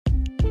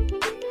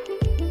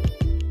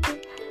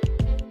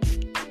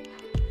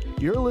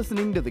You're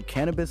listening to the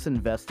Cannabis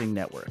Investing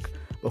Network.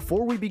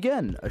 Before we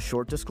begin, a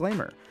short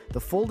disclaimer. The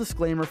full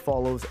disclaimer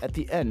follows at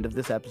the end of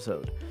this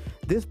episode.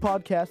 This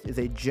podcast is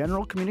a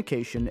general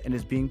communication and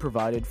is being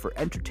provided for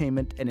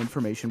entertainment and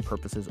information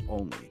purposes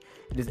only.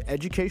 It is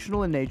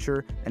educational in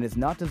nature and is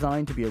not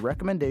designed to be a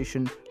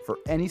recommendation for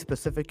any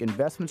specific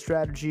investment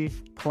strategy,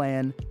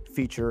 plan,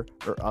 feature,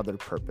 or other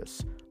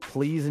purpose.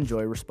 Please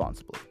enjoy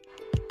responsibly.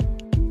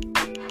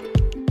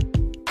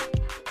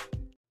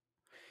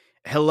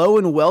 Hello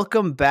and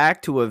welcome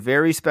back to a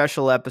very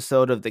special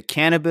episode of the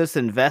Cannabis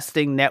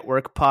Investing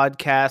Network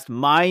podcast.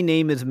 My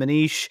name is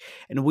Manish,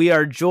 and we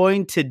are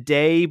joined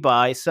today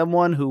by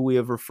someone who we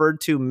have referred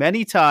to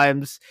many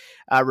times,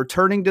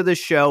 returning to the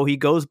show. He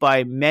goes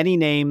by many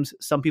names.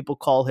 Some people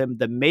call him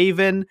the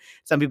Maven.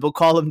 Some people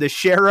call him the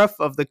Sheriff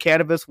of the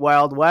Cannabis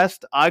Wild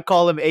West. I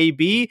call him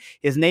AB.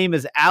 His name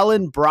is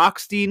Alan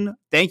Brochstein.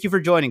 Thank you for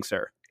joining,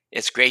 sir.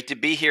 It's great to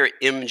be here,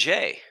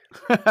 MJ.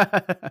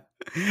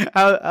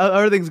 How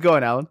are things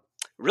going, Alan?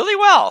 Really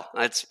well.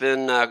 It's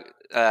been,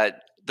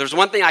 there's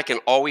one thing I can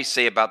always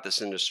say about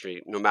this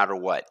industry, no matter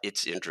what,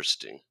 it's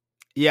interesting.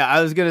 Yeah,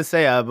 I was going to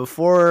say,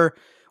 before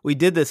we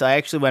did this, I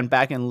actually went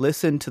back and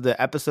listened to the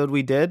episode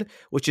we did,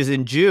 which is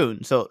in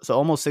June. So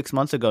almost 6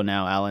 months ago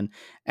now, Alan.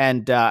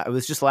 And I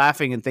was just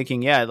laughing and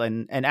thinking, yeah,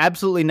 and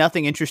absolutely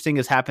nothing interesting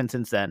has happened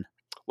since then.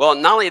 Well,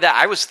 not only that,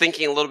 I was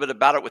thinking a little bit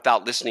about it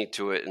without listening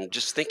to it and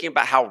just thinking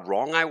about how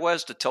wrong I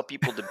was to tell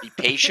people to be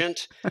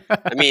patient.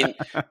 I mean,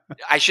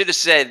 I should have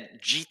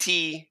said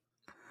GTFO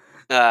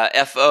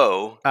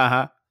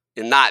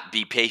and not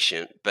be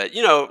patient. But,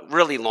 you know,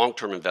 really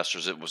long-term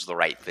investors, it was the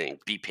right thing.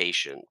 Be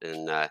patient.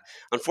 And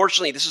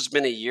unfortunately, this has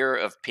been a year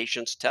of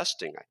patience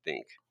testing, I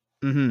think.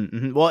 Mm-hmm,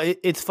 mm-hmm. Well,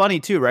 it's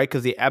funny too, right?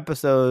 Because the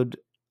episode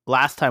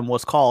last time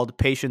was called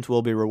Patience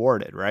Will Be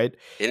Rewarded, right?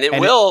 And it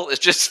will. It's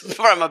just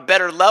from a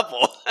better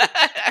level.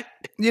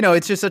 You know,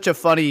 it's just such a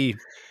funny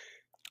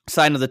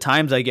sign of the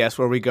times, I guess,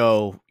 where we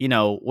go, you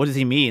know, what does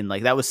he mean?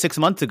 Like, that was 6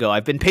 months ago.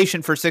 I've been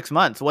patient for 6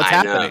 months. What's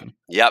happening?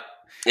 Yep.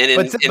 And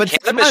in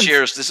cannabis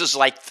years, this is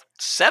like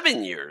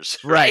 7 years.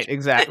 Right,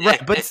 exactly. Right.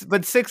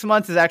 But 6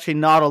 months is actually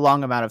not a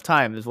long amount of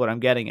time is what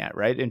I'm getting at,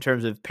 right? In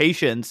terms of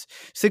patience,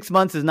 6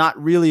 months is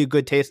not really a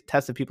good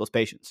test of people's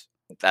patience.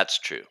 That's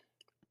true.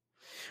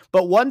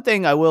 But one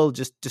thing I will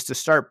just to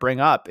start bring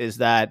up is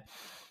that,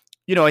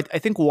 you know, I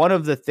think one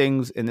of the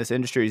things in this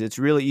industry is it's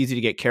really easy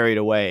to get carried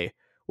away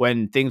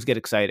when things get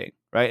exciting,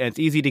 right? And it's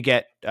easy to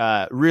get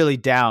really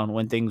down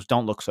when things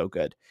don't look so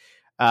good.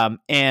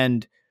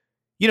 And,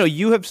 you know,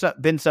 you have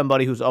been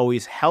somebody who's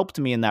always helped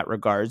me in that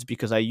regards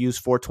because I use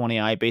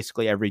 420i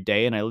basically every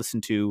day. And I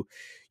listen to,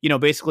 you know,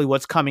 basically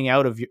what's coming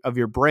out of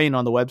your brain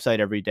on the website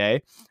every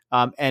day.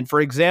 And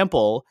for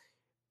example,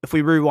 if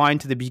we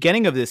rewind to the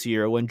beginning of this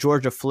year when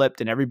Georgia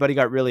flipped and everybody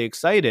got really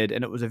excited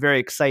and it was a very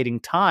exciting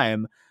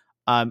time,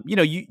 you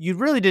know, you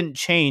really didn't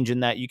change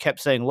in that you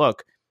kept saying,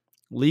 look,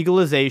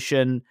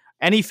 legalization,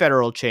 any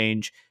federal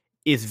change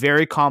is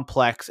very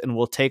complex and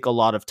will take a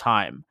lot of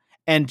time.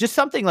 And just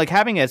something like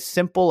having as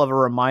simple of a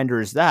reminder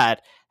as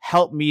that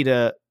helped me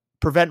to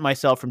prevent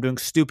myself from doing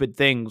stupid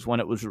things when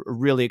it was a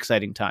really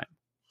exciting time.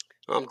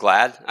 I'm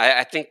glad.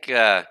 I think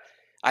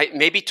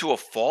maybe to a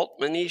fault,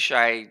 Manish,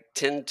 I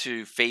tend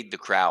to fade the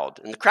crowd.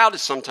 And the crowd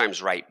is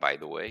sometimes right, by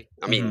the way.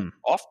 I mean,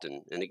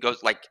 often. And it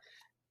goes like,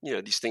 you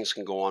know, these things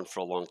can go on for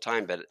a long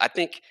time. But I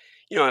think,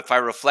 you know, if I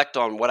reflect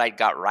on what I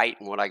got right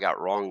and what I got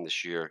wrong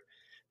this year,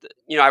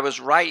 you know, I was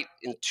right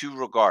in two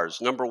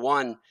regards. Number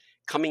one,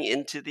 coming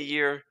into the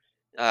year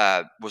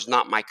was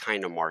not my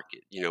kind of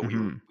market. You know,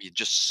 we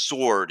just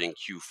soared in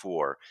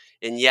Q4.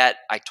 And yet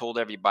I told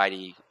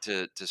everybody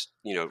to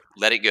you know,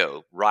 let it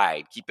go,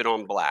 ride, keep it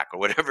on black or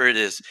whatever it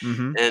is.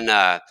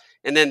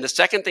 And then the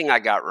second thing I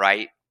got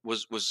right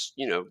was,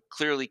 you know,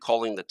 clearly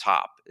calling the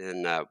top.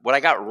 And what I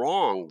got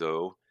wrong,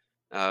 though,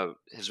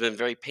 has been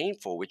very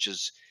painful, which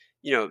is,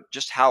 you know,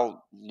 just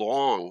how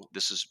long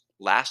this has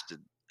lasted.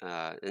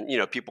 And, you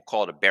know, people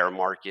call it a bear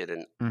market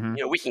and,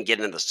 you know, we can get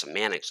into the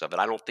semantics of it.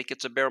 I don't think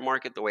it's a bear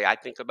market the way I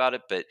think about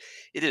it, but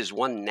it is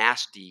one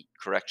nasty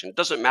correction. It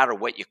doesn't matter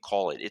what you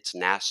call it. It's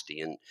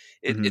nasty. And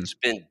it's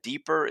been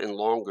deeper and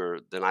longer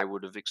than I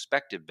would have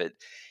expected. But,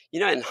 you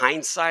know, in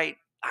hindsight,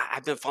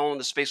 I've been following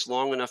the space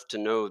long enough to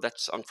know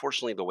that's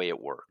unfortunately the way it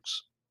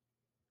works.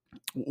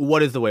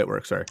 What is the way it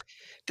works, sorry?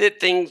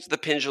 The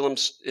pendulum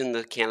in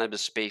the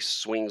cannabis space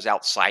swings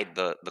outside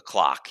the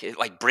clock. It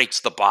like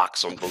breaks the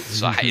box on both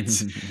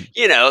sides.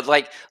 You know,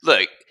 like,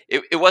 look,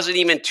 it wasn't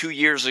even 2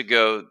 years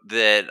ago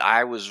that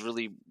I was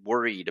really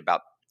worried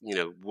about, you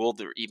know, will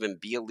there even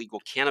be a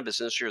legal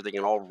cannabis industry or they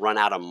can all run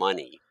out of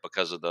money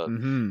because of the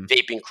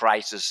vaping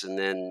crisis and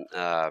then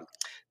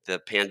the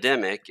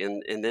pandemic.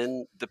 And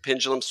then the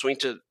pendulum swing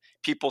to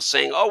people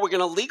saying, oh, we're going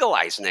to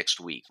legalize next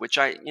week, which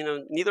you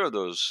know, neither of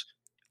those.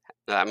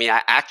 I mean,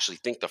 I actually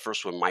think the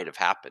first one might have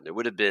happened. It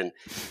would have been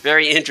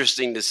very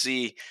interesting to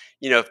see,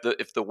 you know,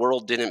 if the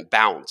world didn't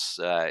bounce.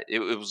 It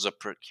was a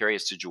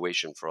precarious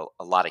situation for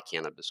a lot of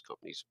cannabis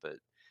companies, but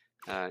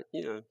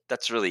you know,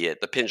 that's really it.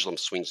 The pendulum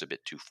swings a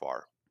bit too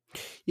far.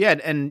 Yeah,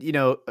 and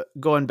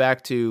going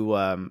back to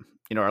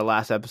our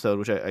last episode,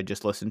 which I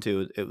just listened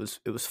to, it was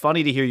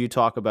funny to hear you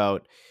talk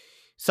about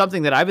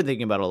something that I've been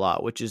thinking about a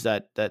lot, which is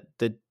that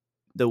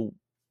the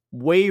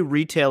way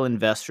retail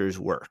investors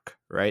work,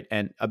 right?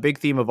 And a big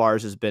theme of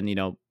ours has been,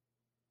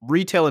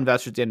 retail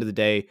investors at the end of the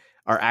day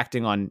are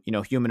acting on,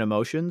 human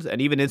emotions,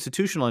 and even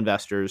institutional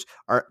investors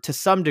are to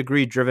some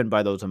degree driven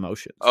by those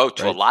emotions, Oh,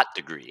 to a right? lot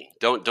degree.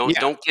 Don't don't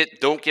Yeah.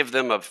 don't give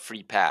them a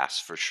free pass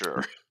for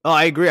sure. Oh,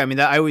 I agree. I mean,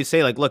 I always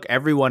say, like, look,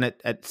 everyone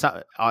at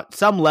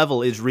some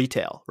level is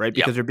retail, right? Yep.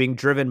 Because they're being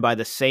driven by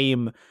the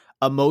same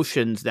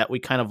emotions that we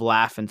kind of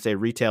laugh and say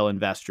retail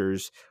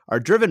investors are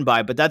driven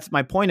by. But that's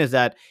my point, is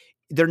that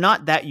they're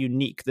not that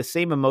unique. The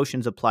same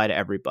emotions apply to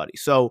everybody.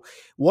 So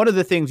one of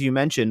the things you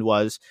mentioned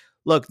was,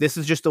 look, this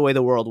is just the way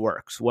the world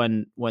works.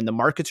 When the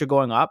markets are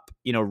going up,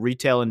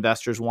 retail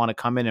investors want to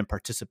come in and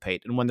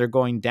participate. And when they're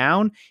going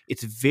down,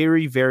 it's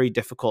very, very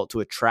difficult to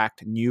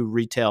attract new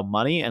retail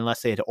money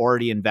unless they had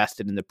already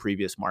invested in the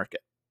previous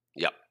market.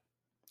 Yep.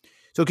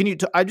 So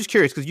I'm just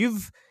curious, because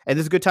and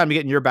this is a good time to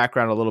get in your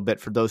background a little bit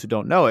for those who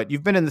don't know it.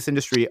 You've been in this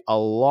industry a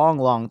long,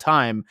 long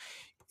time.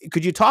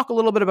 Could you talk a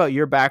little bit about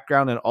your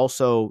background and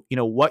also,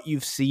 what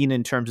you've seen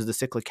in terms of the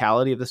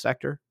cyclicality of the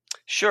sector?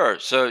 Sure.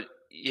 So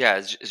yeah,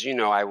 as you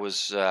know, I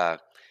was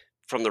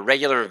from the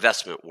regular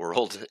investment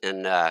world,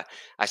 and I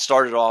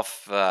started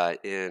off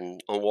in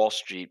on Wall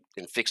Street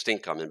in fixed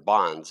income and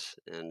bonds,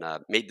 and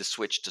made the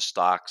switch to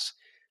stocks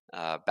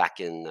back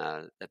in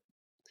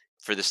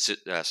for the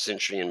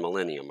century and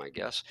millennium, I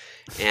guess.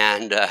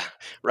 And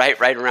right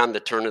around the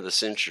turn of the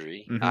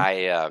century, Hmm.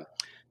 I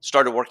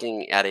started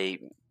working at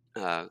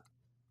uh,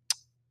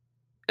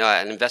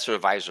 an investment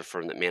advisor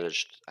firm that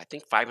managed, I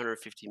think,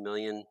 550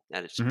 million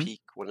at its Hmm.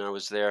 peak when I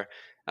was there.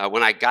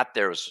 When I got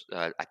there, it was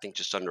I think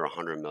just under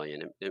 100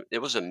 million. It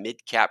was a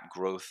mid cap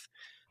growth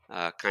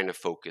kind of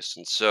focus,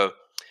 and so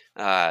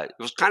it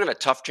was kind of a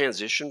tough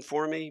transition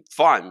for me.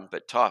 Fun,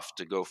 but tough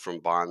to go from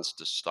bonds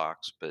to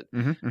stocks. But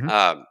Hmm. Hmm.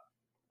 um,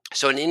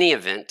 so in any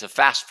event, to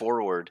fast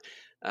forward,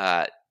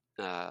 uh,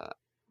 uh,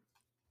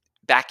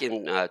 back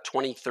in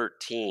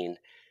 2013,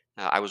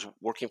 I was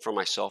working for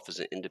myself as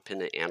an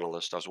independent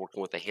analyst. I was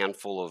working with a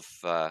handful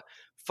of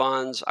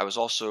funds. I was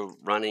also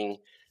running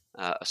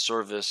a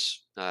service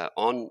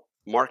on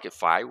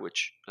MarketFi,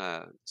 which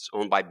is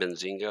owned by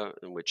Benzinga,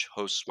 and which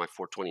hosts my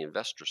 420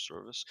 Investor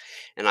Service.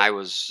 And I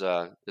was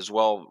as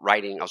well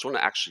writing. I was one of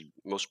the actually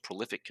most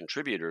prolific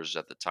contributors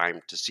at the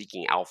time to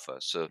Seeking Alpha.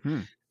 So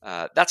Hmm.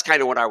 that's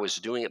kind of what I was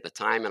doing at the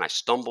time, and I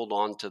stumbled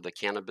onto the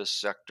cannabis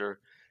sector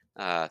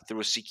through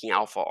a Seeking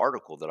Alpha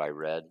article that I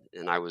read,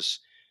 and I was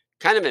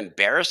kind of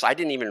embarrassed. I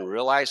didn't even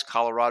realize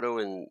Colorado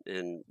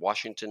and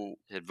Washington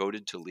had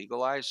voted to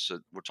legalize. So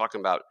we're talking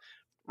about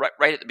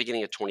right at the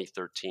beginning of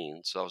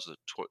 2013. So that was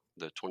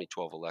the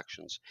 2012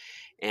 elections,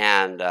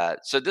 and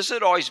so this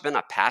had always been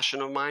a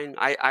passion of mine.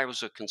 I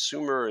was a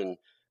consumer in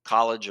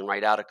college and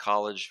right out of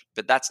college,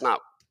 but that's not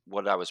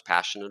what I was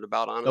passionate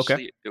about. Okay.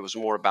 Honestly, it was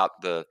more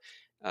about the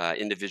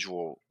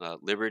individual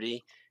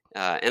liberty,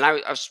 and I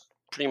was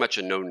pretty much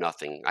a know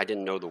nothing. I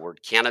didn't know the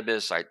word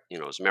cannabis. It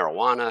was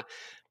marijuana,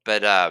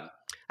 but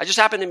I just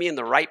happened to be in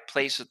the right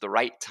place at the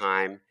right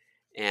time,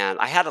 and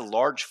I had a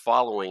large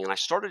following, and I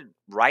started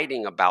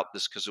writing about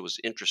this because it was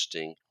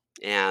interesting.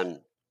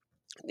 And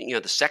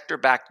the sector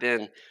back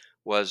then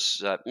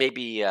was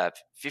maybe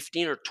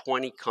 15 or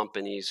 20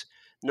 companies,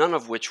 none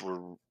of which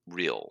were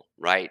real,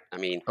 right? I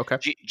mean, Okay.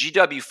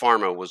 GW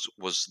Pharma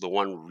was the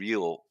one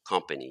real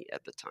company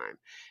at the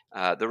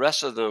time. The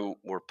rest of them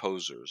were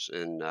posers,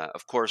 and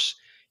of course,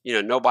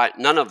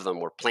 none of them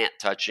were plant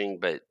touching,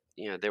 but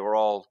they were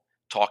all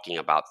talking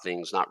about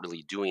things, not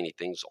really doing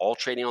anything. All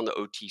trading on the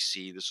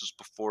OTC. This was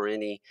before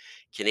any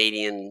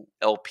Canadian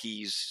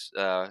LPs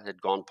had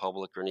gone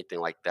public or anything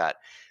like that.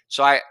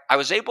 So I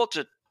was able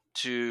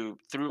to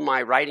through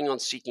my writing on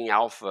Seeking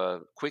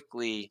Alpha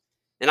quickly,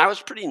 and I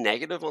was pretty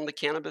negative on the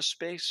cannabis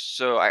space.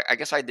 So I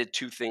guess I did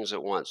two things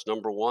at once.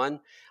 Number one,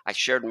 I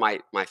shared my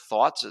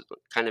thoughts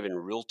kind of in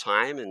real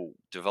time and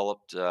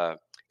developed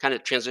kind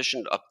of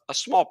transitioned a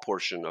small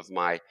portion of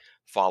my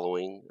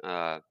following.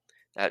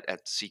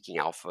 At Seeking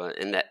Alpha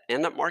and at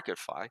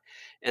MarketFi,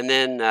 and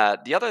then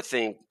the other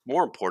thing,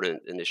 more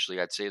important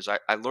initially, I'd say, is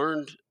I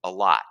learned a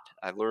lot.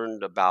 I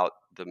learned about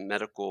the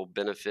medical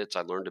benefits.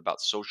 I learned about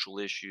social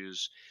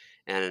issues,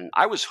 and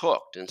I was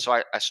hooked. And so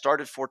I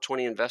started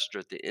 420 Investor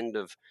at the end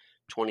of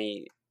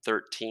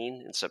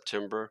 2013 in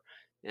September.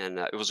 And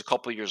it was a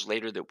couple of years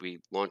later that we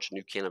launched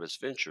New Cannabis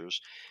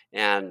Ventures.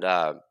 And,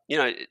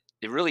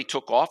 it really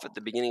took off at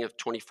the beginning of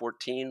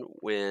 2014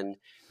 when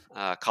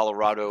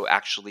Colorado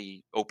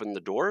actually opened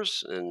the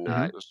doors. And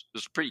it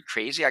was pretty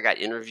crazy. I got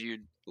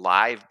interviewed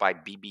live by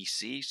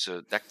BBC.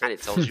 So that kind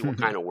of tells you what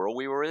Hmm. kind of world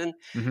we were in.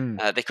 Hmm.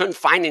 They couldn't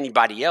find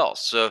anybody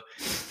else. So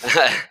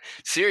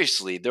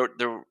seriously, there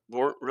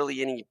weren't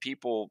really any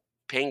people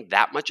paying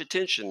that much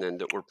attention then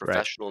that were Right.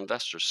 professional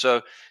investors.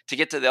 So to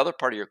get to the other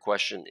part of your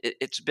question,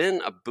 it's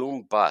been a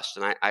boom bust,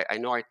 and I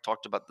know I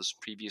talked about this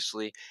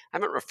previously. I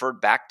haven't referred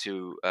back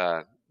to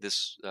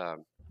this.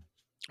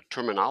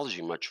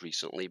 terminology much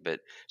recently, but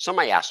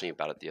somebody asked me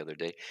about it the other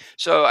day.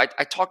 So I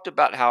talked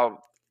about how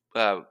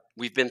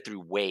we've been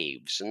through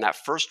waves, and that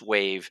first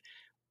wave,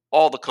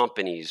 all the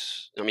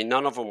companies, I mean,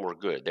 none of them were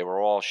good. They were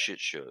all shit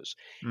shows.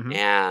 Hmm.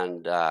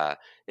 And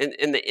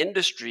and the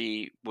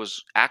industry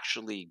was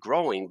actually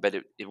growing, but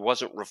it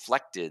wasn't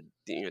reflected.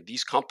 You know,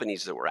 these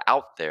companies that were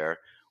out there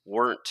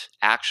weren't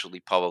actually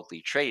publicly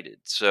traded.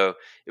 So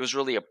it was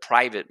really a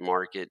private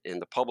market,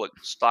 and the public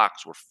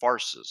stocks were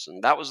farces.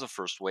 And that was the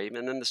first wave.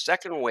 And then the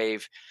second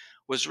wave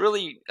was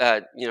really,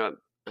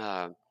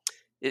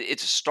 it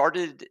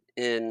started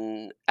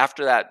in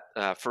after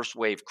that first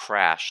wave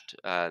crashed.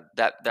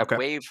 That Okay.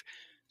 wave,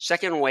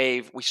 second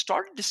wave, we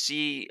started to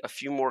see a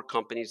few more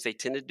companies. They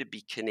tended to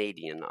be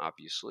Canadian,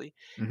 obviously,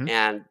 Hmm.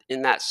 and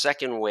in that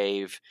second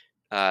wave,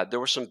 there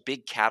were some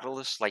big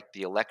catalysts like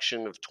the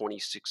election of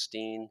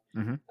 2016,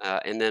 Hmm.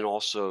 and then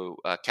also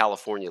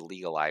California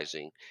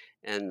legalizing.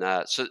 And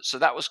so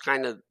that was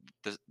kind of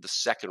the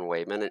second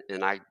wave, and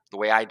the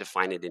way I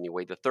define it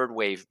anyway, the third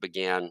wave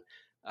began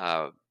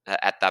uh,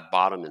 at that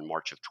bottom in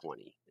March of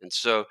 20. And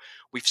so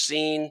we've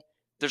seen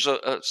there's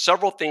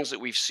several things that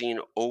we've seen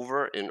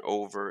over and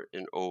over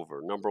and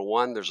over. Number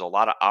one, there's a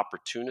lot of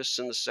opportunists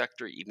in the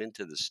sector, even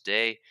to this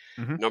day.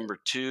 Hmm. Number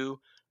two,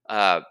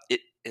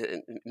 it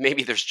and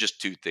maybe there's just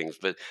two things,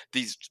 but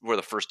these were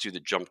the first two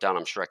that jumped out.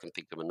 I'm sure I can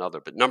think of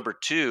another. But number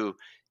two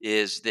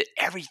is that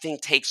everything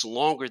takes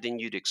longer than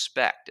you'd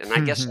expect. And I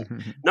guess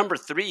number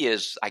three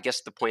is, I guess,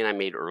 the point I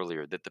made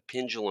earlier that the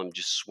pendulum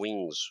just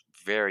swings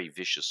very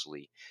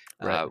viciously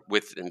Right.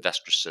 with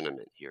investor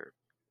sentiment here.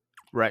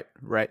 Right.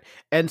 Right.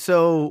 And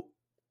so,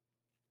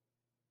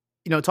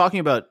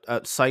 talking about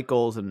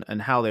cycles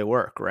and how they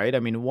work, right? I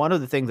mean, one of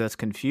the things that's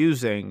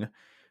confusing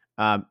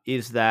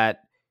is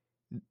that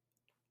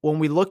when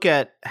we look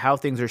at how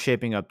things are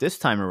shaping up this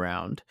time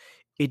around,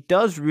 it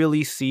does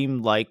really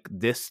seem like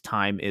this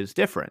time is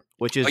different,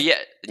 which Oh is yeah,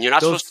 you're not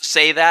those. supposed to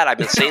say that. I've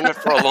been saying it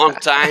for a long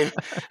time,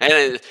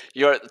 and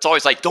it's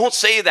always like, don't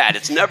say that.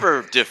 It's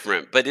never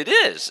different, but it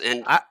is.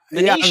 And Yeah,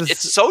 Manish,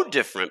 it's so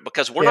different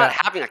because we're not yeah.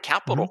 having a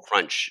capital Mhm.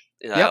 crunch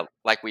Yep.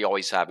 like we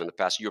always have in the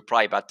past. You're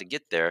probably about to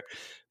get there,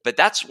 but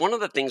that's one of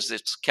the things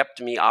that's kept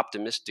me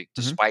optimistic Mhm.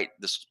 despite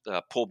this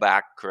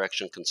pullback,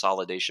 correction,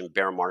 consolidation,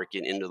 bear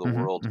market into the Mhm.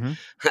 world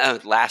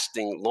Mhm.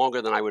 lasting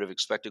longer than I would have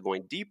expected,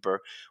 going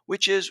deeper.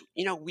 Which is,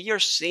 we are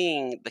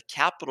seeing the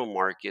capital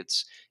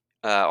markets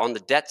on the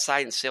debt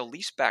side and sale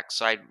leaseback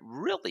side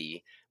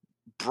really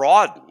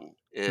broaden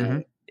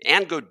Mhm.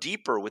 and go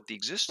deeper with the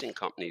existing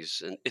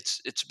companies, and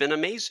it's been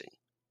amazing.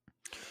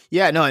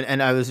 Yeah, no,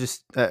 and I was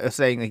just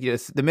saying, like,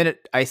 yes, the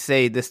minute I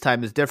say this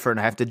time is different,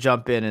 I have to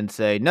jump in and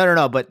say, no, no,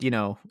 no, but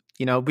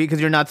because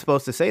you're not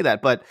supposed to say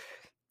that. But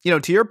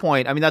to your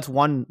point, I mean, that's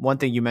one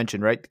thing you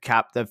mentioned, right?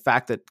 The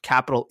fact that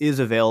capital is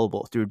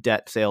available through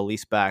debt, sale,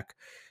 leaseback.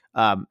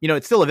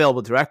 It's still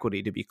available through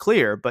equity, to be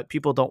clear, but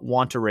people don't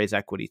want to raise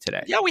equity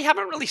today. Yeah, we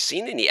haven't really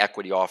seen any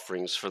equity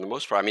offerings for the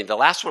most part. I mean, the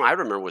last one I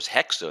remember was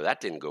Hexo.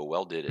 That didn't go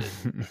well, did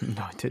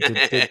No,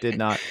 it did it?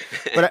 not.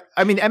 But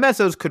I mean,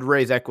 MSOs could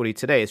raise equity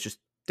today. It's just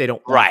they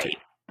don't want to, Right,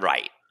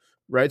 right.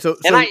 right? So,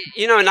 And so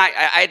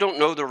I don't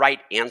know the right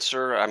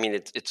answer. I mean,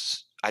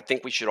 it's I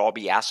think we should all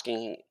be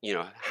asking,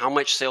 how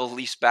much sale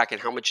leaseback and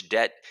how much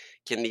debt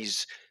can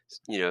these,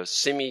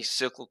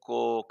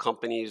 semi-cyclical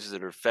companies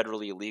that are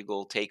federally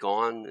illegal take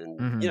on?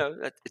 And,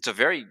 mhm, it's a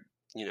very,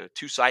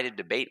 two-sided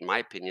debate, in my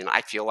opinion.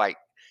 I feel like,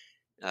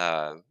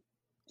 uh,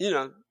 you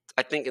know,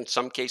 I think in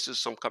some cases,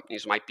 some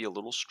companies might be a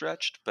little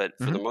stretched, but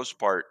for the mhm. most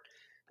part,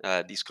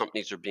 these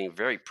companies are being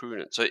very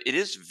prudent. So it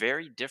is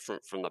very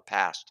different from the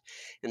past.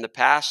 In the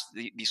past,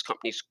 these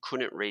companies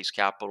couldn't raise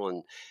capital,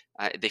 and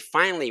they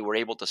finally were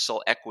able to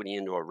sell equity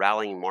into a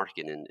rallying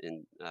market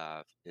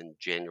in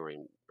January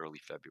and early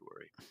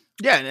February.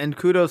 Yeah, and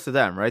kudos to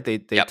them, right? They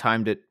Yep.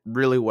 timed it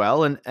really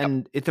well, and Yep.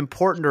 and it's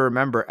important to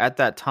remember at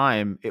that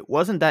time it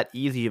wasn't that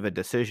easy of a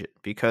decision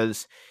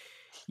because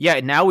yeah,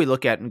 now we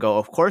look at it and go,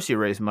 of course you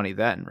raised money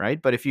then,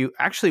 right? But if you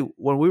actually,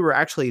 when we were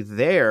actually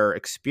there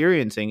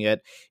experiencing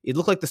it, it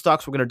looked like the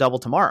stocks were going to double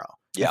tomorrow.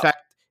 In Yep. fact,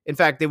 in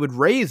fact, they would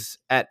raise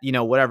at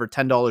whatever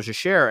 $10 a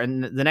share,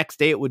 and the next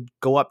day it would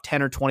go up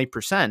 10 or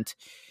 20%.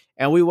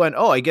 And we went,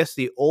 oh, I guess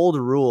the old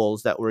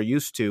rules that we're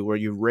used to, where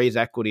you raise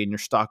equity and your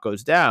stock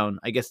goes down,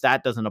 I guess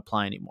that doesn't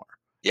apply anymore.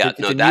 Yeah. It's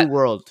No, a new that.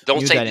 world, Don't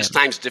new say this dynamic.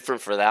 time's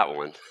different for that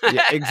one.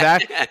 Yeah,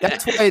 exact.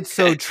 That's why it's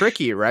so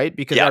tricky, right?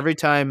 Because Yep. every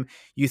time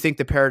you think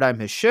the paradigm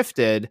has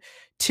shifted,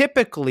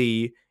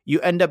 typically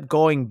you end up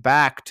going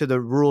back to the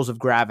rules of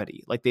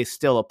gravity, like they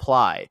still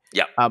apply.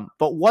 Yep.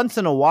 But once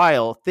in a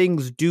while,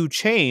 things do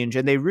change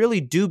and they really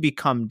do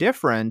become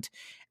different.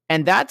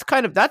 And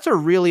that's a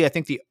really, I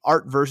think, the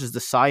art versus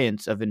the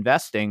science of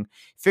investing,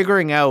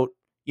 figuring out,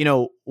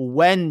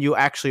 when you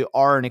actually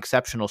are in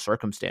exceptional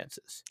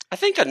circumstances. I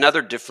think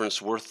another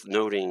difference worth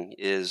noting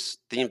is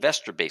the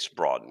investor base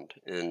broadened,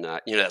 and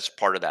that's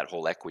part of that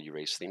whole equity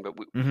raise thing. But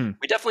Hmm.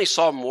 we definitely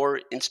saw more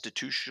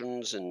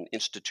institutions and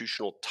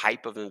institutional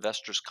type of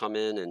investors come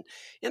in. And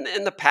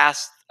in the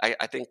past,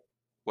 I think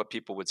what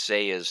people would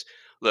say is,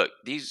 look,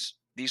 these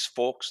these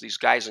folks, these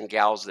guys and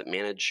gals that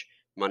manage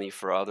money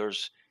for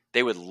others,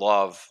 they would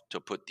love to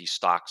put these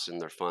stocks in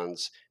their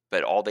funds,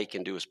 but all they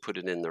can do is put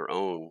it in their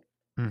own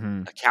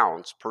Hmm.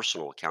 accounts,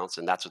 personal accounts,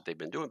 and that's what they've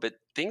been doing. But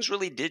things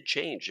really did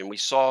change, and we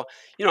saw,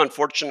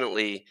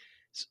 unfortunately,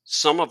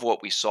 some of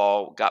what we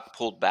saw got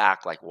pulled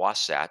back, like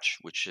Wasatch,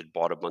 which had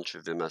bought a bunch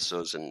of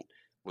MSOs and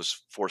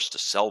was forced to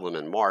sell them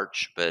in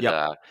March.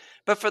 Yep.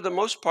 But for the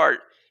most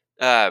part,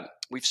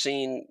 we've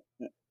seen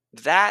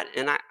that,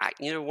 and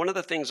one of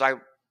the things I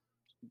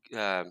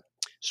uh,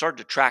 started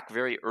to track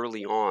very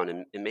early on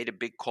and made a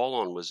big call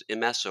on was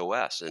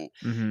MSOS. And,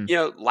 Hmm.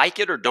 like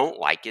it or don't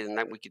like it, and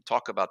that we could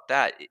talk about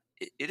that,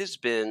 it has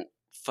been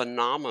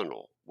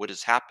phenomenal what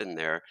has happened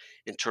there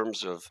in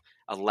terms of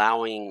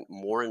allowing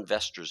more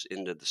investors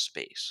into the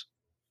space.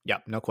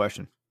 Yep. No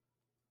question.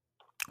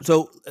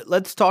 So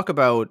let's talk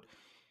about,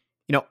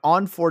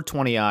 on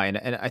 420i,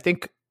 and I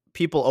think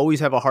people always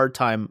have a hard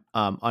time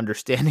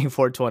understanding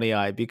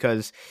 420i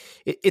because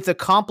it's a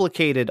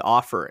complicated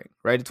offering,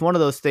 right? It's one of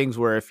those things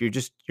where if you're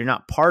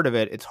not part of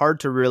it, it's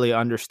hard to really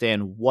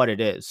understand what it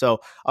is.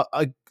 So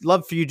I'd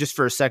love for you just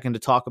for a second to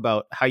talk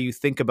about how you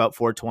think about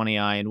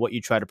 420i and what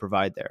you try to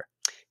provide there.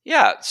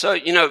 Yeah. So,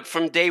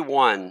 from day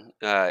one,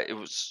 it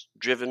was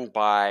driven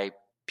by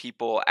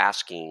people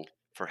asking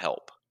for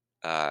help.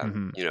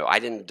 Hmm. I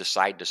didn't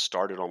decide to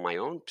start it on my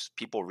own.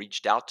 People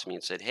reached out to me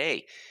and said,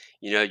 "Hey,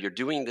 you're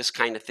doing this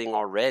kind of thing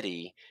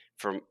already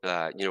from,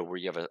 where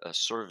you have a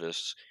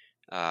service."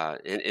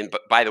 And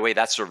but by the way,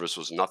 that service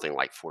was nothing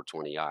like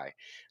 420i,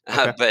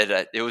 Okay.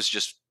 but it was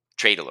just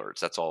trade alerts.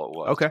 That's all it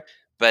was. Okay.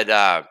 But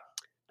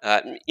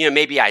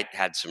maybe I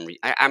had some.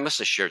 I must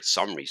have shared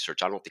some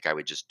research. I don't think I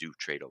would just do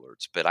trade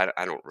alerts, but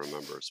I don't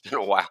remember. It's been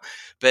a while.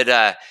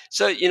 But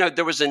so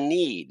there was a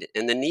need,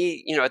 and the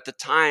need, at the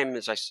time,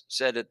 as I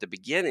said at the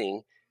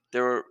beginning,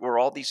 there were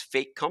all these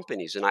fake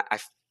companies, and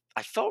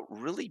I felt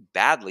really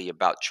badly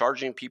about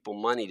charging people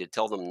money to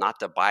tell them not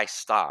to buy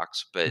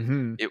stocks, but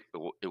Hmm. it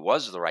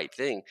was the right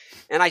thing.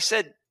 And I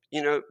said,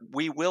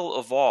 we will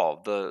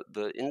evolve.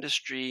 The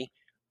industry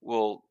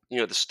will,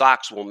 the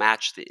stocks will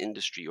match the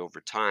industry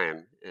over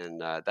time,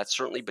 and that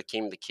certainly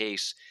became the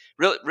case.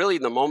 Really,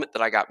 the moment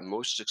that I got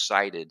most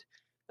excited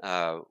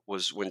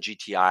was when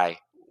GTI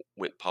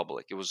went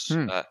public. It was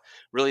Hmm.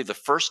 really the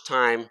first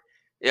time.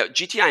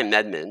 GTI and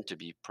Medman, to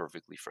be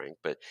perfectly frank,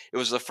 but it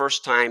was the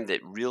first time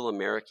that real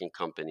American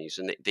companies,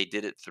 and they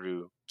did it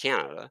through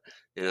Canada,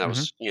 and that Hmm.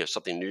 was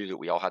something new that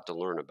we all had to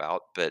learn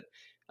about. But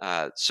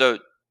so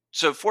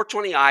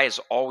 420i has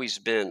always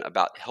been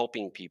about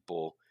helping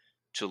people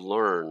to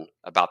learn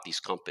about these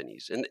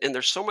companies, and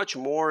there's so much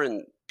more,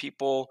 and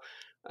people,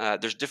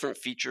 there's different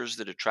features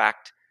that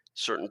attract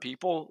certain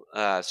people.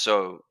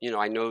 So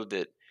I know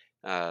that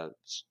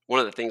one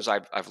of the things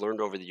I've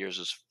learned over the years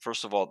is,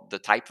 first of all, the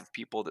type of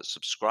people that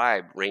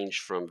subscribe range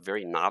from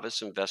very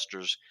novice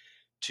investors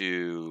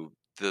to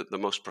the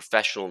most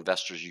professional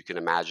investors you can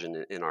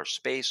imagine in our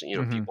space.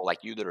 Hmm. People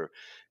like you that are,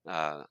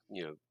 uh,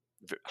 you know,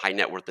 high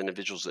net worth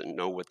individuals that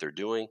know what they're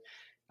doing.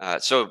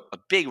 So a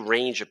big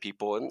range of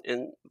people,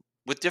 and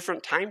with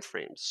different time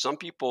frames. Some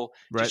people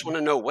Right. just want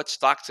to know what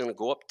stock's going to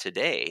go up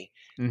today.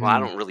 Well, I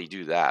Hmm. don't really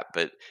do that,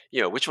 but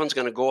which one's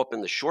going to go up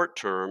in the short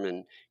term,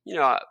 and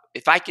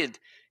if I could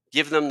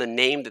give them the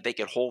name that they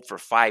could hold for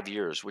 5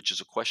 years, which is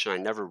a question I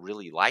never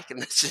really like in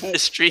this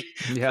industry,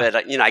 Yeah. but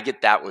I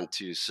get that one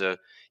too. So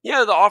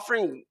the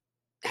offering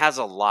has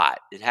a lot.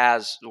 It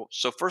has,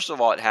 so first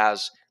of all, it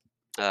has,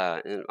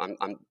 and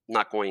I'm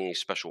not going in any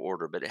special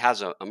order, but it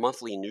has a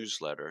monthly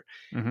newsletter,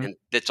 Hmm. and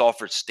that's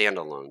offered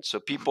standalone. So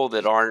people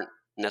that aren't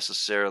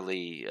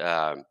necessarily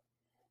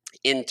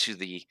into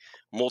the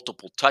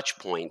multiple touch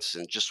points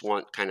and just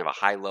want kind of a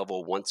high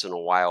level, once in a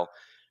while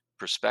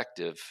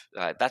perspective,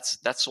 that's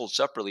sold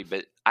separately.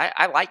 But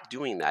I like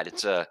doing that.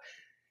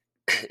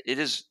 It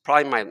is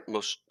probably my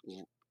most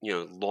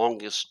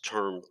longest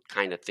term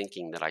kind of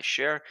thinking that I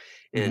share.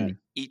 And Hmm.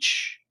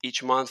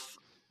 each month,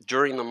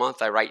 during the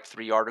month, I write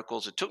 3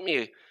 articles. It took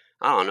me,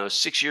 I don't know,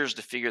 6 years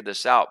to figure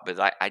this out, but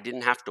I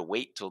didn't have to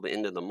wait till the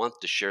end of the month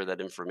to share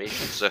that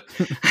information. So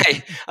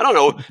I don't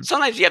know,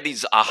 sometimes you have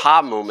these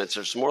aha moments,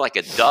 or it's more like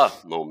a duh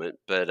moment.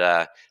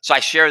 But so I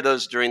share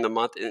those during the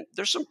month, and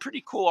there's some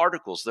pretty cool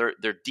articles.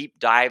 They're deep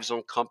dives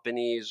on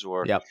companies.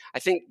 Or Yep. I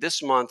think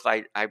this month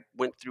I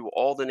went through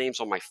all the names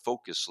on my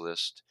focus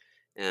list,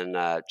 and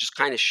just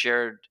kind of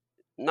shared,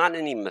 not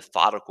in any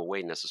methodical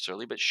way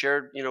necessarily, but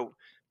shared,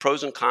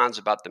 pros and cons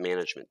about the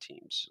management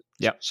teams,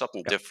 Yep.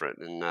 something Yep. different.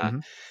 And Hmm.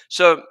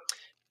 so,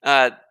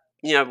 uh,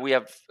 we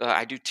have,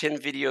 I do 10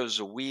 videos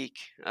a week.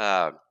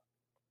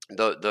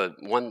 The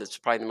one that's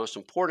probably the most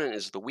important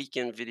is the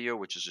weekend video,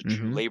 which is a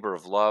true Hmm. labor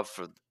of love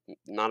for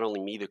not only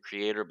me, the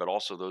creator, but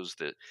also those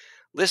that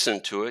listen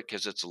to it,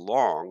 because it's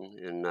long,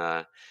 and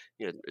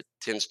it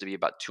tends to be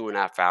about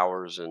 2.5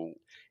 hours, and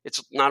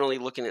it's not only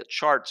looking at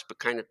charts, but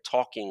kind of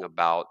talking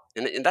about,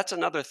 and that's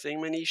another thing,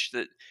 Manish,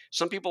 that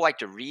some people like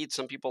to read,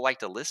 some people like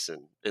to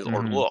listen or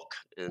Mm-hmm. look.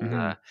 And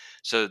Mm-hmm.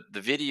 so the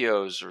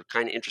videos are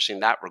kind of interesting in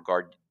that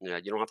regard. You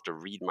don't have to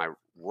read my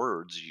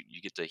words.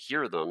 You get to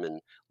hear them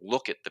and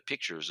look at the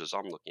pictures as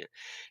I'm looking at.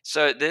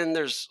 So then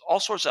there's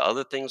all sorts of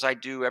other things I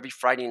do every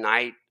Friday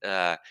night.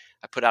 I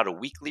put out a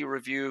weekly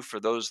review for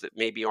those that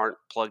maybe aren't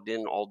plugged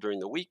in all during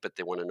the week, but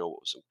they want to know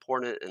what was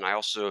important. And I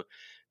also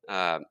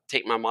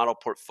take my model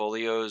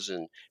portfolios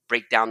and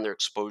break down their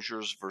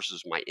exposures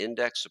versus my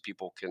index so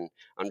people can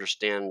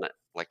understand that.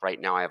 Like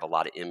right now, I have a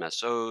lot of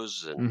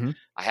MSOs and Mm-hmm.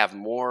 I have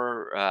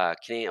more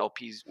Canadian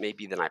LPs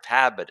maybe than I've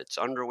had, but it's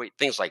underweight,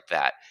 things like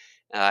that.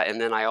 And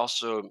then I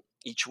also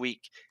each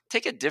week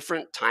take a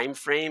different time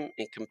frame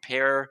and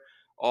compare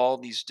all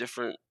these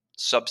different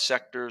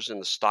subsectors and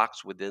the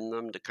stocks within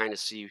them to kind of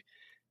see,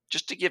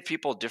 just to give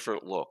people a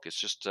different look. It's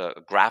just a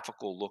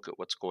graphical look at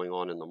what's going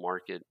on in the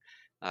market.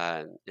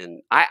 And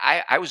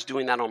I was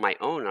doing that on my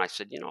own. And I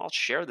said, I'll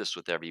share this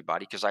with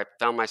everybody because I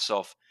found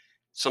myself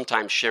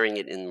sometimes sharing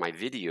it in my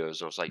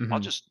videos. I was like, I'll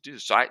Mm-hmm. just do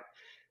this.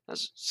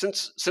 So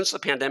since the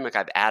pandemic,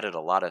 I've added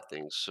a lot of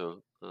things.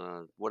 So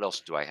what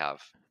else do I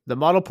have? The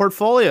model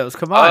portfolios.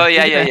 Come Oh on.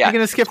 yeah, yeah, You're yeah.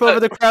 gonna skip So, over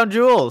the crown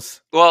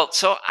jewels. well,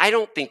 so I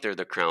don't think they're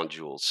the crown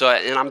jewels. So,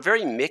 and I'm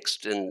very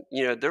mixed. And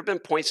there have been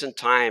points in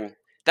time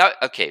that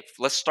okay.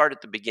 Let's start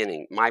at the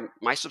beginning.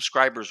 My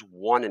subscribers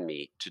wanted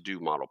me to do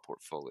model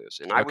portfolios,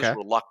 and I was Okay.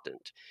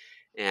 reluctant.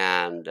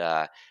 And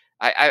I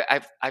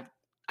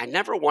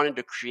never wanted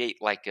to create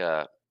like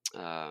uh,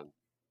 a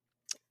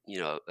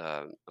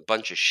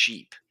bunch of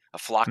sheep, a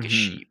flock of Mm-hmm.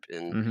 sheep,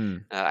 and Mm-hmm.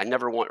 I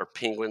never want, or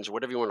penguins or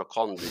whatever you want to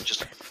call them, to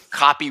just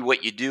copy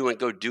what you do and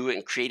go do it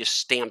and create a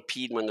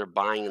stampede when they're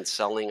buying and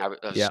selling.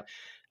 Yeah.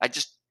 I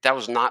just that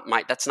was not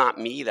my that's not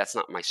me, that's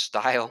not my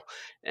style.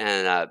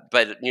 And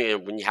but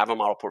when you have a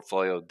model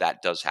portfolio,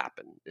 that does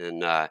happen.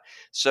 And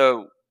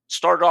so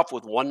started off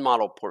with one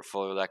model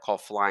portfolio that I call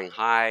Flying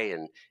High,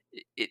 and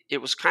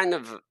it was kind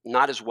of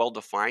not as well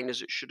defined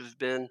as it should have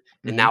been, and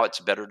Mm-hmm. now it's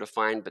better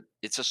defined. But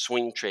it's a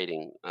swing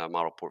trading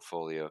model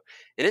portfolio,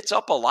 and it's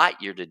up a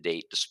lot year to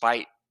date,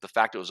 despite the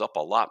fact it was up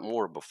a lot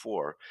more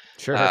before.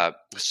 Sure.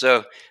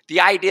 So the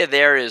idea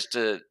there is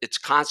it's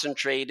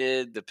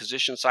concentrated. The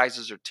position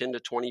sizes are 10 to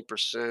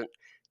 20%,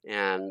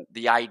 and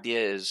the idea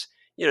is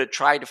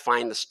try to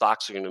find the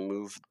stocks that are going to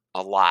move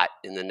a lot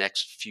in the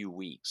next few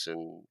weeks.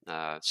 And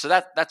so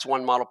that's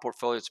one model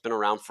portfolio. It's been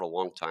around for a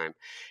long time,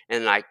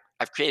 and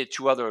I've created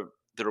two other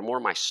that are more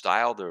my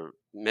style. They're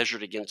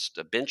measured against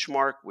a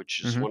benchmark, which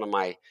is Mm-hmm. one of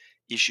my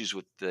issues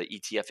with the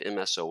ETF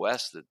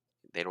MSOS, that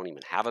they don't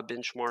even have a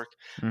benchmark.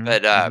 Mm-hmm.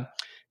 But Mm-hmm.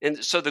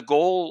 and so the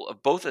goal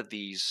of both of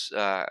these,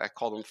 I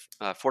call them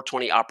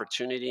 420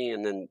 opportunity,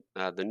 and then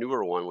the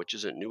newer one, which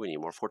isn't new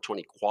anymore,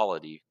 420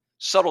 quality.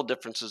 Subtle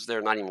differences there,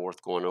 not even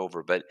worth going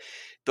over. But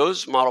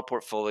those model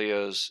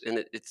portfolios,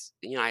 and it's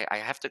I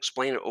have to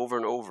explain it over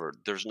and over.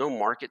 There's no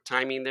market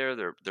timing there.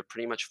 They're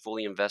pretty much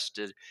fully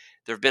invested.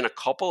 There have been a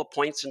couple of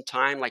points in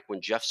time, like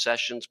when Jeff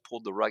Sessions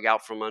pulled the rug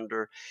out from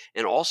under,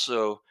 and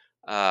also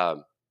uh,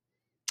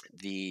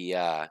 the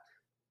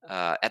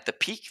at the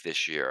peak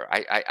this year,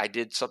 I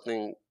did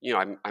something.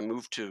 I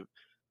moved to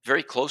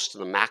very close to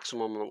the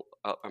maximum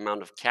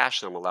amount of cash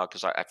that I'm allowed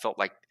because I felt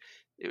like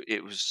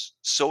it was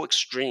so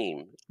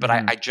extreme. But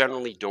Mm-hmm. I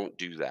generally don't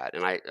do that,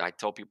 and I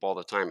tell people all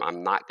the time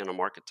I'm not going to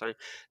market time.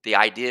 The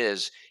idea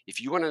is if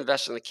you want to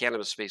invest in the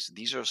cannabis space,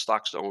 these are the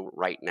stocks to own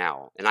right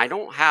now, and I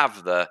don't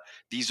have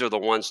these are the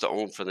ones to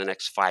own for the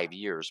next 5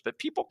 years. But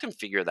people can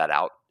figure that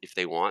out if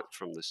they want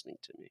from listening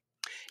to me.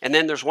 And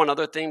then there's one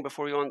other thing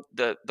before we go on,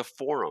 the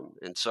forum.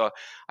 And so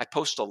I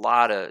post a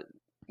lot of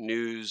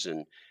news,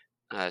 and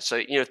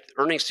so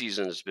earnings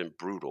season has been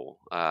brutal.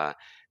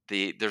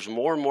 There's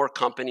more and more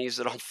companies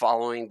that I'm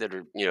following that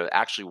are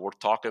actually worth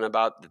talking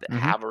about, that Mm-hmm.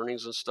 have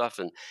earnings and stuff,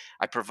 and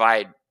I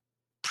provide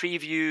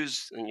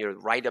previews and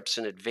write-ups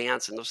in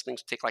advance, and those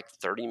things take like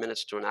 30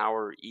 minutes to an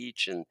hour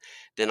each, and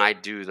then I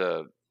do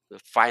the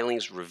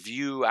filings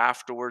review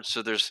afterwards.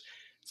 So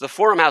the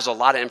forum has a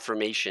lot of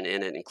information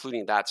in it,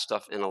 including that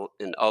stuff,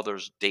 and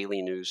others,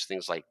 daily news,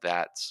 things like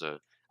that. So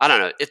I don't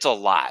know, it's a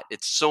lot,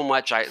 it's so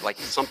much. I like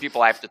some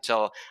people I have to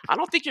tell, I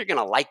don't think you're going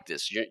to like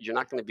this. You're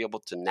not going to be able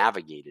to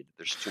navigate it.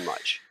 There's too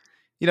much.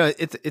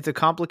 It's a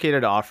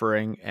complicated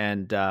offering,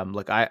 and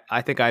look,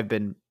 I think I've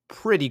been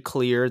pretty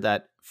clear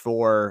that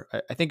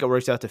I think it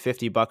works out to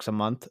 $50 a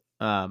month.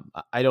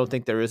 I don't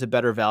think there is a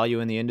better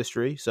value in the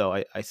industry, so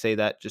I say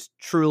that just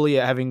truly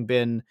having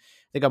been.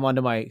 I think I'm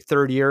onto my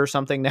third year or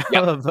something now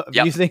Yep. of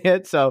Yep. using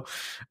it. So,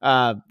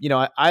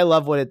 I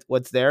love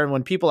what's there. And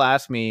when people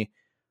ask me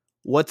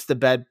what's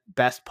the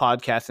best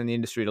podcast in the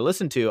industry to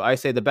listen to, I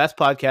say the best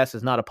podcast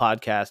is not a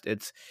podcast.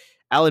 It's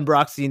Alan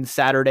Brochstein's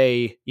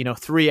Saturday,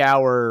 3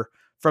 hour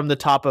from the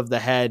top of the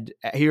head.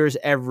 Here's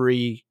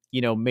every,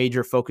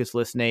 major focus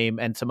list name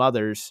and some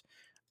others.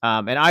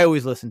 And I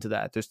always listen to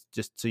that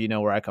just so you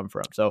know where I come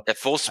from. So At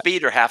full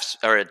speed or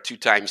or at 2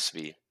 times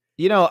speed?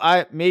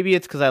 I maybe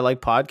it's because I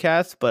like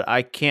podcasts, but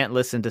I can't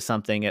listen to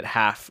something at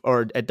half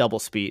or at double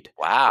speed.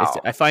 Wow.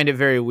 I find it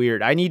very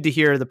weird. I need to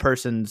hear the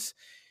person's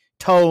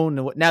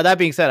tone. Now that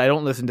being said, I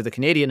don't listen to the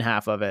Canadian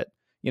half of it.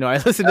 I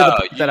listen to the Oh,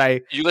 part that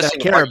I you that I listen to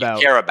the care part you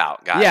about. care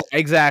about. Got Yeah, it.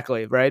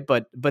 exactly. Right.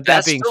 But that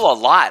That's being still a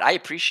lot. I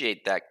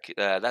appreciate that.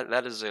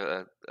 That is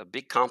a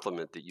big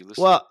compliment that you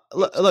listen well, to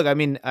books. look, I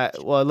mean,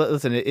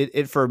 listen,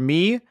 it for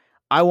me,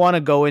 I want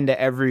to go into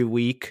every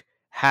week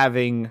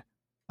having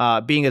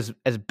being as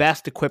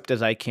best equipped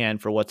as I can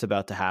for what's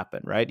about to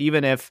happen, right?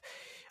 Even if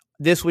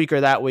this week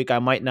or that week I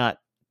might not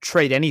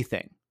trade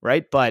anything,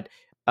 right? But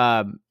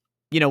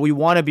we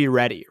want to be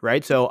ready,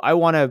 right? So I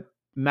want to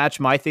match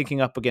my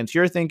thinking up against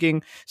your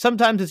thinking.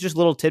 Sometimes it's just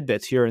little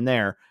tidbits here and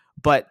there,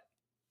 but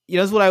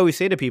this is what I always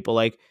say to people,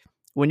 like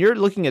when you're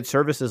looking at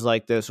services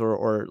like this,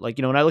 or like,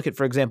 when I look at,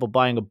 for example,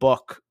 buying a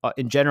book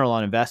in general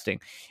on investing,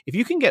 if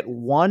you can get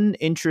one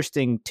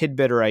interesting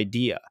tidbit or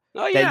idea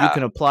Oh that you yeah.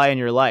 can apply in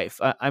your life,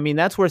 I mean,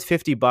 that's worth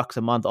 $50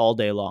 a month all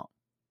day long.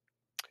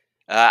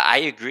 I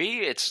agree.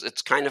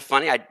 It's kind of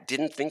funny. I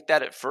didn't think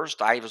that at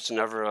first. I was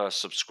never a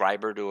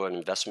subscriber to an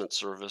investment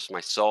service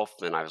myself,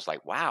 and I was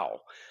like,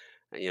 wow,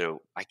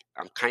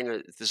 I'm kind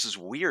of, this is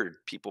weird.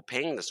 People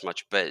paying this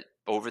much, but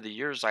over the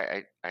years,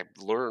 I've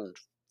learned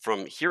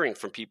from hearing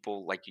from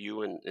people like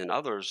you and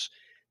others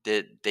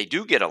that they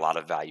do get a lot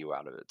of value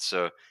out of it.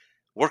 So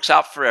works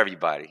out for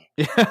everybody.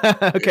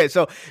 Okay,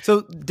 so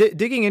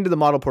digging into the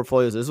model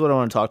portfolios, this is what I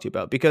want to talk to you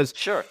about, because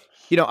Sure.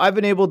 I've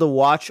been able to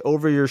watch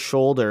over your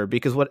shoulder,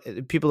 because what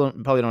people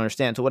probably don't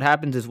understand. So what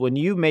happens is when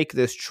you make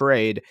this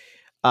trade,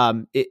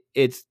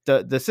 it's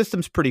the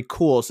system's pretty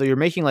cool. So you're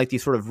making like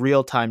these sort of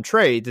real time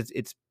trades.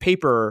 It's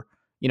paper,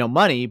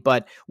 money,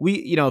 but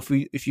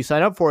if you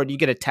sign up for it, you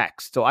get a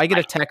text. So I get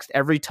a text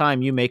every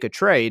time you make a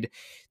trade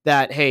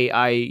that, hey,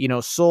 I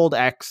sold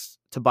X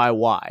to buy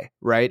Y,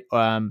 right?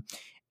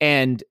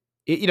 And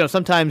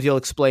sometimes you'll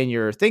explain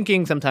your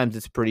thinking. Sometimes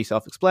it's pretty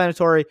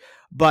self-explanatory,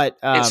 but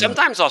And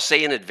sometimes I'll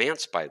say in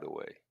advance, by the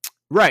way.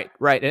 right.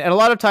 And a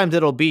lot of times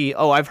it'll be,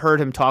 oh, I've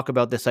heard him talk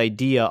about this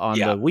idea on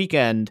Yeah. the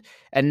weekend,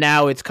 and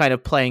now it's kind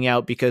of playing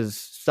out because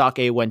stock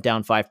A went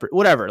down 5%,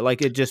 whatever.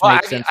 Like, it just Well,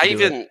 makes sense I to do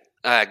it. even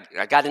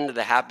I got into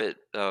the habit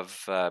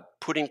of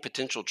putting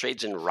potential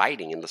trades in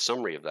writing in the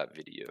summary of that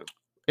video.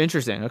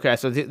 Interesting. Okay,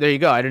 so there you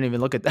go. I didn't even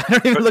look at that. I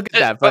didn't even look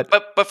at that.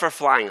 But for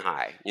flying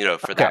high,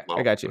 for Okay, that I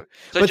model. got you.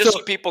 So But just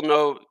so people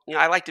know,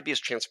 I like to be as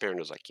transparent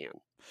as I can.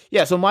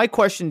 yeah, so my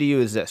question to you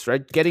is this,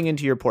 right? Getting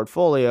into your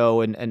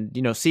portfolio and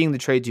seeing the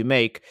trades you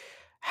make,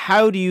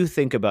 how do you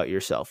think about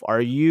yourself?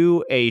 Are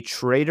you a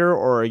trader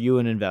or are you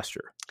an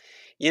investor?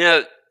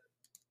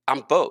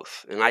 I'm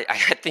both, and I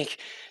think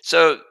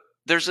so.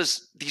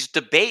 There's these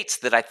debates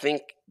that I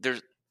think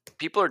there's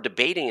people are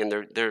debating, and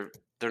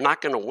they're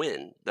not going to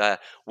win.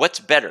 What's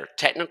better,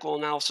 technical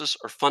analysis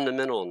or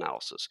fundamental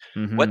analysis?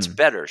 What's Mm-hmm.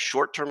 better,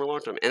 short term or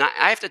long term? And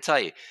I have to tell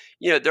you,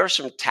 there are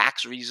some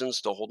tax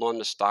reasons to hold on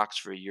to stocks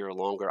for a year or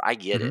longer. I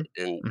get Mm-hmm. it,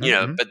 and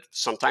Mm-hmm. but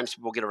sometimes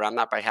people get around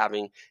that by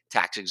having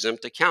tax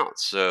exempt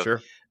accounts. So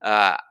Sure.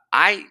 uh,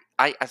 I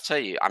tell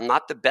you, I'm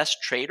not the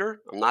best trader.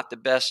 I'm not the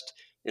best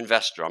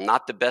investor. I'm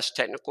not the best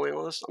technical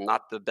analyst. I'm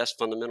not the best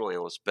fundamental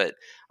analyst, but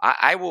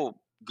I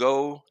will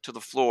go to the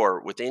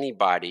floor with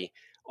anybody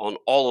on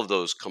all of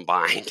those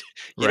combined.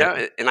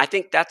 Right. And I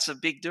think that's a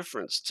big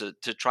difference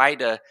to try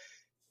to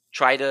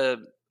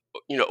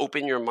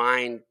open your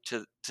mind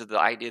to the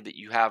idea that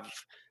you have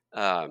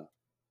um,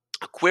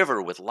 a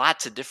quiver with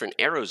lots of different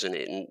arrows in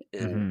it, and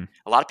Mm-hmm.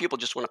 a lot of people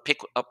just want to pick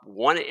up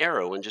one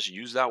arrow and just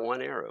use that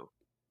one arrow.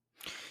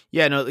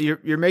 Yeah, no,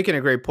 you're making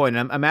a great point.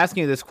 I'm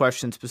asking you this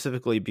question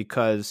specifically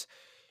because,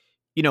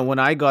 when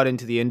I got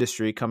into the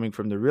industry coming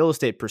from the real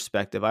estate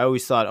perspective, I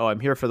always thought, oh, I'm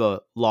here for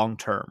the long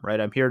term, right?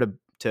 I'm here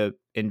to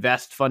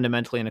invest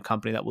fundamentally in a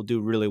company that will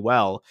do really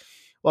well.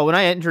 Well, when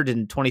I entered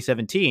in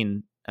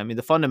 2017, I mean,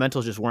 the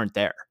fundamentals just weren't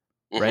there,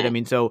 right? I Hmm.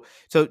 mean, so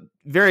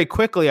very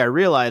quickly I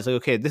realized, like,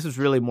 okay, this is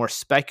really more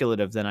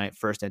speculative than I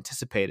first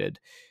anticipated.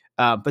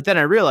 But then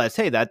I realized,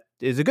 hey, that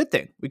is a good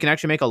thing. We can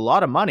actually make a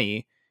lot of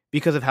money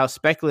because of how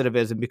speculative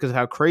it is and because of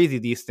how crazy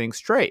these things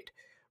trade,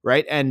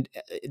 right? And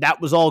that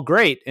was all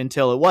great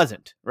until it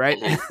wasn't, right?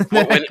 Hmm.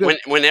 Well,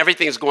 when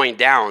everything's going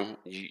down,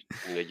 you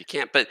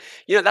can't. But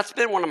that's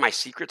been one of my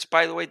secrets,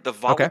 by the way. The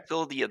Okay.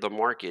 volatility of the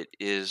market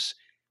is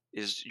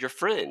your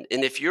friend,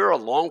 and if you're a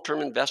long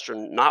term investor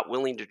not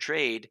willing to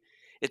trade,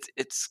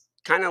 it's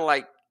kind of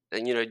like,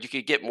 and you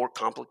could get more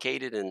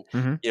complicated, and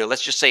Hmm.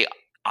 let's just say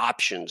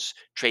options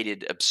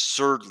traded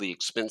absurdly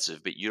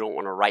expensive, but you don't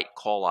want to write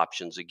call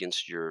options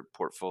against your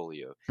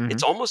portfolio. Hmm.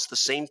 It's almost the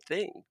same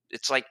thing.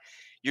 It's like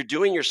you're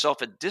doing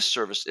yourself a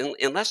disservice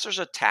unless there's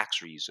a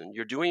tax reason.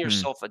 You're doing Hmm.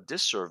 yourself a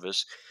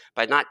disservice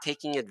by not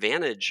taking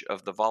advantage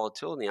of the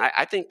volatility.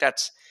 I think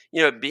that's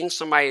being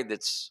somebody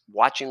that's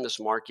watching this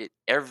market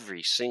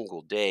every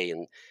single day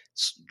and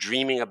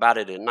dreaming about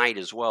it at night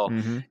as well.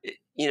 Hmm.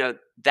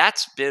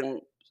 That's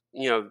been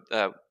you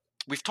know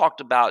we've talked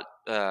about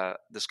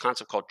this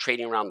concept called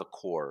trading around the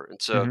core,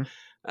 and so Hmm.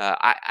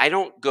 I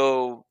don't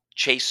go.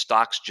 chase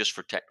stocks just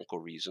for technical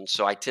reasons.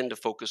 So I tend to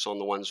focus on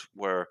the ones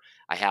where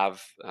I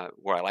have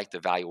where I like the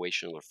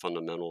valuation or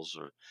fundamentals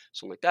or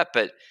something like that.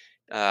 But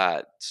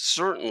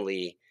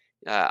certainly,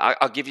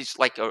 I'll give you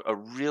like a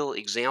real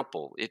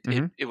example.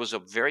 Mm-hmm. It was a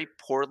very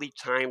poorly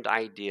timed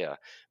idea,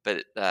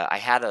 but I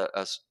had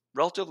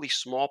relatively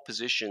small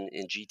position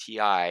in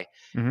GTI,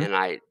 Mm-hmm. and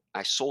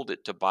I sold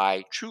it to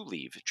buy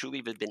TrueLeave.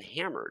 TrueLeave had been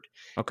hammered,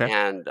 Okay.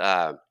 and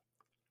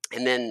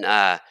then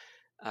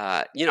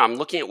I'm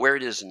looking at where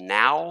it is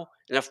now,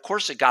 and of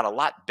course, it got a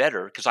lot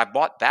better because I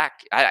bought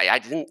back. I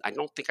didn't. I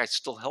don't think I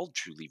still held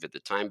TrueLeave at the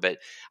time, but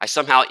I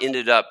somehow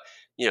ended up,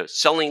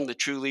 selling the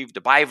TrueLeave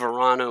to buy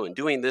Verano and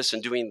doing this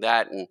and doing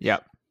that, and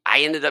Yep.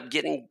 I ended up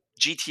getting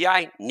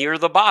GTI near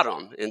the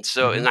bottom. And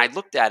so, Mm-hmm. and I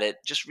looked at it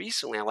just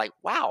recently. I'm like,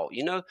 wow,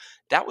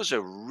 that was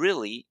a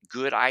really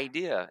good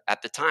idea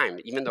at the time,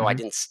 even though I Mm-hmm.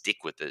 didn't stick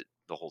with it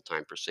the whole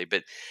time per se.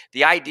 But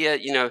the idea,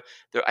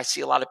 I see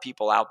a lot of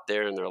people out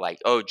there and they're like,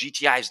 oh,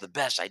 GTI is the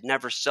best. I'd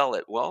never sell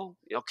it. Well,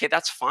 okay,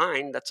 that's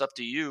fine. That's up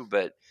to you.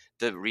 But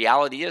the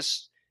reality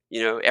is,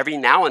 every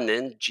now and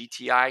then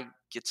GTI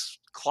gets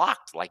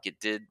clocked like it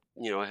did,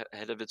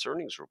 ahead of its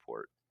earnings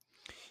report.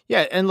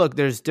 Yeah, and look,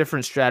 there's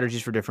different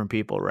strategies for different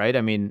people, right?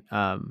 I mean,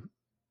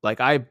 like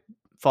I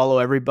follow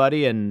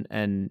everybody,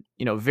 and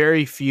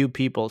very few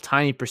people,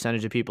 tiny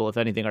percentage of people, if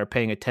anything, are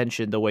paying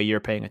attention the way you're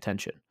paying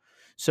attention.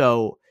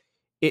 So,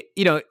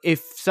 if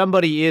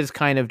somebody is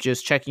kind of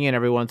just checking in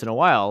every once in a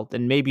while,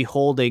 then maybe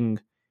holding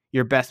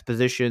your best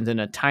positions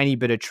and a tiny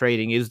bit of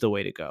trading is the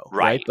way to go,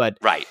 right? Right, But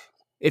right.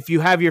 if you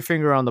have your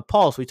finger on the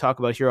pulse, we talk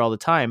about here all the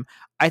time,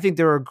 I think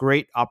there are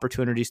great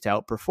opportunities to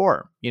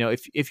outperform,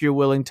 if you're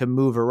willing to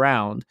move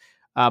around.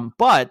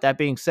 But that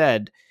being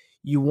said,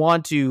 you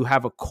want to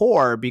have a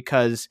core,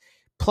 because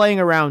playing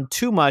around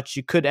too much,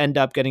 you could end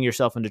up getting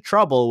yourself into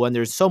trouble when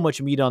there's so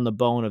much meat on the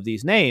bone of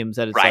these names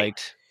that it's like,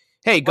 Right.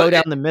 hey, go Well,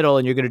 down the middle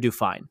and you're going to do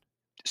fine.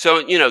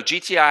 so,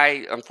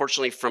 GTI,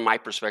 unfortunately, from my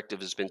perspective,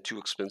 has been too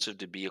expensive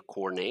to be a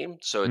core name.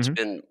 So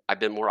Hmm. I've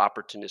been more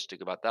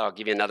opportunistic about that. I'll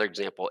give you another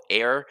example.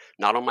 Air,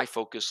 not on my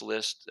focus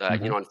list.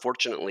 Hmm.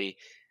 Unfortunately,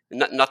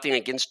 nothing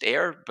against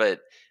Air, but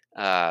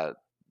uh,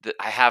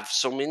 I have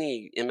so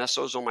many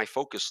MSOs on my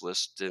focus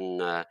list,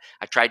 and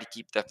I try to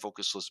keep that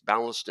focus list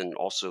balanced and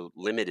also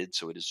limited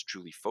so it is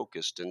truly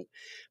focused.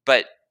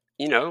 But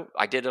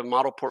I did a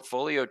model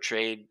portfolio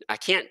trade. I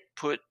can't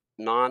put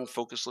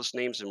non-focus list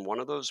names in one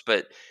of those,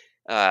 but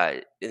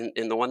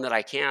in the one that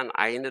I can,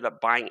 I ended up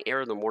buying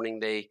Air the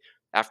morning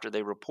after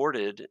they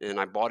reported, and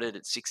I bought it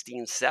at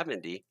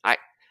 1670. I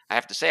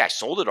have to say I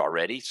sold it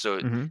already, so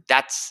Hmm.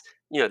 that's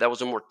that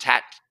was a more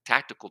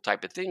tactical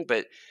type of thing.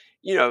 But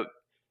you know,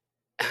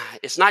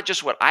 it's not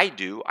just what I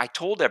do. I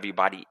told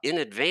everybody in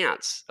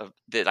advance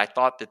that I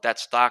thought that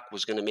stock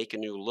was going to make a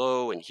new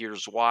low, and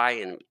here's why,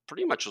 and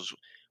pretty much was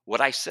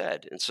what I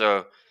said. And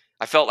so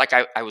I felt like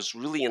I was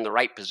really in the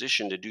right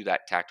position to do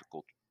that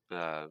tactical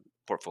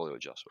portfolio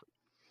adjustment.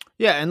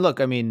 Yeah. And look,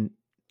 I mean,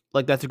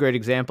 like that's a great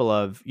example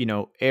of,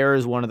 Air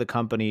is one of the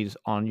companies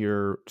on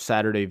your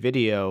Saturday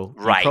video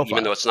in Right, even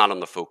though profile. it's not on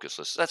the focus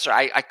list. That's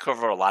right. I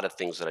cover a lot of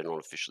things that I don't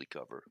officially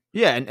cover.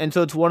 Yeah. And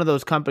so it's one of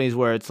those companies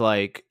where it's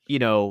like,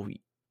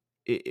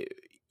 i-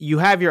 you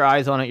have your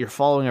eyes on it, you're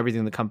following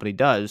everything the company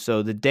does.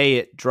 So the day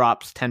it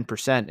drops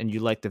 10% and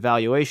you like the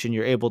valuation,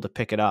 you're able to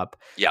pick it up.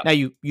 Yeah. Now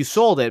you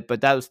sold it,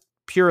 but that was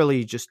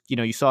purely just,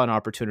 you saw an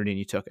opportunity and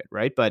you took it,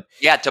 right? But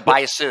Yeah, to but buy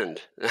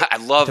Ascend. I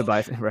to love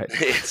buy right.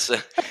 it's.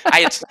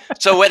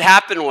 So what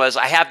happened was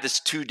I have this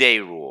 2-day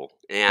rule,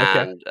 Okay.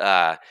 and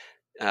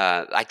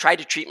I try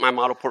to treat my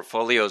model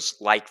portfolios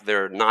like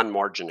they're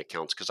non-margin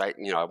accounts because I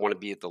want to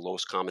be at the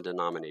lowest common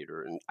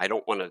denominator, and I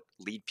don't want to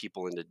lead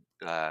people into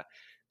uh,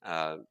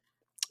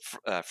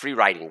 uh, free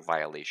riding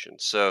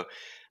violations. So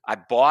I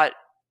bought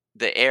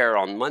the Air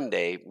on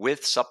Monday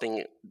with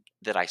something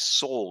that I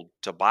sold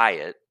to buy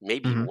it. Hmm.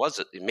 Maybe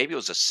it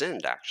was a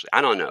Ascend actually.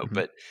 I don't know, Hmm.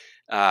 but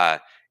uh,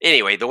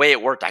 anyway, the way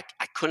it worked, I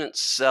couldn't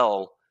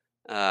sell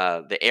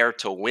the Air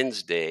till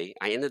Wednesday.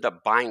 I ended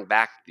up buying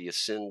back the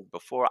Ascend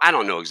before. I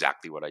don't know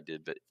exactly what I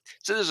did, but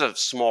so there's a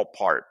small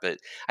part. But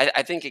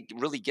I think it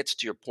really gets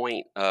to your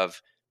point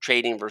of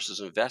trading versus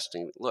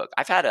investing. Look,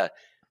 I've had a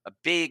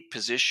big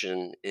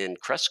position in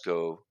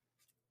Cresco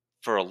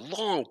for a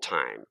long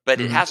time,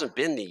 but it Hmm. hasn't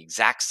been the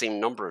exact same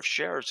number of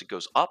shares. It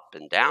goes up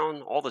and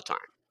down all the time.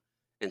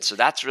 And so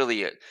that's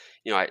really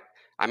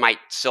I might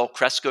sell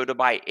Cresco to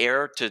buy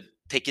Air to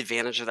take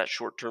advantage of that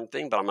short-term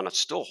thing, but I'm going to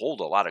still hold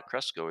a lot of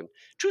Cresco. And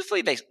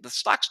truthfully, the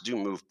stocks do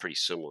move pretty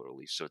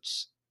similarly. So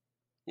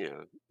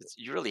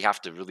you really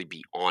have to really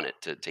be on it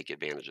to take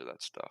advantage of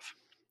that stuff.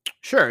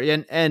 Sure.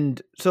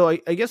 And so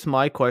I guess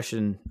my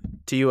question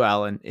to you,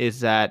 Alan, is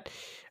that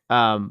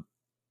um,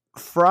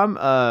 from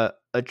a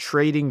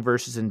trading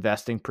versus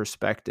investing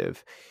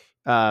perspective,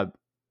 uh,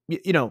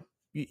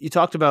 you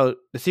talked about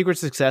the secret to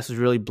success is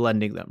really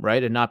blending them,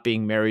 right? And not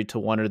being married to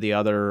one or the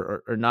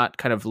other, or not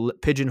kind of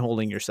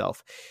pigeonholing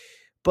yourself.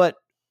 But,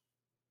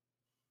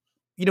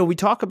 we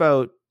talk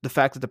about the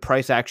fact that the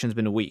price action's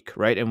been weak,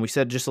 right? And we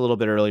said just a little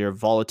bit earlier,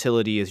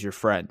 volatility is your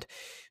friend.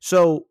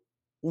 So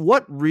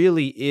what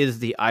really is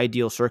the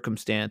ideal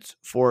circumstance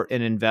for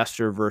an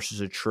investor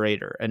versus a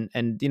trader? And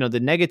the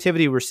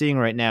negativity we're seeing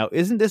right now,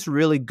 isn't this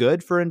really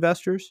good for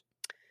investors?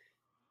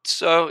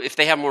 So if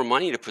they have more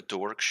money to put to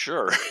work,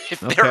 sure.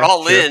 If they're Okay,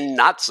 all sure. in,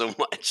 not so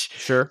much.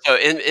 Sure. So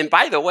and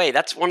by the way,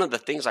 that's one of the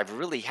things I've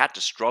really had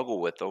to struggle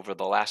with over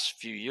the last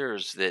few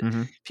years, that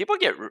Hmm. people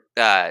get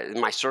in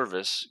my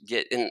service,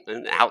 get in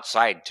and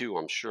outside too,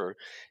 I'm sure.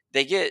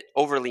 They get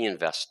overly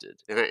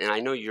invested. And I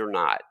know you're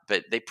not,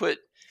 but they put,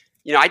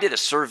 I did a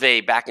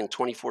survey back in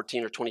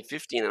 2014 or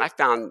 2015, and I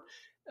found,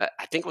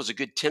 I think it was a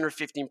good 10 or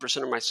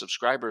 15% of my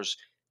subscribers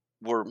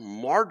were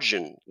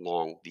margin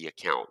long the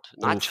account,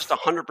 not just Oof.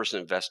 100%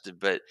 invested,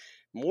 but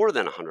more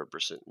than 100%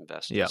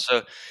 invested. Yeah.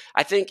 So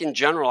I think in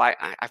general,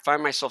 I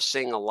find myself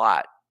saying a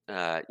lot.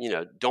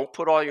 Don't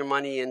put all your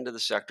money into the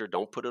sector.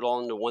 Don't put it all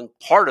into one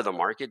part of the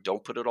market.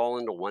 Don't put it all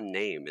into one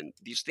name. And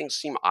these things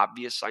seem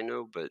obvious, I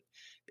know, but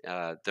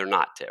they're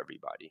not to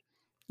everybody.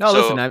 No,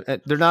 listen, So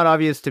they're not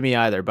obvious to me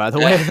either, by the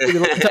way. I think a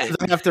lot of times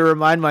I have to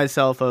remind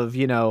myself of,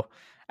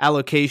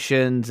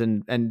 allocations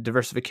and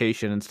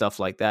diversification and stuff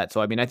like that.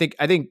 So, I mean, I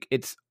think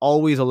it's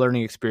always a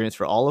learning experience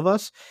for all of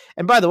us.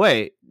 And by the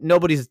way,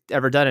 nobody's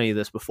ever done any of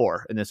this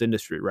before in this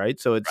industry, right?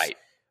 So it's right.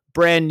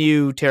 brand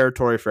new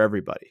territory for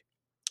everybody.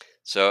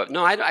 So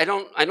no, I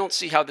don't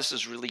see how this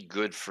is really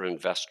good for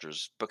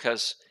investors,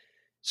 because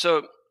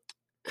so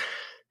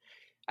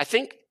I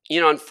think,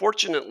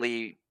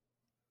 unfortunately,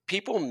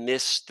 people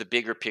miss the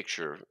bigger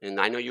picture, and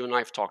I know you and I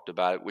have talked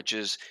about it, which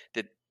is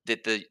that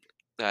the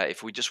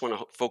if we just want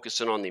to focus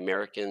in on the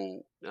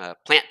American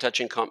plant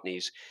touching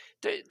companies,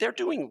 they're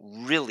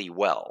doing really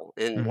well.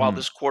 And while Hmm.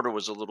 this quarter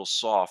was a little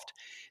soft,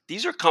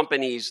 these are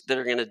companies that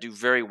are going to do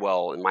very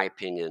well, in my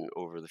opinion,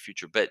 over the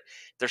future. But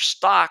their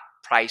stock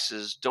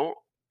prices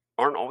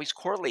aren't always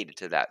correlated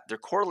to that. They're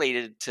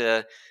correlated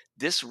to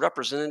this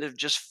representative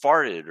just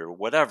farted or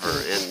whatever,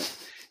 and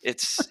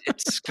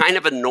it's kind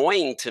of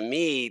annoying to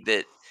me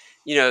that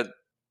you know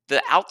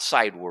the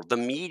outside world, the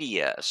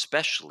media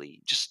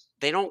especially, just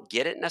they don't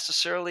get it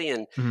necessarily.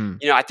 And Hmm.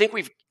 I think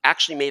we've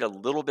actually made a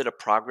little bit of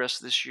progress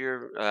this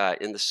year,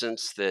 in the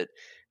sense that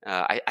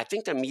I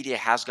think the media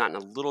has gotten a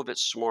little bit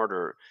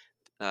smarter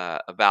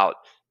about,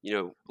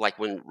 like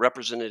when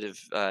Representative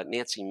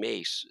Nancy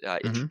Mace Hmm.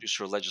 introduced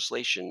her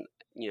legislation.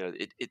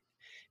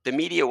 The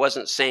media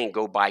wasn't saying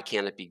go buy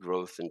Canopy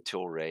Growth and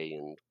Tilray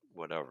and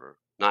whatever.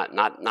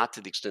 Not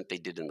to the extent they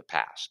did in the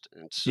past.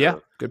 And Yeah,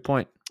 so good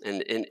point.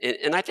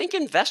 and I think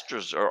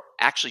investors are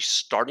actually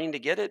starting to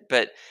get it,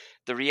 but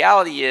the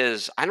reality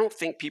is, I don't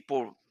think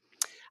people.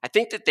 I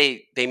think that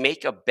they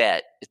make a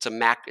bet.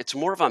 It's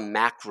more of a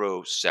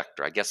macro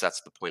sector. I guess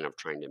that's the point I'm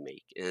trying to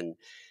make. And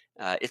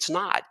it's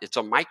not. It's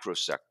a micro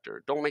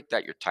sector. Don't make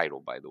that your title,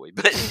 by the way.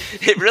 But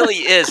it really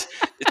is.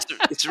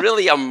 It's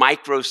really a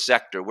micro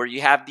sector where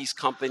you have these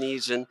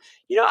companies, and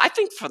I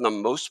think for the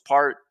most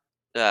part,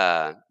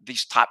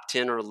 these top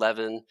 10 or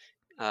 11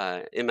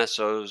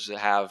 MSOs that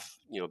have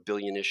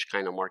billionish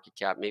kind of market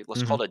cap. Maybe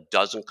let's Hmm. call it a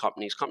dozen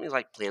companies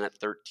like Planet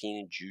 13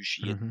 and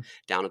Jushi Hmm.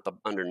 down at the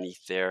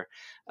underneath there,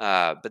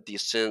 but the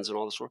Ascends and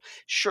all this work.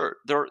 Sure,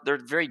 they're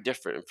very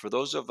different. And for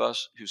those of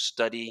us who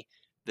study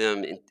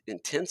them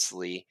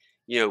intensely,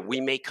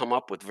 we may come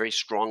up with very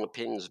strong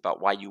opinions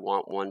about why you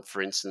want one,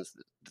 for instance,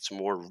 that's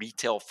more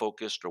retail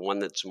focused, or one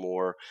that's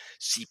more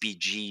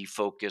CPG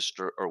focused,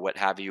 or what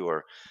have you,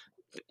 or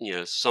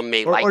some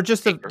may like Or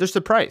just the bigger. just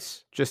the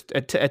price. Just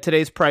at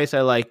today's price,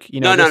 I like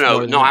No, no, this no,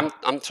 more than no. that.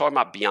 I'm talking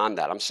about beyond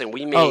that. I'm saying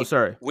Oh,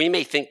 sorry. we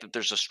may think that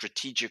there's a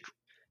strategic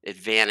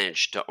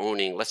advantage to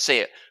owning, let's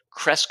say, a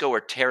Cresco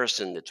or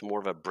Terracin, that's more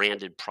of a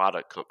branded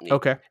product company,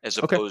 Okay. as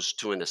Okay. opposed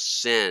to an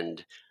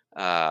Ascend,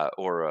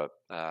 or a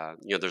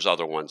there's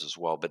other ones as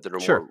well, but that are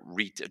Sure. more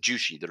retail,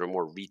 Jushi, that are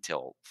more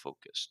retail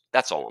focused.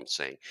 That's all I'm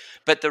saying.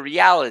 But the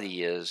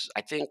reality is,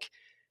 I think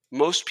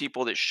most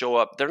people that show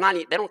up, they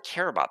don't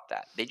care about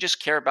that. They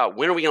just care about,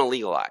 when are we going to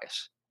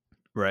legalize.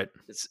 Right.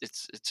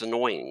 It's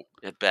annoying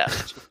at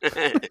best.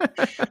 So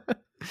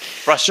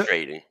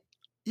Frustrating.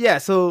 yeah,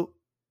 so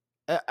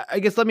I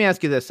guess let me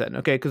ask you this then,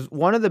 okay? Because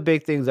one of the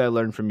big things I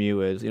learned from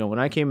you is, when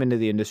I came into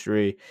the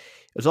industry, it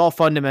was all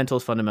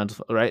fundamentals,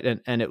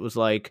 right? And it was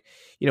like,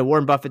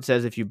 Warren Buffett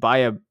says if you buy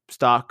a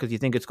stock because you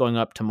think it's going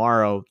up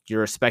tomorrow,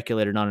 you're a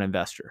speculator, not an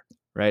investor,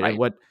 right? And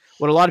Right.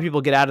 what a lot of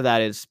people get out of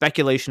that is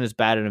speculation is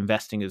bad and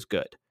investing is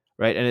good,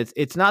 right? And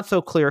it's not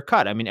so clear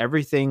cut. I mean,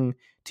 everything,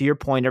 to your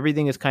point,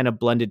 everything is kind of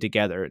blended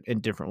together in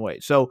different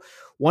ways. So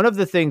one of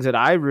the things that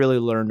I really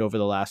learned over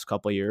the last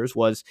couple of years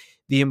was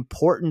the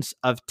importance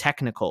of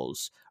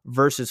technicals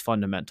versus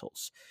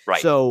fundamentals.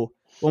 Right. So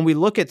when we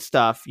look at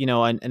stuff,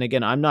 and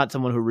again, I'm not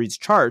someone who reads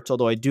charts,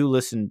 although I do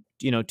listen,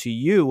 to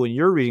you when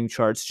you're reading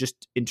charts,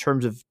 just in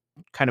terms of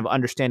kind of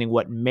understanding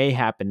what may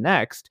happen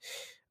next.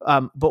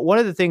 But one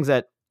of the things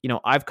that,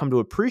 I've come to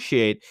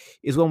appreciate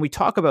is when we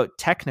talk about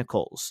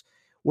technicals,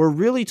 we're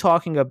really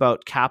talking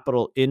about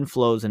capital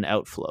inflows and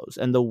outflows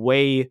and the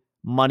way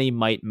money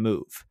might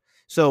move.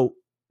 So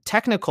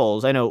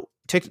technicals, I know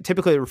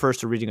typically it refers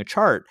to reading a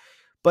chart,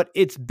 but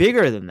it's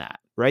bigger than that,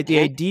 right? The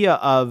Mhm. idea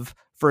of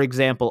for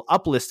example,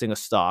 uplisting a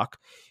stock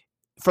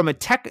from a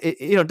tech,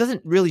 it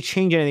doesn't really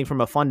change anything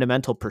from a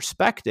fundamental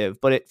perspective,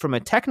 but from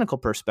a technical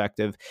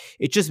perspective,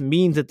 it just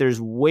means that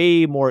there's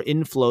way more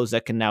inflows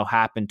that can now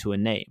happen to a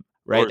name,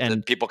 right? Or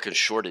And that people can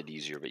short it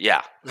easier, but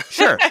yeah.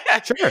 sure,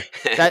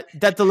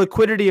 that the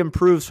liquidity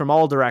improves from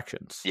all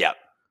directions, Yeah.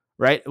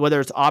 right? Whether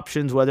it's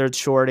options, whether it's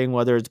shorting,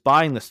 whether it's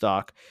buying the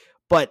stock,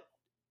 but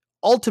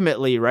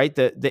ultimately, right,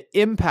 the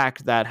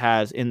impact that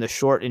has in the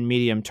short and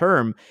medium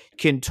term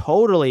can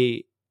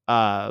totally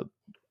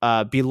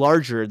be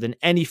larger than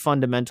any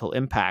fundamental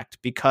impact,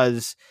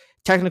 because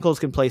technicals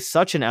can play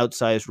such an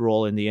outsized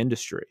role in the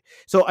industry.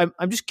 So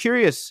I'm just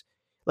curious,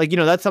 like,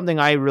 that's something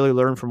I really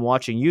learned from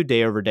watching you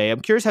day over day.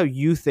 I'm curious how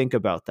you think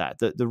about that,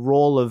 the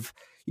role of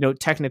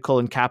technical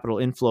and capital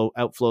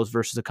outflows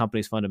versus a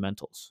company's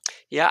fundamentals.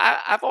 Yeah,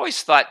 I've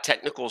always thought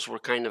technicals were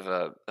kind of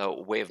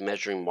a way of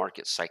measuring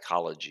market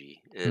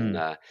psychology. And,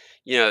 Hmm.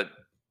 you know,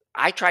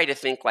 I try to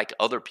think like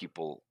other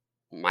people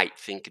might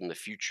think in the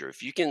future.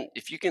 If you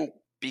can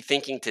be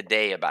thinking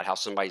today about how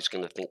somebody's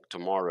going to think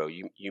tomorrow,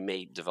 you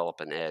may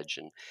develop an edge.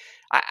 And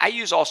I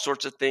use all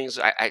sorts of things.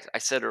 I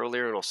said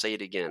earlier, and I'll say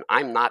it again.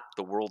 I'm not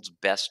the world's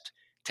best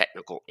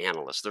technical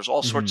analyst. There's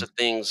all sorts Hmm. of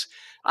things.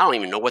 I don't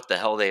even know what the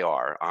hell they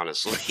are,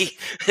 honestly,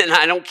 and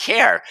I don't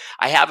care.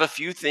 I have a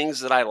few things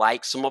that I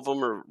like. Some of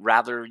them are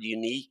rather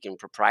unique and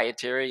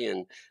proprietary,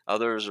 and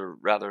others are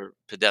rather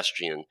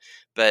pedestrian.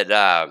 But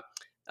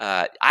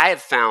I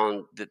have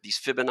found that these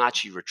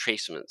Fibonacci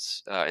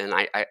retracements, and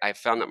I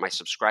found that my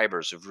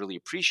subscribers have really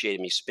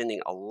appreciated me spending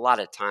a lot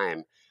of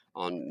time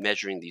on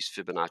measuring these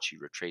Fibonacci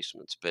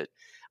retracements. But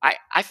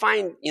I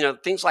find,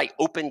 things like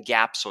open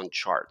gaps on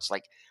charts.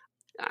 Like,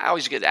 I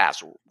always get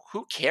asked,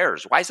 who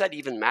cares? Why does that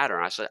even matter?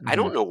 And I said, I Hmm.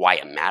 don't know why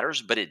it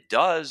matters, but it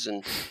does.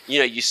 And,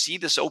 you see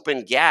this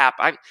open gap.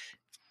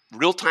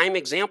 Real time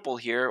example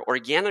here,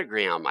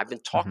 organogram. I've been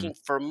Hmm. talking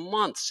for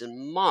months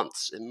and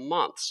months and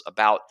months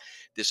about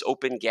this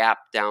open gap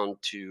down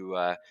to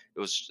it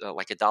was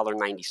like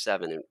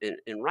 $1.97,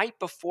 and right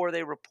before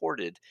they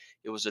reported,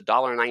 it was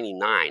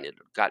 $1.99. It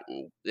had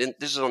gotten, and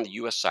this is on the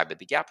U.S. side, but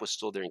the gap was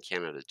still there in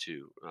Canada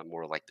too,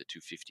 more like the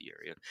 250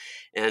 area,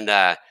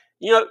 and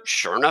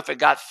sure enough, it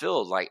got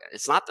filled. Like,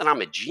 it's not that I'm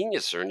a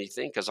genius or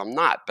anything, because I'm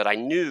not, but I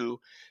knew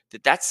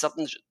that that's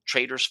something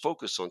traders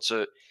focus on.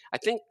 So I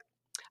think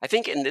I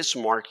think in this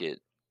market,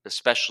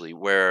 especially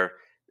where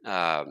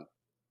I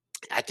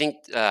think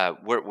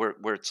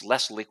where it's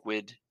less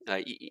liquid,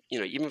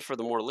 even for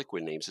the more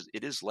liquid names,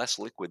 it is less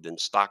liquid than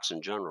stocks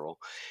in general.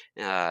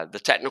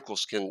 The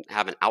technicals can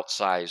have an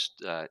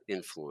outsized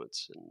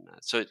influence, and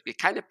so it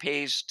kind of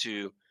pays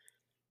to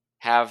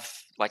have,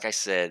 like I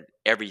said,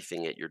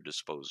 everything at your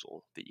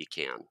disposal that you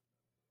can.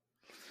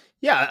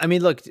 Yeah, I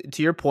mean, look,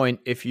 to your point,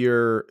 if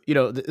you're,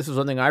 this is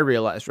one thing I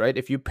realized, right?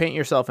 If you paint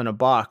yourself in a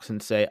box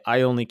and say,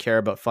 I only care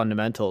about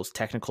fundamentals,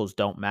 technicals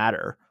don't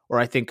matter. Or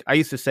I think I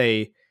used to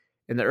say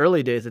in the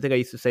early days, I think I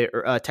used to say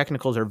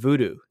technicals are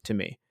voodoo to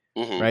me,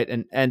 Hmm.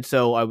 right? And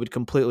so I would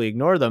completely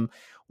ignore them.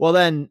 Well,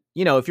 then,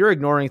 if you're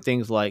ignoring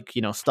things like,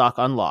 stock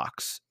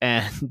unlocks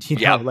and,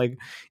 Yeah,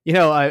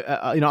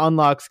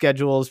 unlock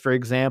schedules, for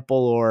example,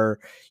 or,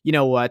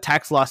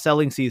 tax loss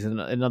selling season,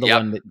 another yep,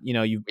 one that,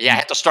 yeah. I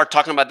had to start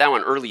talking about that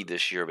one early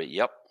this year, but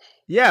yep,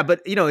 yeah,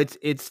 but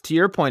it's to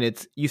your point,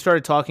 it's you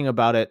started talking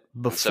about it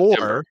in September.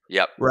 before,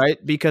 Yep.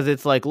 right? Because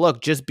it's like,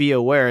 look, just be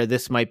aware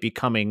this might be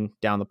coming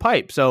down the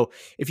pipe. So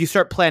if you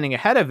start planning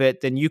ahead of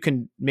it, then you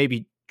can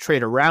maybe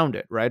trade around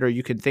it, right? Or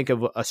you can think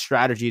of a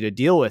strategy to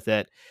deal with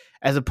it,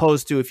 as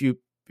opposed to if you're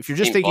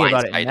just Being thinking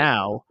about it blindsided.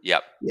 now.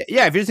 Yep.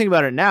 Yeah, if you're just thinking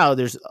about it now,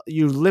 there's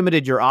you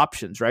limited your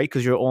options, right?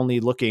 Because you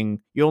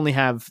only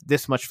have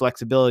this much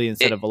flexibility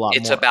instead of a lot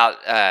It's more.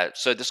 about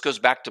so this goes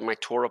back to my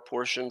Torah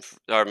portion,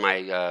 or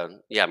my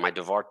my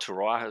Devar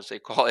Torah, as they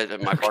call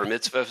it, my bar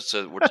mitzvah.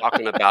 So we're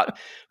talking about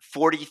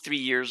 43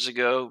 years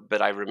ago,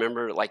 but I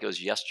remember it like it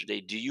was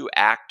yesterday. Do you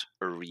act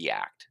or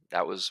react?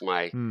 That was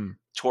my Hmm.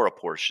 Torah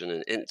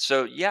portion, and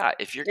so yeah,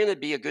 if you're going to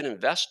be a good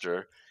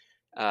investor,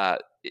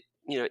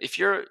 if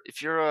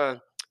you're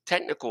a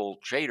technical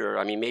trader,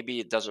 I mean, maybe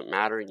it doesn't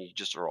matter and you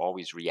just are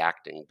always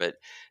reacting, but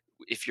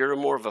if you're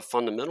more of a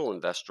fundamental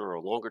investor or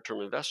a longer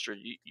term investor,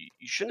 you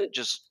shouldn't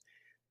just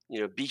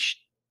be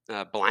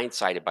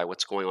blindsided by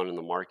what's going on in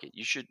the market.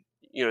 You should,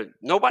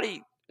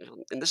 nobody,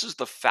 and this is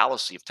the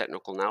fallacy of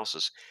technical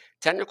analysis.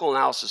 Technical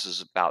analysis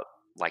is about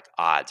like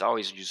odds. I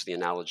always use the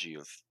analogy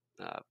of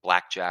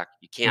blackjack.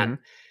 Hmm.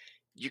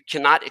 You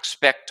cannot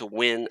expect to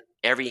win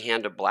every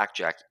hand of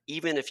blackjack,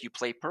 even if you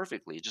play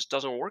perfectly. It just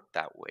doesn't work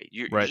that way.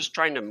 You're Right. just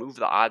trying to move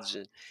the odds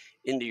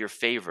into your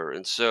favor.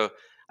 And so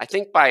I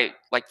think by,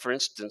 like, for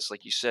instance,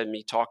 like you said,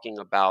 me talking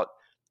about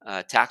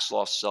tax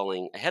loss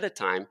selling ahead of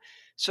time.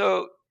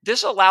 So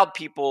this allowed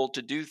people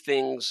to do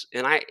things,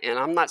 and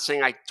I'm not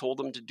saying I told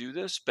them to do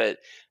this, but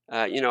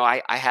I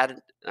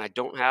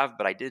don't have,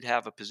 but I did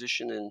have a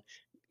position in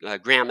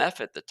Graham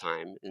F at the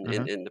time in, Hmm.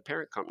 in, in the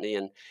parent company,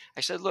 and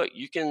I said, look,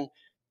 you can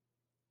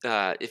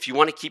if you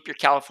want to keep your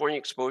California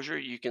exposure,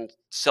 you can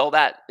sell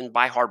that and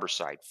buy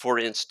Harborside, for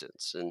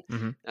instance, and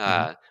Hmm.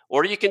 Hmm.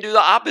 or you can do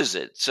the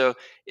opposite. So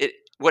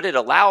what it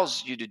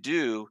allows you to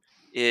do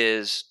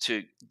is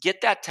to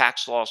get that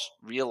tax loss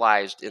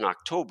realized in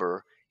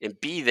October and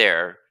be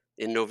there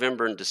in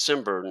November and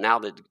December. Now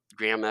that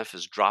Gram F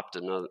has dropped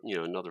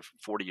another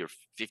 40 or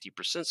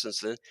 50% since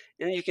then,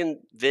 and you can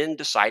then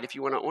decide if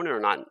you want to own it or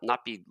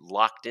not be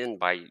locked in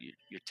by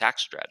your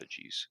tax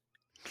strategies.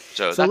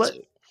 So So that's let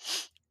it.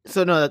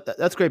 so no,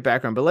 that's great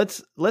background. But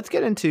let's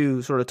get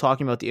into sort of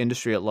talking about the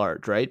industry at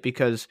large, right?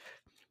 Because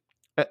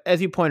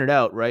as you pointed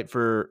out, right,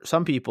 for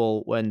some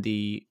people, when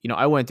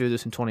I went through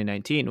this in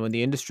 2019, when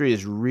the industry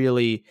is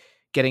really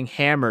getting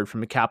hammered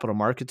from a capital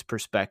markets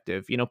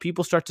perspective,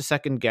 people start to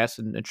second guess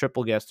and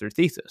triple guess their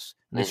thesis,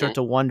 and they start Hmm.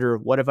 to wonder,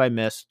 what have I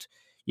missed?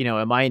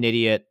 Am I an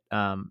idiot?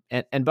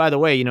 And by the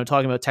way,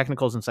 talking about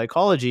technicals and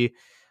psychology,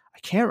 I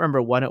can't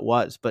remember when it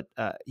was, but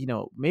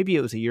maybe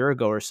it was a year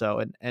ago or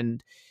so,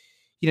 and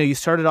you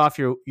started off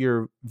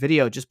your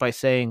video just by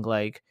saying,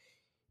 like,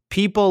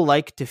 people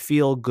like to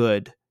feel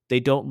good, they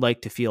don't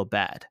like to feel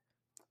bad.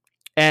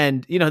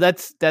 And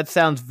that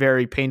sounds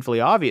very painfully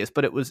obvious,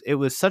 but it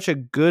was such a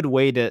good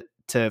way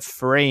to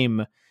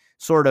frame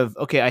sort of,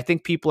 okay, I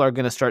think people are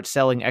going to start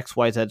selling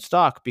XYZ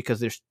stock because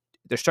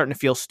they're starting to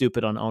feel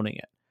stupid on owning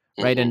it,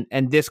 right? Hmm.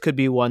 And this could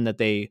be one that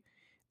they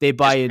buy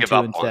Just give into up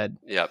on. instead.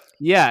 Yep.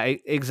 Yeah,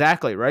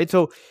 exactly, right?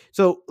 So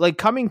like,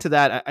 coming to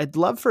that, I'd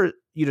love for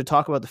you to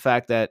talk about the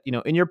fact that,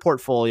 in your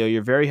portfolio,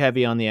 you're very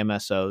heavy on the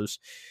MSOs.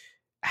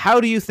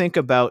 How do you think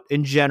about,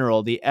 in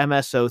general, the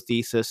MSO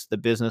thesis, the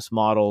business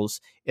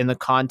models, in the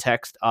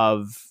context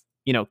of,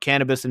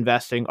 cannabis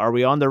investing? Are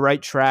we on the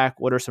right track?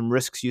 What are some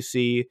risks you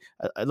see?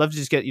 I'd love to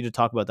just get you to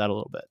talk about that a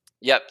little bit.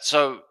 Yep.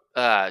 So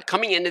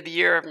coming into the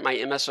year, my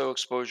MSO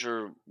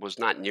exposure was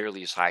not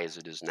nearly as high as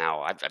it is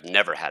now. I've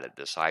never had it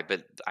this high,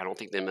 but I don't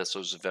think the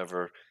MSOs have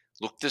ever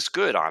looked this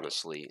good,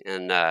 honestly.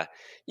 And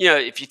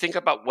if you think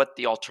about what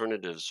the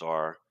alternatives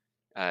are,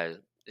 uh,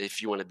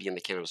 if you want to be in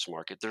the cannabis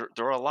market, there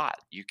are a lot.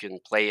 You can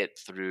play it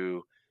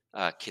through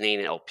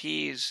Canadian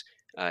LPs,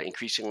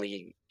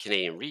 increasingly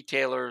Canadian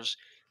retailers,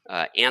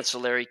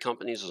 ancillary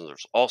companies, and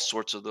there's all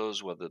sorts of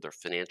those, whether they're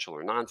financial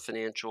or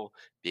non-financial,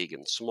 big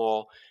and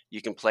small.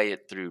 You can play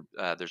it through.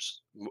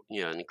 There's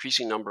an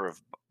increasing number of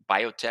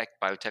biotech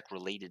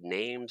related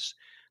names.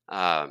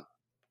 Um,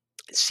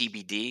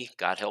 CBD,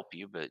 God help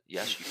you, but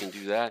yes, you can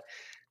do that.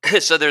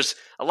 So there's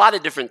a lot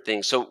of different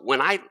things. So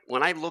when I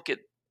look at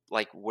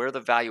like where the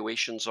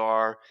valuations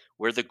are,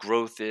 where the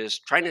growth is,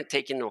 trying to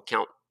take into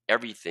account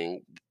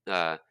everything,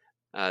 uh,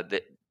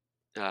 that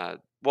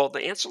well, the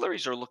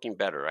ancillaries are looking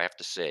better, I have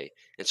to say,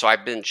 and so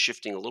I've been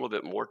shifting a little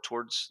bit more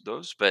towards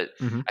those. But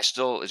Hmm. I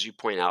still, as you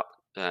point out,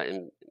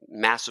 am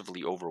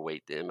massively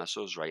overweight the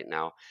MSOs right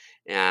now.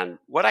 And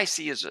what I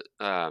see is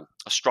a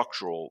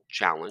structural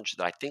challenge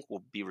that I think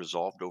will be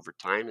resolved over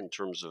time in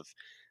terms of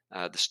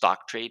the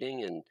stock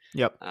trading. And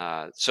Yep.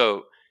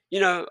 so,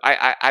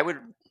 I would.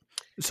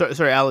 So,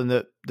 sorry, Alan,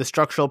 the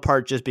structural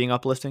part just being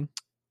uplisting.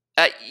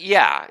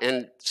 Yeah,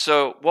 and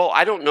so, well,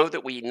 I don't know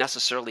that we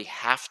necessarily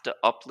have to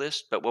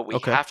uplist, but what we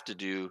Okay. have to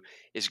do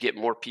is get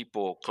more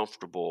people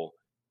comfortable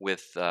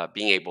with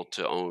being able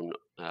to own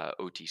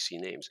OTC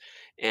names,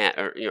 and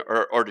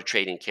or to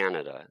trade in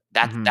Canada.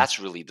 Hmm. That's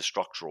really the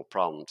structural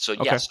problem. So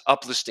Okay. yes,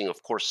 uplisting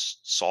of course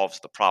solves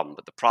the problem,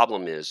 but the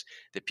problem is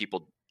that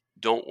people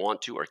don't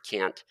want to or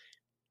can't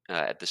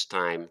at this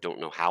time, don't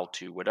know how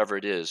to, whatever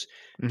it is,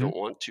 Hmm. don't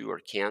want to or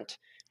can't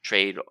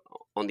trade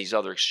on these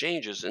other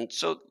exchanges. And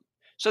so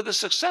the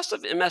success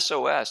of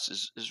MSOS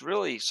is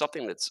really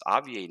something that's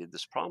obviated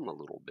this problem a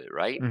little bit,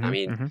 right? I Hmm.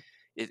 mean, Hmm.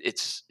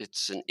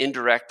 it's an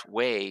indirect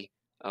way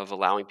of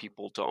allowing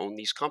people to own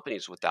these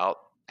companies without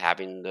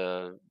having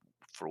to,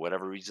 for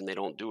whatever reason they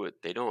don't do it,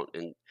 they don't.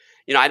 And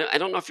I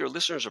don't know if your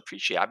listeners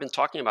appreciate. I've been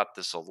talking about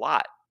this a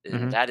lot,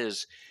 and Hmm. that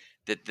is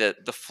that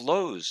the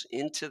flows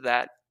into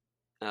that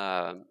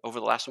over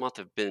the last month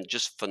have been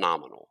just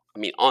phenomenal. I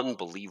mean,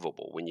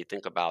 unbelievable when you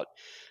think about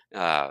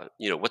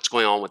what's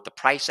going on with the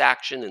price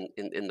action,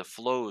 and the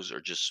flows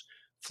are just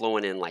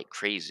flowing in like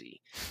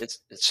crazy. And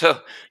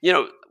so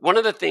one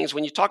of the things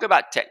when you talk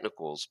about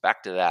technicals,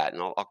 back to that,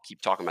 and I'll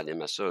keep talking about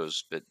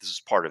MSOs, but this is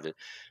part of it.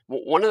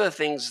 One of the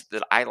things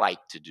that I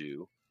like to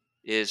do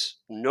is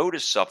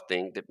notice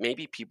something that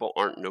maybe people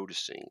aren't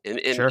noticing.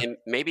 Sure. And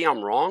maybe I'm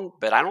wrong,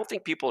 but I don't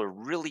think people are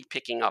really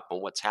picking up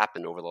on what's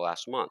happened over the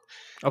last month.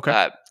 Okay.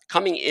 uh,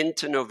 Coming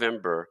into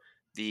November,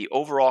 the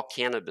overall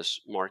cannabis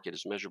market,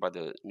 as measured by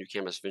the New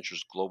Cannabis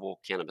Ventures Global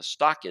Cannabis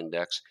Stock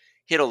Index,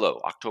 hit a low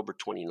October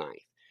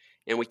 29th.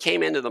 And we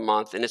came into the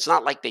month, and it's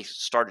not like they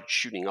started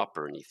shooting up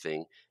or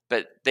anything,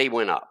 but they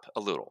went up a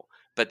little.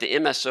 But the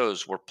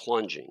MSOs were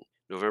plunging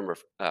November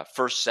 1st,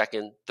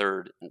 2nd,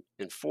 3rd,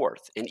 and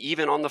 4th, and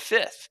even on the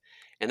 5th.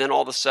 And then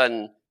all of a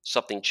sudden,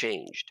 something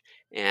changed.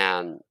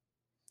 And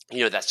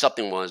that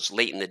something was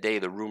late in the day,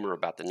 the rumor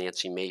about the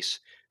Nancy Mace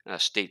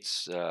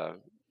States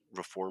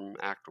Reform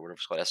Act, or whatever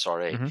it's called,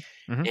 SRA.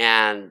 Hmm. Hmm.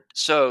 And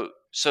so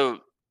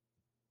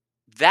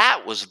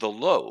that was the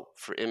low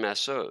for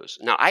MSOs.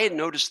 Now, I had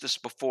noticed this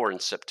before in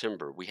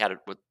September. We had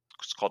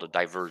what's called a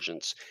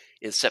divergence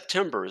in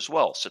September as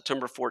well,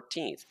 September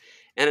 14th.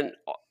 And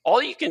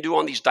all you can do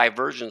on these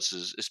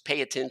divergences is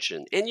pay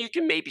attention, and you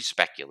can maybe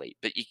speculate.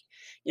 But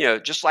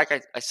just like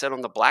I said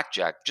on the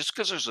blackjack, just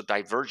because there's a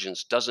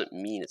divergence doesn't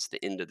mean it's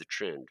the end of the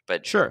trend.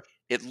 But Sure.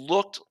 it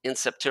looked in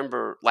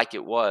September like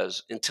it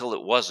was until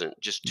it wasn't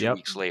just 2 Yep.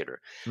 weeks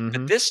later. But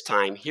Mm-hmm. this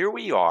time, here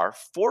we are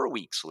 4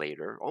 weeks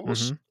later, Mm-hmm.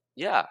 almost,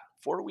 yeah,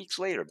 4 weeks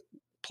later,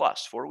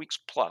 plus 4 weeks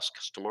plus,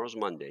 because tomorrow's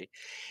Monday.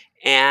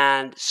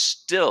 And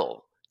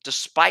still,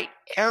 despite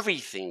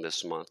everything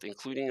this month,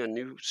 including a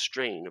new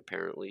strain,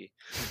 apparently,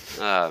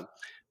 uh,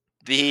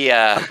 the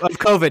Of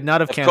COVID,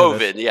 not of of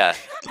cannabis. COVID, yeah,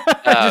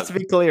 Just to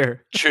be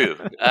clear. true.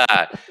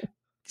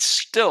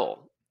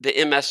 Still, the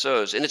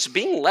MSOs, and it's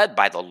being led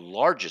by the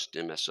largest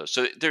MSO.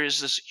 So there is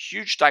this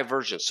huge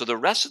divergence. So the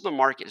rest of the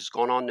market has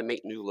gone on to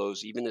make new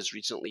lows, even as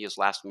recently as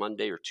last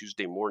Monday or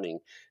Tuesday morning,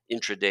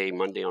 intraday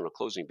Monday on a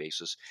closing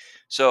basis.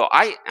 So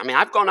I mean,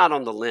 I've gone out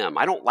on the limb.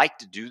 I don't like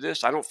to do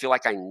this. I don't feel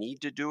like I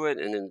need to do it.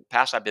 And in the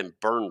past, I've been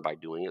burned by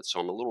doing it. So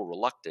I'm a little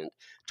reluctant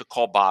to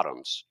call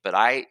bottoms. But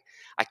I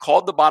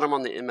called the bottom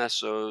on the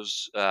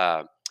MSOs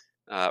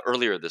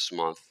earlier this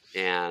month,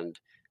 and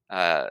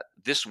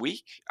this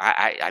week,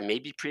 I may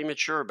be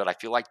premature, but I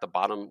feel like the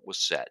bottom was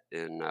set,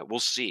 and we'll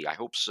see. I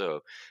hope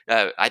so.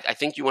 I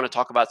think you want to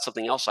talk about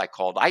something else I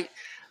called.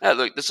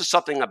 Look, this is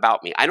something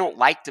about me. I don't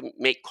like to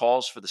make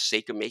calls for the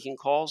sake of making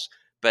calls,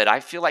 but I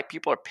feel like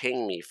people are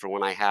paying me for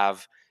when I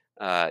have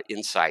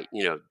insight,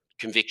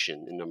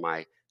 conviction into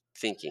my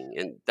thinking,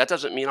 and that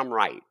doesn't mean I'm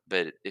right.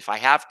 But if I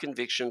have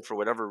conviction for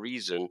whatever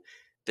reason,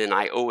 then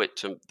I owe it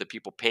to the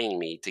people paying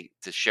me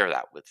to share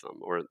that with them,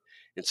 or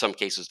in some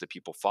cases, the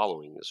people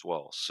following as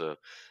well. So,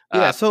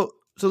 Yeah. uh, So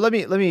let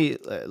me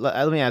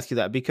ask you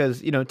that,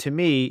 because to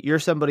me, you're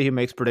somebody who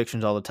makes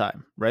predictions all the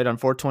time, right? On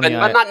but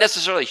 420i. not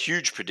necessarily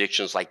huge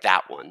predictions like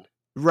that one.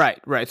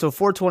 Right. Right. So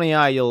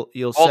 420i,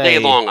 you'll All day say,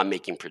 long, I'm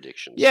making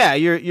predictions. yeah,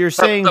 you're But,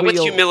 saying, but but with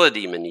you'll,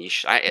 humility,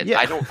 Manish, I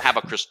yeah. don't have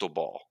a crystal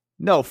ball.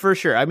 No, for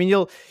sure. I mean,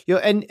 you'll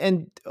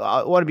and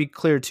I want to be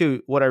clear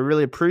too. What I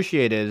really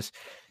appreciate is,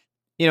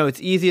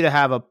 it's easy to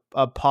have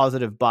a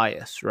positive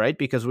bias, right?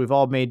 Because we've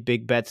all made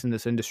big bets in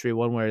this industry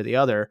one way or the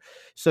other.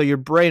 So your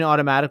brain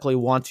automatically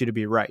wants you to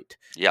be right.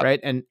 Yep. Right.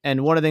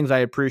 And one of the things I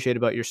appreciate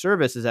about your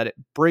service is that it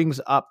brings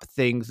up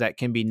things that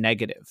can be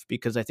negative,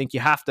 because I think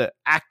you have to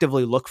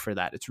actively look for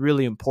that. It's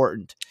really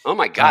important. Oh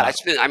my God,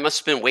 Uh, I must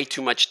spend way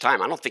too much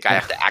time. I don't think I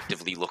have to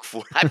actively look for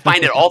it. I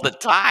find it all the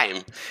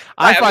time.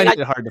 I I mean, find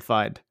it hard to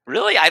find.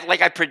 really,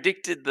 I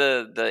predicted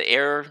the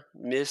air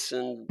miss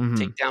and Hmm.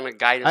 take down a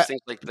guidance,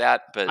 things like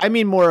that. But I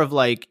mean more of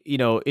like,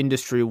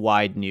 industry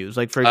wide news.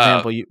 Like, for uh,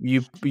 example,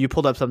 you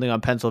pulled up something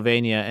on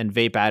Pennsylvania and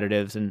vape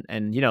additives,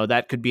 and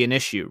that could be an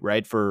issue,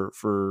 right? oh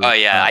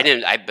yeah, I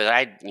didn't.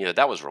 But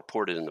that was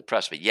reported in the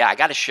press. But yeah, I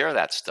got to share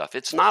that stuff.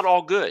 It's not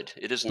all good.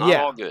 It is not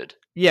Yeah. all good.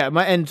 Yeah,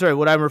 and sorry,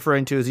 what I'm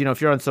referring to is,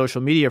 if you're on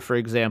social media, for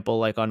example,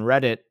 like on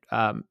Reddit,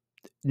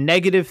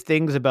 negative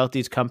things about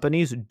these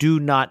companies do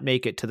not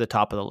make it to the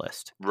top of the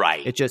list.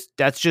 Right.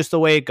 That's just the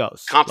way it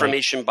goes. Like,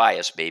 Confirmation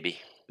bias, baby.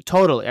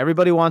 totally.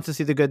 Everybody wants to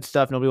see the good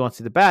stuff. Nobody wants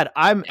to see the bad.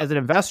 As an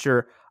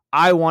investor,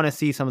 I want to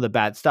see some of the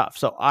bad stuff.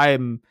 So I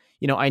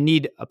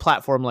need a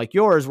platform like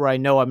yours where I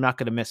know I'm not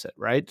going to miss it.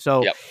 Right.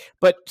 So,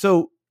 Yep.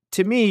 so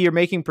to me, you're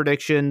making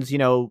predictions,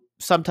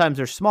 sometimes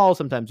they're small,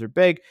 sometimes they're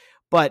big,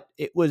 but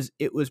it was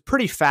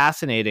pretty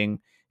fascinating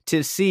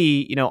to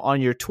see,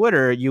 on your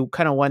Twitter, you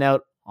kind of went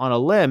out on a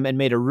limb and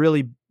made a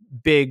really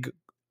big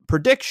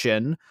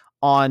prediction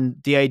on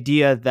the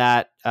idea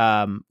that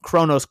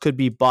Kronos could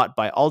be bought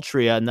by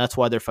Altria, and that's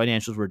why their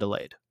financials were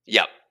delayed.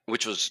 Yep.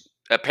 Which was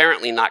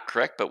apparently not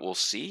correct, but we'll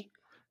see.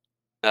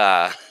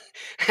 Uh,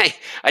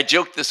 I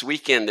joked this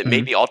weekend that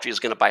maybe Altria is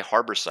going to buy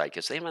Harborside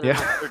because they haven't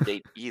announced their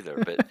date either.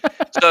 But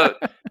so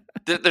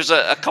there's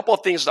a couple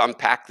of things to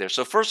unpack there.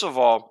 So first of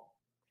all,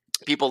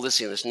 people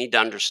listening to this need to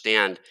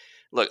understand.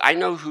 Look, I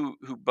know who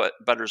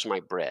butters my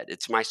bread.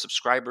 It's my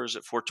subscribers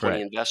at 420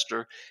 Right.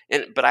 Investor,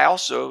 but I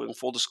also, in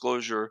full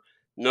disclosure,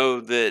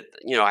 know that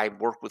I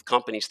work with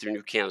companies through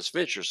New Cannabis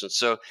Ventures, and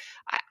so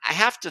I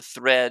have to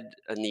thread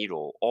a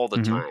needle all the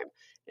Mm-hmm. time.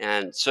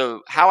 And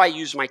so, how I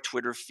use my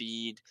Twitter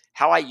feed,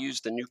 how I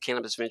use the New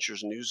Cannabis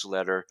Ventures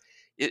newsletter,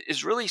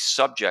 is really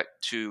subject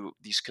to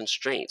these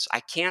constraints. I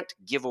can't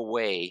give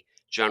away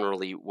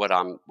generally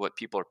what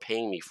people are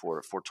paying me for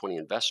at 420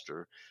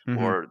 Investor, Mm-hmm.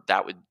 or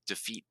that would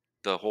defeat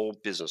the whole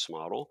business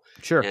model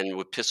Sure. and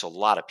would piss a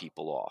lot of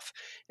people off.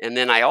 And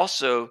then I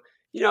also,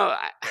 you know,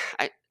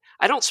 I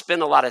I don't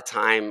spend a lot of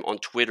time on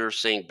Twitter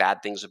saying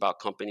bad things about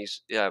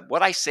companies.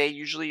 What I say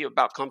usually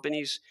about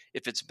companies,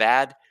 if it's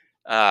bad,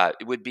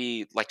 it would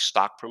be like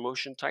stock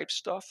promotion type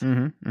stuff,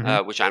 Mm-hmm.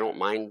 Mm-hmm. which I don't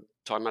mind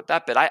talking about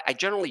that. But I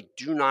generally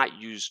do not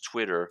use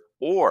Twitter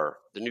or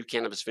the New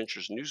Cannabis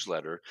Ventures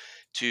newsletter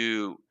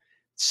to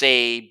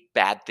say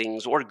bad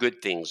things or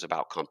good things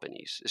about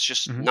companies. It's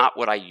just Mm-hmm. not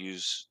what I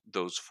use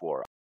those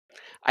for.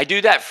 I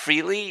do that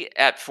freely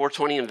at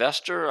 420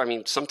 Investor. I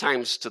mean,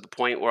 sometimes to the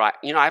point where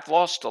I've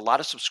lost a lot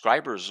of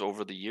subscribers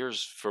over the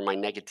years for my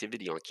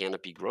negativity on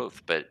Canopy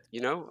Growth, but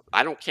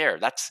I don't care.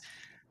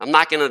 I'm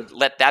not going to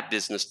let that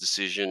business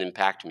decision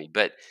impact me.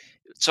 But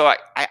so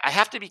I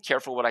have to be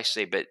careful what I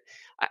say. But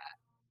I,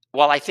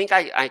 while I think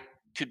I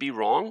could be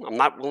wrong, I'm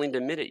not willing to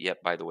admit it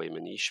yet, by the way,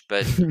 Manish.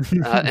 But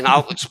and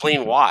I'll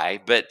explain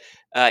why. But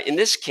in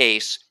this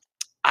case,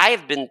 I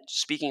have been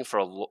speaking for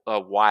a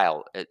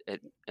while at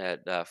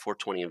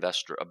 420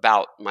 Investor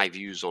about my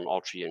views on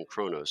Altria and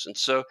Kronos, and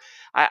so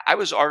I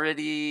was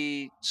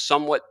already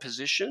somewhat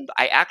positioned.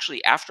 I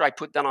actually, after I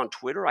put that on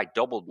Twitter, I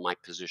doubled my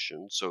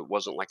position, so it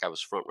wasn't like I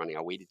was front running.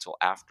 I waited till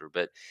after,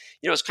 but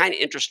it's kind of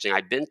interesting.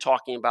 I've been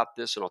talking about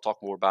this, and I'll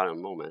talk more about it in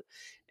a moment.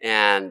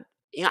 And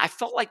I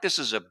felt like this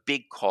is a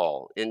big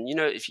call, and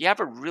if you have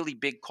a really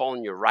big call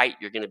and you're right,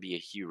 you're going to be a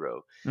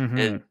hero.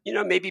 And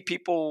Hmm. maybe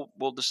people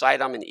will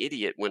decide I'm an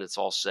idiot when it's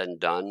all said and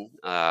done,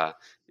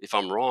 if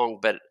I'm wrong.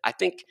 But I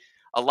think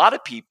a lot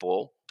of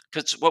people,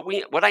 because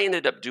what I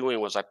ended up doing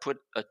was I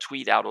put a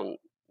tweet out on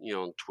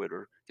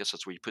Twitter. I guess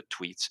that's where you put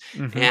tweets,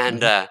 Hmm.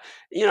 and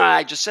Hmm.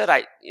 I just said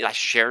I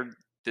shared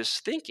this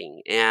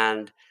thinking,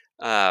 and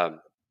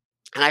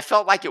I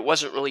felt like it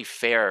wasn't really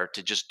fair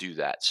to just do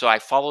that. So I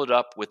followed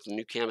up with the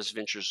New Canvas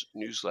Ventures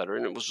newsletter,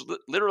 and it was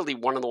literally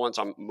one of the ones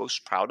I'm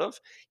most proud of,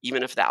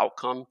 even if the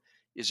outcome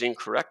is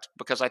incorrect,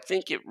 because I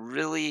think it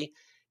really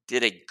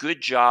did a good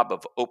job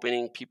of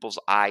opening people's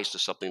eyes to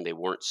something they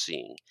weren't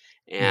seeing.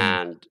 Hmm.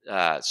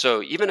 And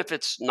so even if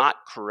it's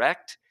not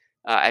correct,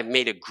 I've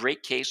made a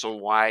great case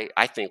on why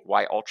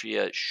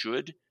Altria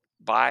should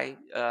buy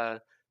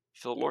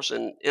Philip Morris.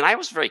 And I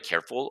was very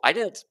careful. I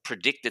didn't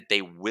predict that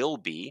they will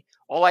be.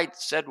 All I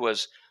said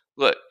was,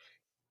 look,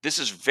 this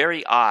is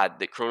very odd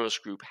that Kronos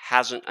Group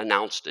hasn't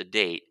announced a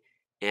date,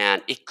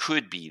 and it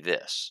could be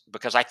this,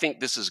 because I think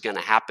this is going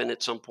to happen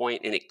at some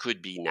point, and it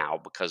could be now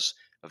because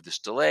of this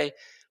delay.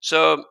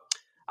 So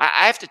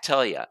I have to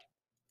tell you,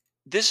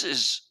 this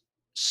is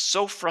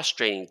so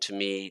frustrating to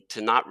me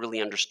to not really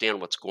understand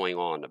what's going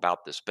on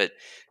about this. But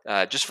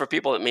just for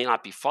people that may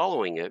not be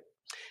following it,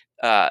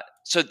 uh,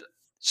 so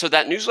so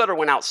that newsletter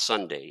went out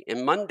Sunday,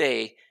 and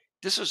Monday.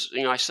 This was,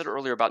 I said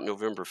earlier about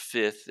November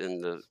 5th,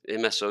 and the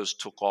MSOs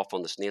took off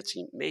on this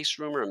Nancy Mace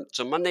rumor. And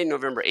so Monday,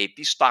 November 8th,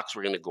 these stocks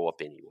were going to go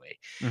up anyway.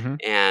 Hmm.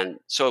 And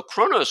so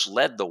Kronos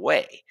led the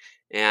way.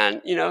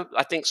 And,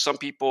 I think some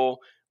people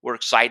were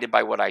excited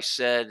by what I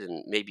said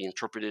and maybe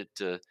interpreted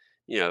to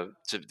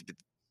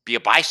be a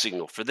buy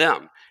signal for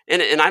them.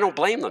 And I don't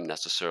blame them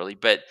necessarily,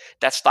 but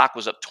that stock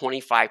was up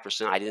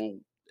 25%. I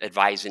didn't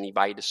advise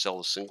anybody to sell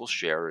a single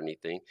share or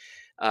anything.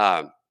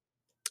 Um,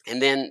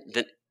 and then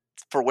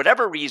for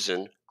whatever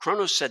reason,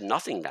 Kronos said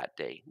nothing that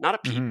day, not a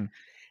peep. Hmm.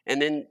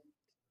 And then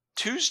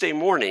Tuesday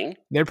morning,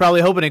 They're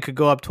probably hoping it could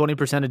go up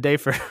 20% a day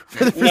for,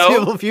 for the no,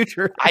 foreseeable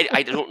future.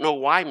 I don't know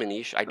why,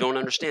 Manish. I don't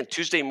understand.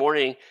 Tuesday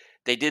morning,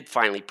 they did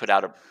finally put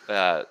out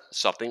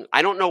something.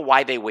 I don't know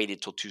why they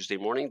waited till Tuesday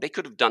morning. They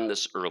could have done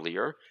this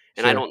earlier,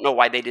 and I Sure. don't know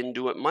why they didn't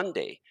do it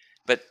Monday.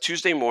 But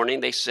Tuesday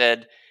morning, they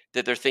said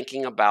that they're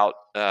thinking about.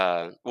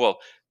 Well,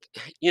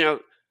 you know,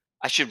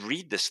 I should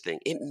read this thing.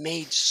 It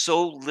made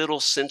so little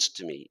sense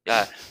to me.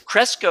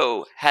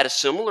 Cresco had a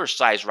similar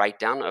size write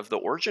down of the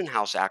Origin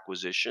House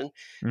acquisition.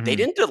 They Hmm.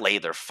 didn't delay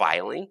their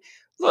filing.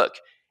 Look,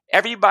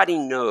 everybody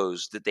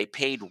knows that they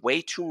paid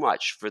way too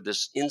much for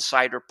this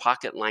insider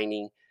pocket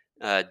lining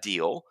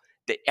deal.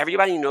 That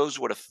everybody knows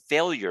what a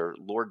failure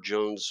Lord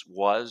Jones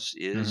Hmm.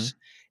 is,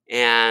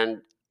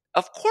 and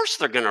of course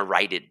they're going to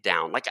write it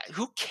down. Like,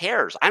 who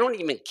cares? I don't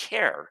even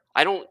care.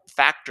 I don't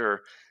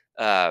factor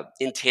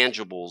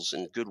intangibles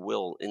and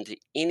goodwill into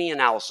any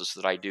analysis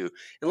that I do,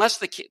 unless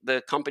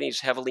the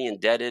company's heavily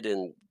indebted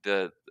and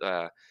the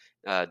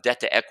debt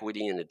to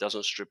equity and it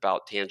doesn't strip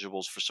out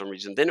tangibles for some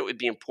reason. Then it would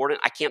be important.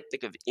 I can't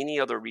think of any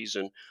other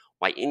reason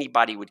why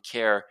anybody would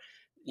care,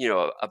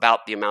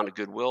 about the amount of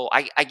goodwill.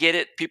 I get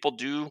it. People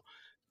do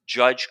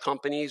judge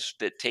companies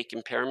that take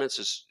impairments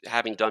as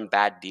having done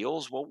bad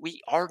deals. Well,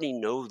 we already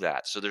know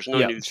that, so there's no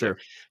Yeah, news there. sure.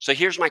 So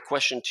here's my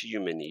question to you,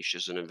 Manish,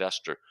 as an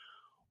investor: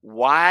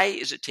 why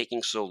is it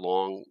taking so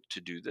long to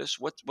do this?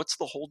 What's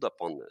the holdup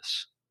on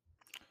this?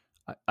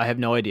 I have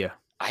no idea.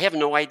 I have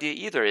no idea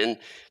either. And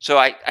so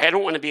I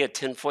don't want to be a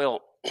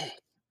tinfoil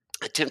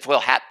a tinfoil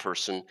hat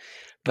person, No,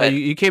 but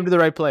you came to the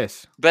right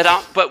place.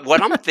 but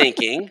what I'm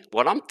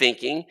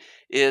thinking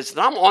is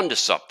that I'm onto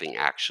something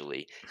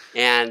actually.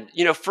 And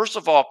first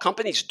of all,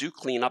 companies do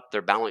clean up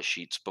their balance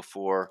sheets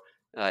before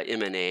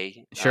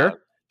M&A. Sure.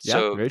 Yeah,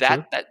 So very that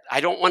true. that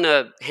I don't want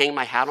to hang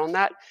my hat on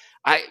that.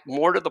 I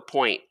More to the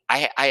point,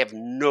 I have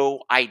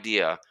no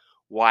idea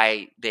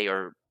why they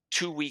are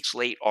 2 weeks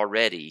late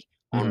already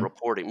on Hmm.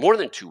 reporting. More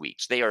than 2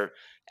 weeks. They are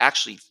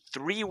actually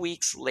 3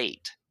 weeks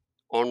late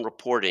on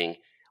reporting,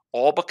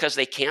 all because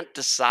they can't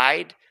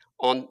decide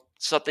on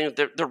something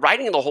they're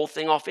writing the whole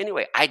thing off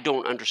anyway. I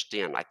don't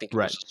understand. I think it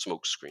was Right. a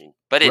smokescreen.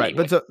 But Right.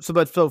 anyway,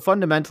 But so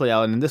fundamentally,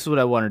 Alan, and this is what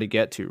I wanted to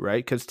get to,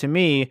 right? Because to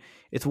me,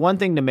 it's one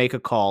thing to make a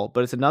call,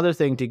 but it's another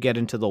thing to get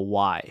into the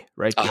why,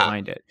 right, uh-huh.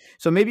 behind it.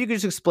 So maybe you could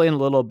just explain a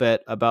little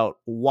bit about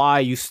why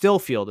you still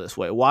feel this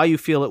way, why you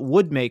feel it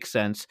would make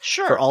sense for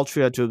Sure.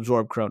 Altria to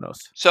absorb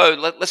Kronos. So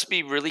let's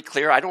be really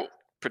clear. I don't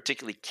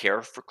particularly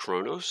care for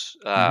Kronos.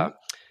 Mm-hmm.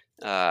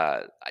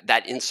 Uh,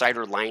 that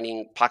insider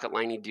lining, pocket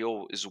lining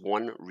deal is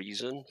one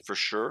reason for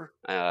sure.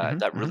 That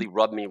Mm-hmm. really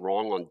rubbed me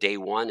wrong on day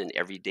one and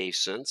every day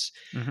since.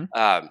 Mm-hmm.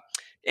 Um,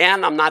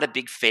 and I'm not a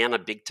big fan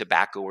of big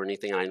tobacco or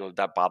anything. I know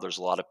that bothers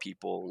a lot of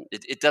people.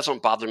 It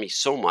doesn't bother me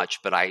so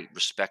much, but I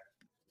respect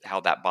how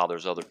that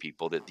bothers other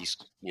people. That these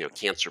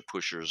cancer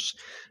pushers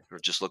are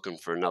just looking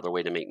for another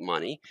way to make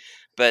money.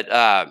 But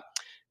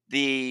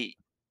the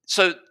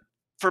so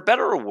for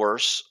better or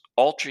worse,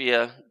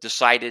 Altria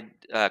decided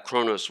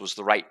Kronos was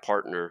the right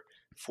partner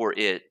for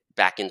it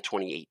back in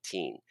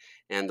 2018.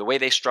 And the way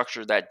they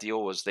structured that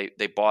deal was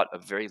they bought a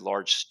very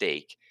large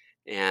stake,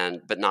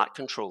 but not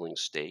controlling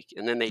stake,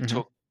 and then they Mm-hmm.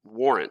 took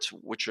warrants,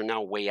 which are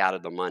now way out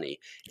of the money,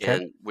 Okay.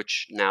 and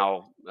which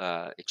now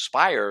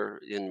expire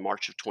in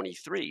March of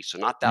 23. So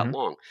not that Mm-hmm.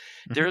 long.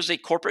 Mm-hmm. There is a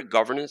corporate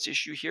governance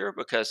issue here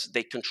because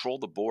they control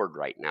the board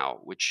right now,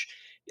 which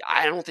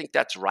I don't think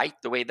that's right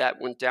the way that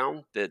went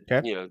down. That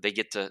Okay. they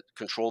get to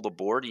control the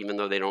board, even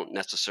though they don't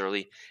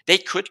necessarily. They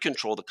could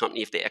control the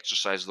company if they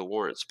exercise the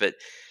warrants. But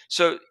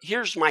so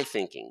here's my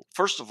thinking.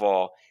 First of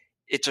all,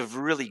 it's a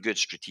really good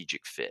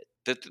strategic fit.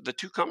 The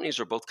two companies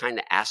are both kind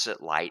of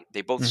asset light.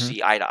 They both Mm-hmm.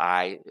 see eye to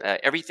eye.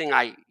 Everything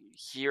I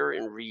hear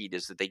and read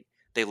is that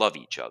they love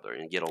each other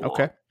and get along.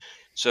 Okay.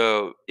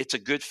 So it's a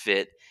good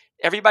fit.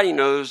 Everybody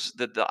knows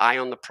that the eye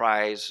on the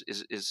prize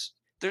is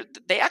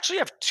they actually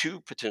have two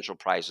potential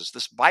prizes.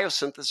 This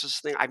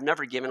biosynthesis thing, I've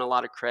never given a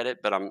lot of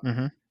credit,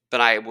 Mm-hmm. but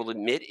I will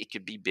admit it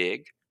could be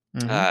big,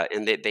 Mm-hmm.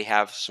 and they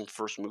have some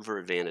first mover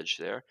advantage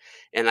there,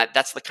 and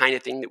that's the kind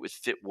of thing that would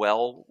fit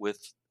well with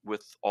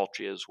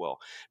Altria as well.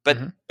 But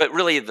Mm-hmm. but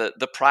really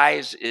the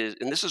prize is,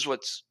 and this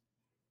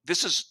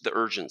is the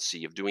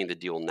urgency of doing the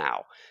deal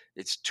now.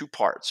 It's two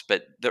parts,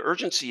 but the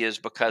urgency is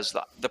because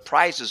the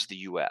prize is the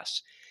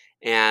U.S.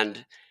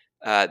 and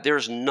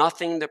there's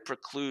nothing that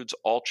precludes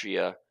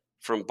Altria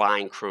from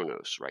buying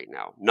Kronos right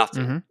now.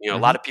 Nothing. Mm-hmm. A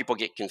Mm-hmm. lot of people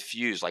get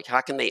confused. Like,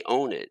 how can they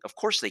own it? Of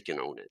course, they can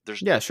own it.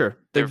 Yeah, sure.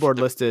 They're, Big board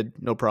they're listed,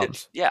 no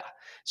problems. yeah.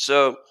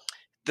 So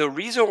the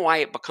reason why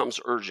it becomes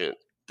urgent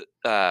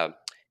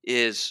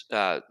is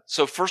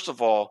so first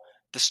of all,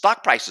 the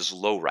stock price is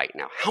low right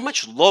now. How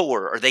much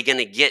lower are they going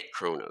to get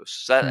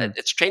Kronos? Hmm.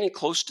 It's trading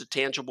close to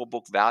tangible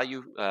book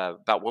value.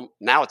 About one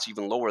now, it's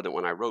even lower than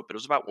when I wrote, but it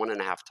was about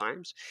 1.5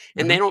 times.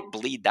 And Mm-hmm. they don't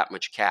bleed that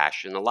much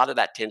cash, and a lot of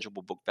that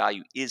tangible book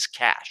value is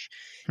cash.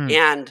 Hmm.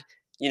 And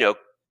you know,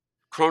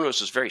 Kronos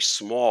is very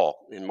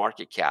small in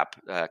market cap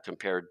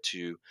compared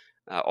to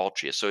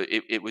Altria, so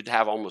it would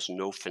have almost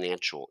no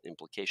financial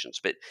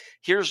implications. But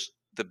here's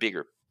the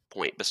bigger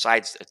point.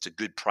 Besides, it's a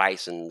good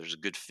price and there's a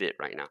good fit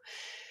right now.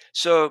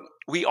 So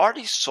we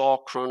already saw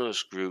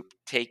Kronos Group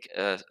take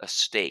a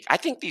stake. I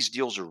think these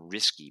deals are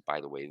risky,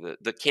 by the way.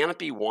 The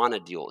Canopy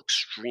Wana deal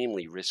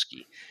extremely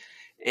risky,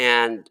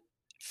 and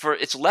for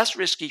it's less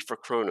risky for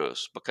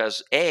Kronos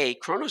because A,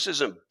 Kronos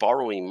isn't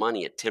borrowing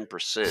money at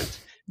 10%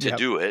 to Yep.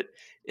 do it,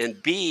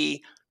 and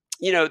B,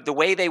 the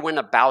way they went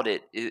about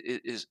it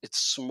is it's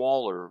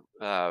smaller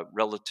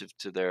relative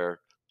to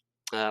their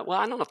well,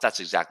 I don't know if that's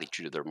exactly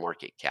true to their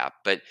market cap,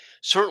 but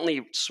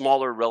certainly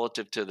smaller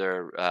relative to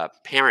their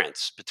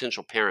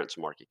potential parents'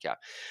 market cap.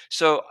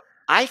 So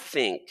I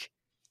think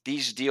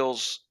these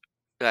deals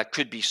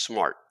could be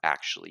smart,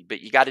 actually, but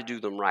you got to do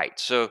them right.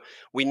 So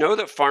we know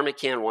that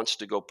PharmaCann wants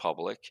to go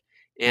public,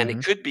 and Mm-hmm.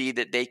 it could be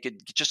that they could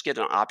just get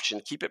an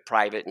option, keep it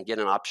private, and get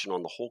an option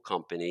on the whole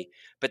company.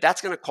 But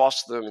that's going to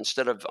cost them,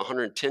 instead of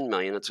 110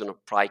 million, it's going to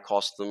probably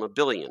cost them $1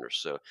 billion or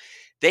so.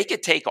 They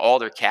could take all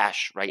their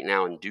cash right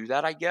now and do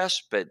that, I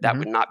guess, but that Mm-hmm.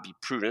 would not be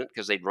prudent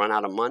because they'd run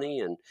out of money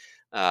and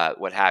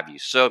what have you.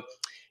 So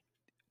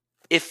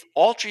if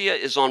Altria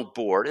is on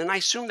board, and I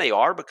assume they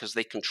are because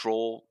they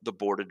control the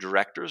board of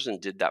directors and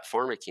did that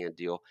PharmaCann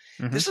deal,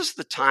 Mm-hmm. this is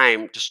the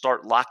time to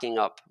start locking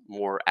up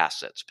more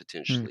assets Hmm.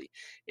 potentially.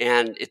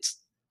 And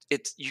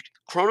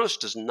Kronos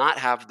does not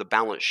have the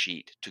balance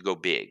sheet to go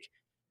big.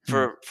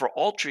 Hmm. For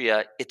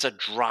Altria, it's a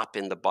drop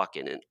in the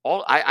bucket. And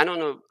I don't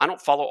know, I don't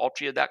follow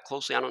Altria that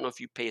closely. I don't know if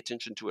you pay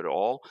attention to it at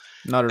all,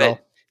 Not at but all.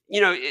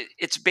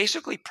 it's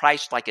basically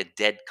priced like a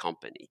dead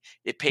company.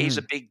 It pays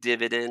a Hmm. big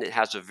dividend. It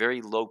has a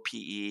very low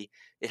PE.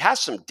 It has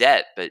some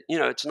debt, but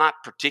it's not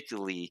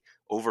particularly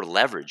over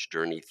leveraged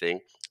or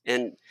anything.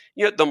 And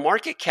the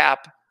market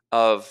cap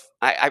of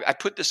I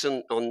put this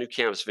in on New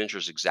Canvas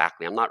Ventures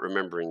exactly. I'm not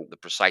remembering the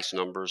precise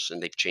numbers,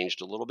 and they've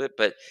changed a little bit.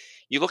 But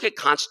you look at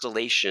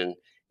Constellation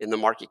in the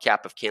market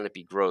cap of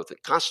Canopy Growth.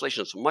 And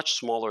Constellation is much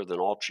smaller than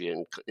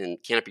Altria, and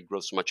Canopy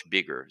Growth is much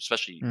bigger,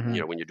 especially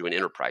Mm-hmm. when you're doing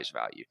enterprise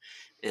value.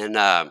 And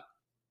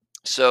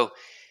so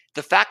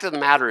the fact of the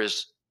matter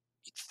is,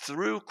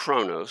 through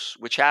Kronos,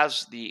 which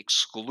has the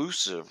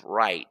exclusive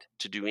right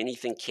to do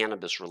anything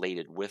cannabis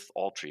related with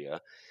Altria,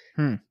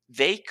 Hmm.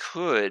 they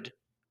could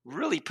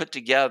really put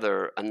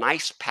together a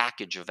nice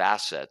package of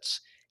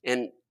assets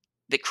and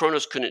that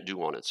Kronos couldn't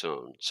do on its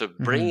own. So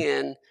Hmm. bring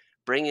in,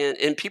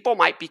 and people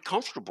might be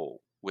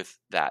comfortable with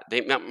that.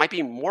 They might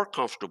be more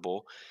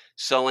comfortable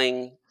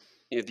selling,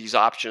 these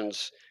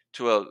options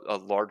to a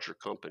larger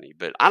company.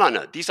 But I don't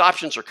know. These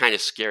options are kind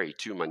of scary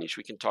too, Manish.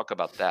 We can talk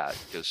about that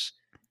because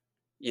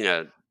you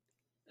know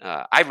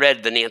I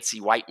read the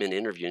Nancy Whiteman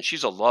interview, and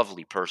she's a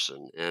lovely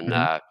person, and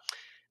Hmm.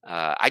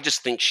 I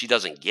just think she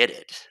doesn't get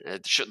it.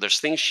 There's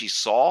things she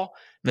saw,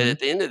 but Hmm. at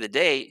the end of the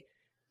day,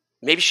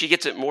 maybe she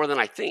gets it more than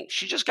I think.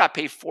 She just got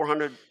paid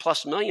 400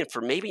 plus million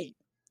for maybe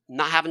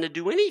not having to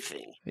do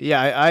anything.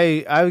 Yeah,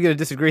 I was gonna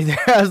disagree there.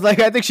 I was like,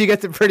 I think she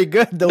gets it pretty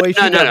good the way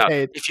No, she no, got no.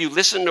 paid. If you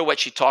listen to what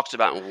she talks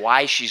about and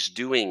why she's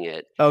doing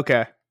it,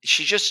 Okay.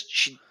 she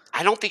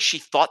I don't think she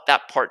thought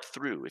that part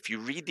through. If you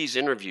read these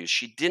interviews,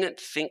 she didn't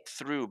think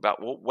through about,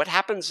 well, what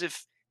happens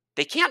if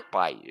they can't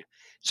buy you.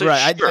 So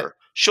Right. sure,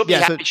 she'll be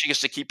Yeah. So happy she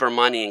gets to keep her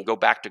money and go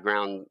back to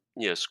ground,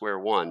 square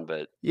one.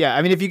 But yeah,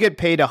 I mean, if you get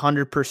paid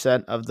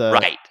 100% of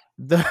right,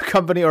 the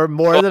company, or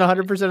more well, than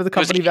 100% of the it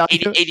was company value,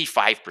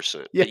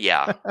 85%. yeah. But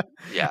yeah,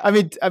 yeah,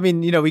 I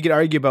mean, we could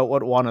argue about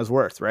what Wana's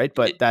worth, right?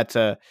 But it, that's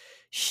a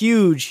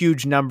huge,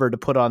 huge number to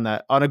put on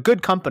a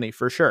good company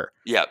for sure.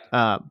 yeah.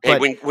 Hey,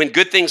 But when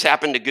good things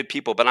happen to good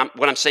people, but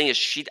what I'm saying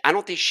is I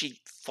don't think she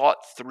thought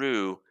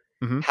through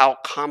mhm, how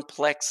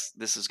complex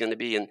this is going to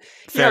be. And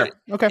you know, fair.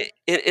 Okay.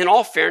 in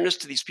all fairness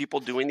to these people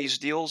doing these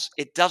deals,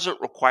 it doesn't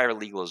require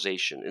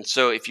legalization. And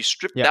so if you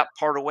strip Yep. that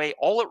part away,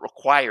 all it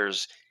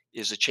requires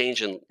is a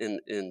change in the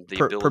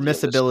ability of this.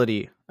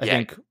 Permissibility, I Yeah,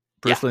 think yeah,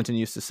 Bruce Linton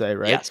used to say,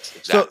 right? yes,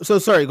 exactly. So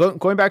sorry,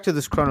 going back to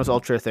this Chronos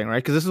Ultra thing,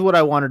 right? Because this is what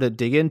I wanted to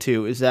dig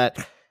into, is that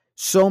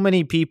so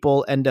many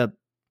people end up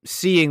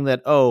seeing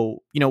that, oh,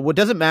 what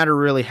doesn't matter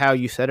really how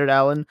you said it,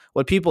 Alan.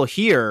 What people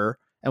hear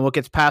and what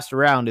gets passed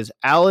around is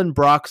Alan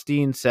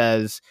Brockstein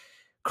says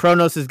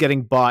Chronos is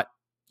getting bought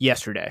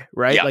yesterday,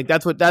 right? Yeah, Like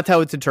that's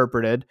how it's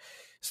interpreted.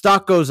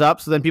 Stock goes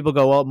up, so then people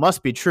go, well, it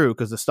must be true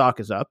because the stock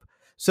is up.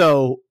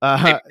 So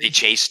they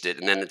chased it,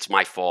 and then it's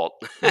my fault.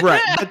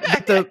 right,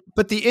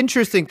 but the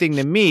interesting thing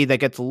to me that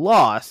gets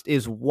lost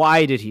is,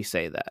 why did he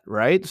say that,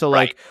 right? So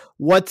Right. like,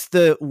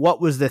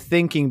 what was the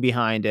thinking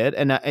behind it?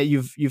 And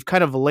you've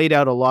kind of laid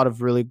out a lot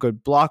of really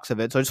good blocks of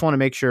it. So I just want to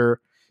make sure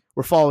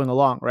we're following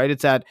along, right?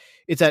 It's that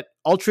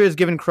Altria has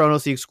given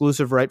Kronos the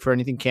exclusive right for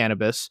anything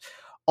cannabis.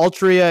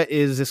 Altria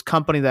is this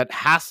company that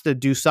has to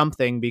do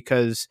something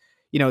because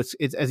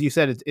it's as you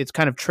said, it's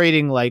kind of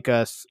trading like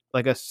a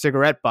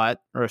cigarette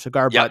butt or a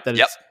cigar Yep, butt that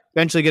yep. it's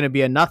eventually going to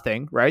be a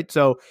nothing, right?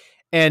 So,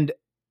 and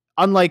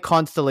unlike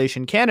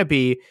Constellation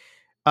Canopy,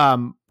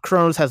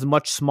 Kronos has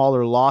much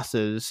smaller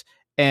losses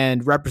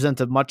and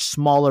represents a much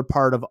smaller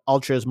part of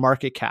Altria's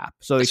market cap.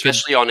 So it could,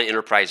 Especially on the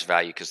enterprise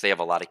value because they have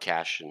a lot of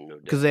cash and no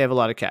debt. because they have a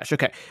lot of cash.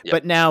 Okay. Yep.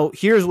 But now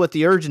here's what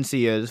the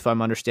urgency is, if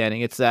I'm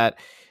understanding. It's that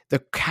the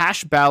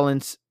cash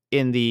balance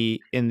in the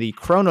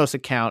Kronos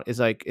account is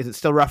it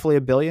still roughly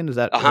 $1 billion? Is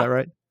that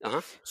right?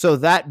 Uh-huh. So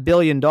that $1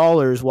 billion,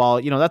 while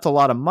that's a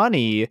lot of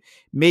money,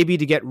 maybe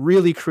to get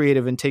really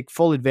creative and take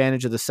full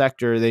advantage of the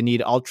sector, they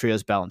need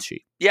Altria's balance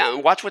sheet. Yeah,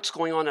 and watch what's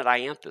going on at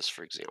Ianthus,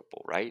 for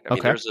example, right? I mean,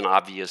 Okay. there's an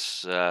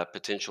obvious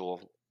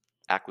potential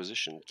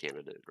acquisition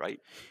candidate, right?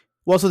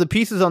 Well, so the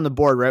pieces on the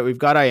board, right? We've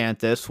got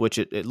Ianthus, which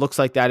it looks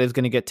like that is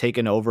going to get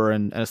taken over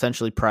and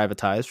essentially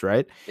privatized,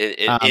 right?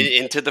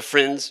 Into the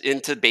friends,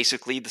 into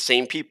basically the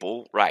same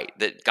people, right?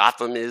 That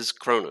Gotham is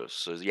Kronos.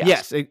 So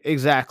Yes,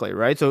 exactly,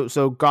 right?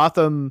 So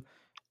Gotham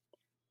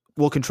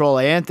will control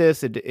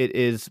Ianthus. It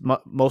is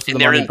most of and the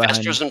they're money behind.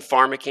 investors in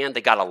PharmaCann.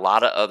 They got a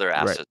lot of other Right.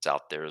 assets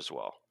out there as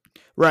well.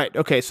 Right.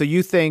 Okay. So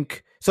you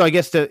think so? I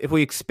guess if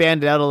we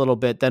expand it out a little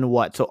bit, then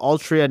what? So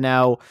Altria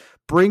now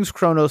brings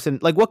Kronos in.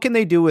 Like, what can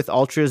they do with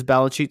Altria's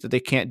balance sheet that they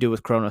can't do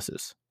with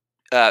Kronos's?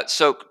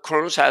 So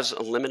Kronos has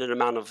a limited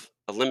amount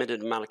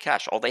of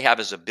cash. All they have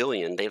is $1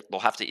 billion. They'll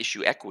have to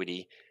issue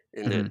equity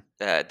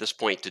at this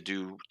point to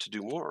do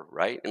more,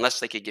 right? Unless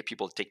they could get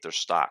people to take their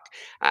stock.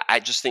 I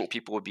just think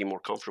people would be more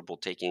comfortable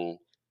taking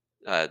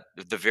the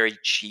very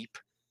cheap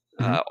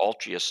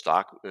Altria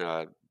stock,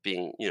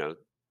 being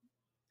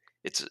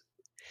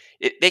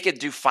they could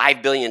do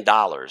 $5 billion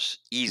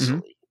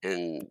easily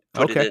and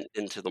put Okay. it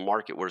into the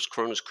market, whereas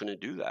Kronos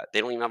couldn't do that.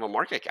 They don't even have a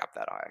market cap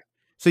that high.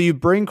 So you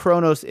bring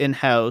Kronos in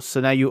house.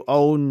 So now you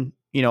own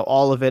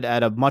all of it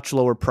at a much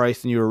lower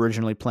price than you were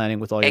originally planning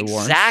with all your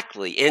warrants.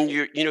 Exactly, and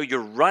you're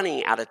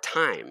running out of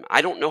time.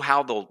 I don't know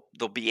how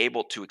they'll be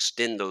able to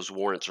extend those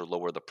warrants or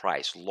lower the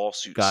price.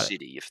 Lawsuit Got it.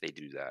 city if they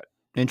do that.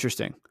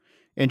 Interesting.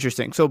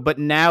 So, but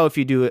now if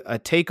you do a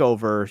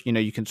takeover,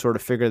 you can sort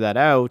of figure that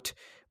out.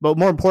 But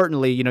more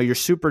importantly, you're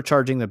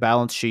supercharging the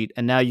balance sheet,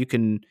 and now you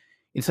can,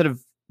 instead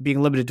of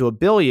being limited to $1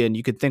 billion,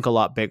 you could think a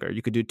lot bigger.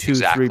 You could do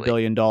 $2-3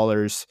 billion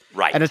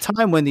Right. at a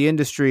time when the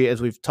industry,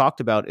 as we've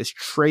talked about, is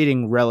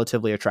trading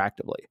relatively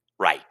attractively.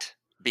 Right.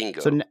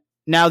 Bingo. So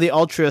now the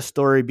Altria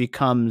story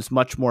becomes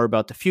much more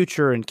about the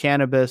future and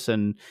cannabis,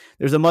 and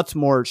there's a much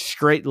more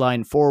straight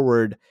line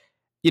forward,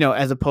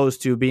 as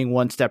opposed to being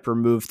one step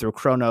removed through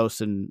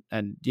Cronos and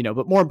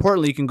but more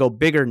importantly, you can go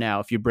bigger now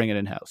if you bring it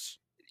in house.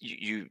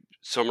 You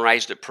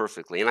summarized it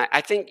perfectly, and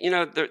I think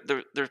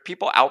there are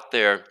people out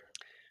there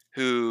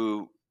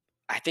who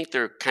I think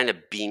they're kind of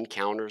bean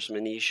counters,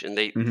 Manish, and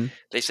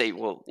they say,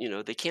 well,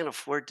 they can't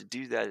afford to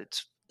do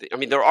that.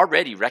 They're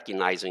already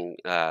recognizing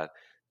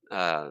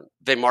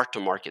they mark to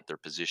market their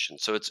position,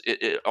 so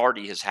it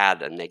already has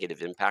had a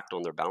negative impact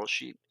on their balance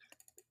sheet,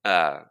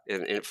 and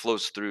it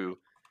flows through.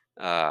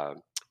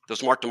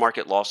 Those mark to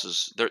market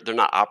losses, they're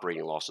not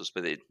operating losses,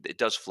 but it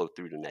does flow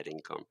through to net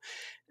income.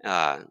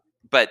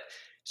 But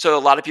so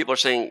a lot of people are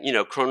saying,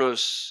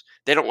 Cronos,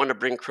 they don't want to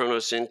bring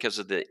Cronos in because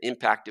of the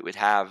impact it would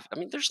have.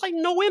 There's like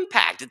no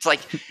impact. It's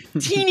like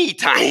teeny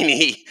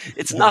tiny.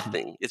 It's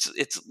nothing.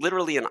 It's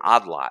literally an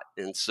odd lot.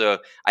 And so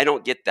I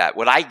don't get that.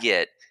 What I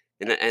get,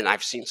 and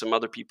I've seen some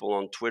other people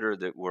on Twitter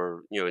that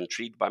were,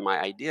 intrigued by my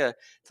idea,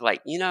 to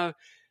like,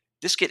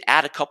 this could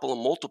add a couple of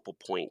multiple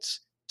points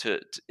to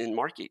in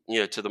market,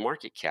 to the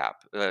market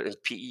cap, and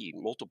PE,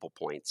 multiple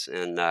points,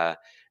 and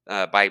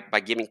by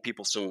giving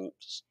people some,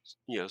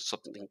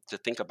 something to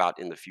think about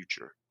in the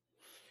future.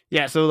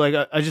 Yeah, so like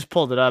I just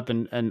pulled it up,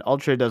 and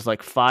Altria does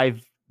like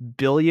 $5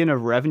 billion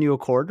of revenue a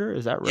quarter.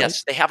 Is that right?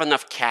 Yes, they have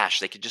enough cash.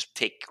 They could just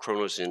take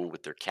Cronos in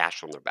with their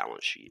cash on their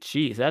balance sheet.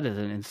 Jeez, that is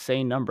an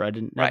insane number. I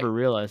never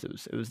realize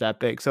it was that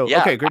big. So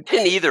yeah, okay, great. I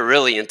didn't either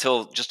really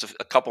until just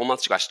a couple of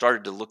months ago. I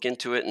started to look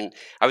into it, and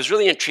I was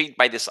really intrigued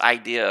by this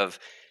idea of,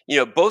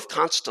 both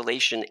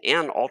Constellation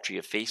and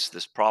Altria face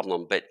this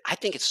problem, but I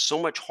think it's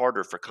so much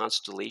harder for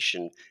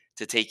Constellation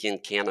to take in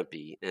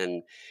Canopy.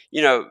 And,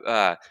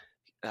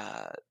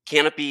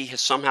 Canopy has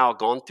somehow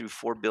gone through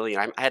 4 billion.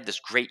 I had this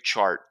great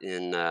chart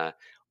in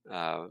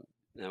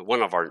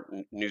one of our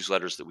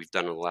newsletters that we've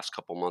done in the last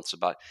couple of months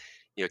about,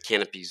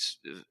 Canopy's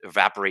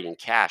evaporating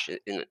cash.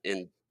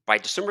 And by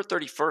December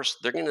 31st,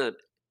 they're going to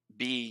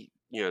be,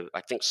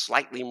 I think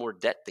slightly more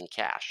debt than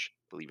cash,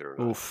 believe it or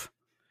not. Oof.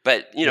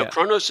 But,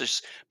 Cronos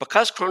is,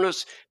 because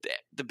Cronos,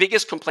 the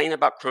biggest complaint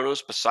about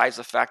Cronos, besides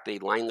the fact they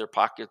line their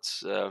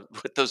pockets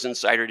with those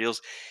insider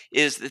deals,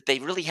 is that they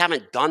really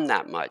haven't done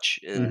that much.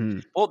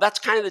 And, well, that's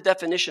kind of the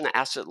definition of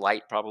asset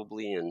light,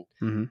 probably.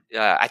 And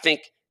I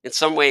think in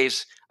some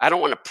ways, I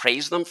don't want to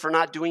praise them for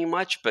not doing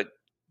much, but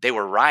they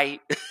were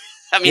right.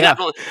 I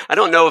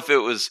don't know if it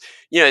was,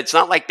 it's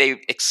not like they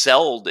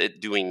excelled at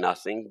doing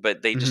nothing,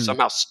 but they just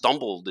somehow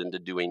stumbled into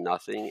doing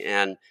nothing.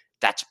 And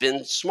that's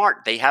been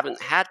smart. They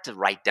haven't had to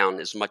write down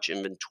as much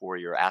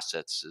inventory or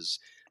assets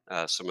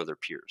as some of their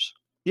peers.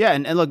 Yeah,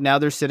 and look, now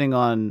they're sitting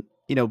on,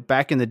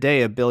 back in the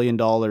day, $1 billion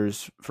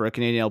for a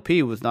Canadian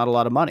LP was not a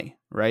lot of money,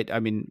 right?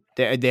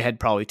 They had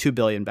probably $2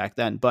 billion back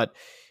then, but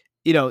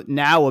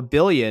now $1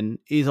 billion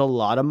is a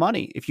lot of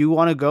money. If you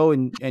want to go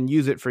and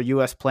use it for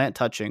U.S. plant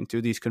touching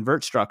through these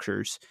convert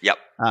structures, yep,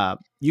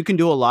 you can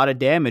do a lot of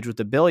damage with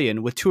 $1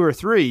 billion. With 2 or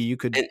 3, you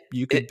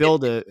could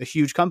build a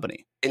huge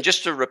company. And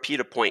just to repeat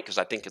a point, because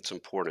I think it's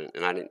important,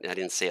 and I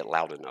didn't say it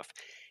loud enough.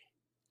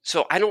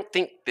 So I don't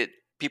think that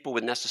people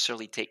would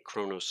necessarily take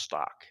Cronos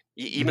stock,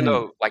 even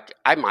though, like,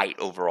 I might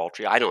over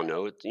Altria. I don't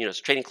know. It's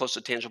trading close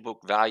to tangible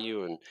book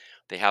value, and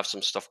they have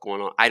some stuff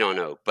going on. I don't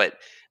know, but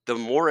the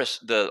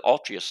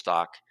Altria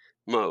stock,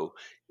 Mo,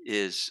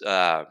 is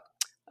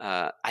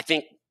I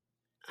think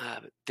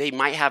they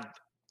might have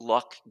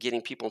luck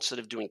getting people, instead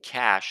of doing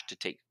cash, to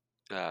take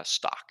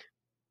stock.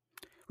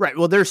 Right.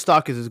 Well, their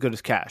stock is as good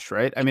as cash,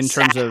 right? In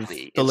terms of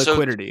the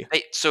liquidity.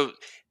 So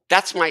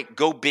that's my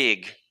go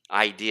big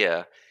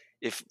idea.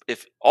 If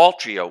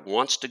Altria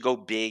wants to go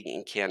big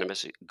in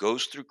cannabis, it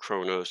goes through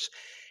Cronos.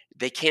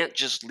 They can't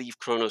just leave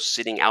Cronos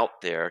sitting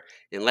out there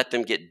and let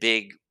them get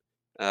big.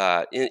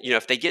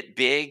 If they get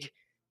big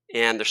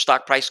and their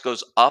stock price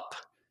goes up,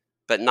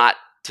 but not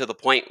to the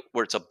point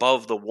where it's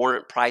above the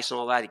warrant price and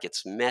all that, it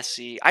gets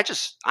messy. I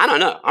don't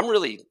know.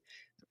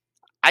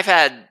 I've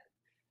had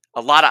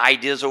a lot of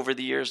ideas over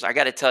the years. I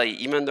got to tell you,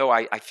 even though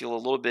I feel a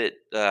little bit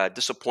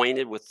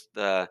disappointed with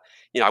I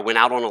went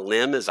out on a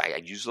limb, as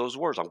I use those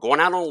words. I'm going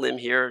out on a limb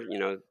here.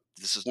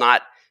 This is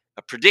not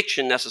a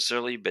prediction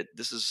necessarily, but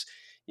this is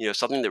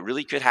something that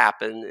really could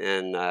happen,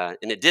 and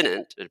it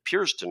didn't. It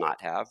appears to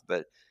not have,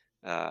 but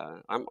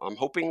I'm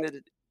hoping that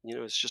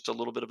it's just a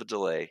little bit of a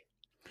delay.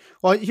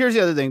 Well, here's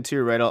the other thing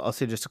too, right? I'll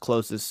say, just to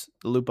close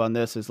the loop on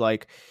this, is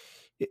like,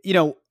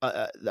 the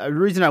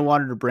reason I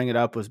wanted to bring it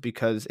up was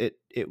because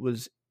it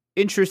was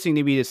interesting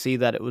to me to see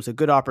that it was a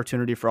good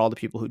opportunity for all the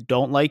people who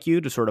don't like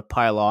you to sort of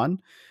pile on.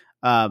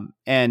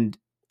 And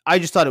I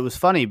just thought it was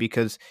funny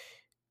because,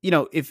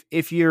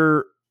 if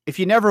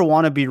you never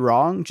want to be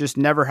wrong, just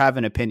never have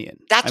an opinion.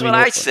 That's what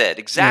I said.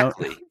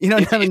 Exactly.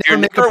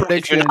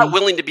 If you're not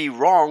willing to be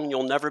wrong,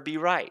 you'll never be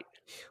right.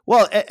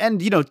 Well,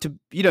 and you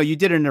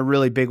did it in a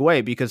really big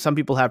way, because some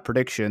people have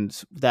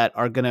predictions that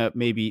are gonna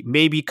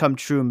maybe come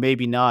true,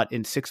 maybe not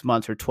in 6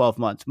 months or 12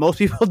 months. Most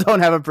people don't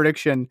have a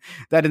prediction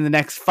that in the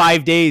next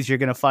 5 days you're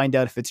gonna find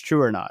out if it's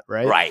true or not,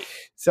 right? Right.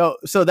 So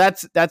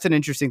that's an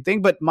interesting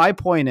thing. But my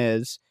point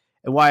is,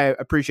 and why I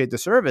appreciate the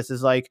service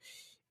is like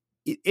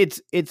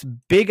it's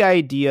big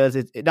ideas.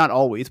 It's not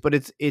always, but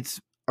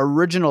it's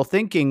original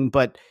thinking.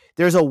 But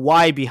there's a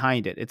why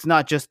behind it. It's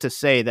not just to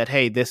say that,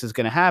 hey, this is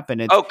going to happen.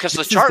 It's Oh, because the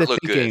this is chart the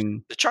looked good.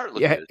 thinking. The chart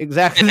looked Yeah, good.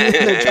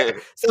 exactly.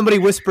 Somebody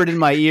whispered in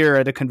my ear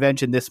at a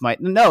convention, this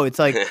might. No, it's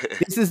like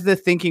this is the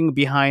thinking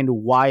behind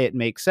why it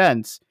makes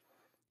sense.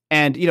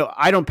 And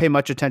I don't pay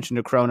much attention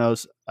to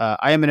Kronos.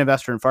 I am an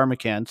investor in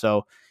PharmaCann,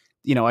 so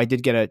I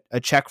did get a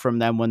check from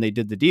them when they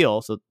did the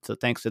deal. So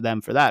thanks to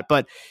them for that.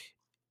 But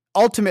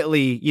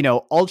ultimately,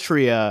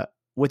 Altria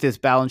with its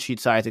balance sheet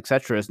size, et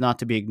cetera, is not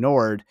to be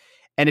ignored.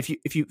 And if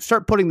you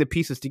start putting the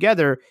pieces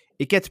together,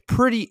 it gets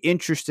pretty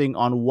interesting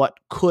on what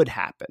could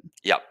happen.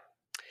 Yep.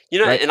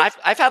 Right. And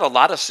I've had a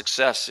lot of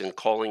success in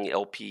calling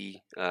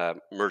LP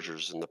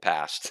mergers in the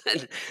past.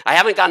 I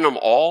haven't gotten them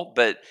all,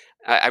 but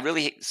I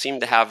really seem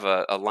to have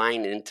a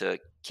line into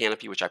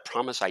Canopy, which I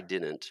promise I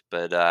didn't.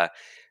 But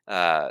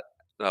uh,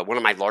 one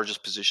of my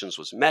largest positions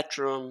was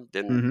Metrum.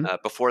 Then Mm-hmm.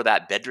 before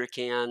that,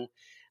 Bedrocan.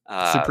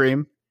 Uh,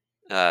 Supreme.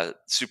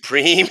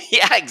 Supreme.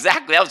 Yeah,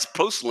 exactly. That was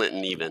post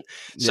Linton even.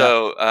 Yeah.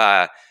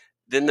 So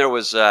then there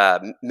was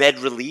Med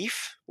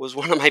Relief was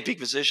one of my big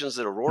positions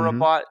that Aurora Mm-hmm.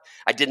 bought.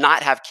 I did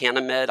not have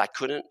Canamed. I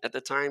couldn't at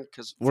the time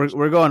because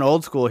We're going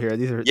old school here.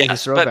 These are yes, but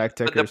throwback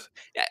but the tickers.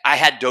 I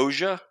had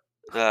Doja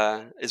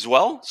as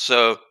well,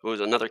 so it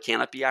was another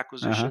Canopy Uh huh.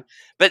 acquisition.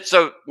 But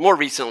so more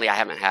recently, I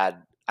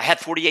had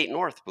 48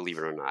 North, believe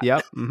it or not.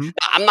 Yep. Mm-hmm.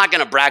 I'm not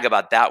going to brag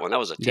about that one. That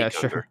was a Yeah.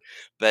 take under. Sure.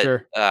 But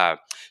Sure.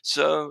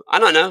 so I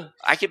don't know.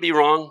 I could be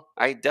wrong.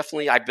 I've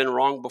been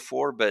wrong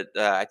before, but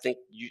I think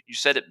you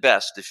said it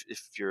best. If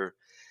you're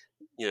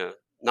you know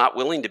not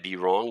willing to be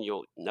wrong,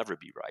 you'll never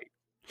be right.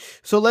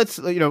 So let's,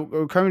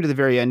 we're coming to the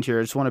very end here.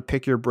 I just want to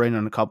pick your brain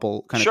on a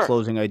couple kind of Sure.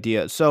 closing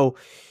ideas. So,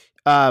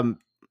 um,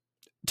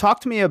 talk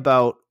to me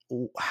about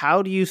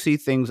how do you see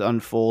things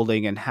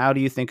unfolding, and how do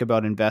you think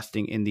about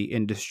investing in the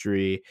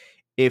industry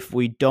if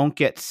we don't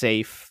get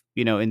safe,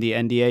 in the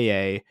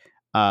NDAA?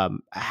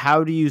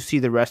 How do you see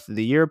the rest of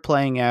the year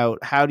playing out?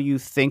 How do you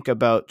think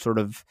about sort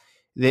of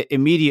the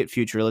immediate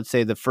future? Let's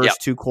say the Yep.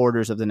 first 2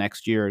 quarters of the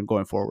next year and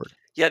going forward.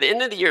 Yeah. The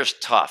end of the year is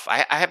tough.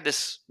 I have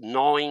this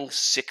gnawing,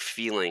 sick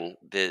feeling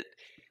that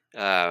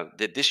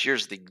that this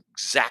year's the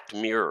exact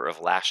mirror of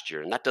last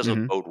year, and that doesn't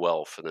Hmm. bode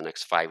well for the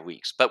next 5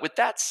 weeks. But with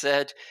that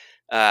said,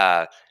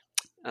 uh,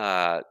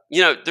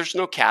 there's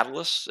no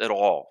catalyst at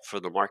all for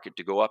the market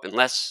to go up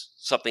unless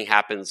something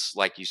happens,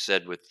 like you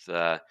said, with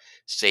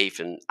safe.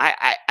 And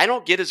I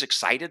don't get as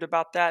excited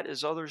about that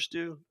as others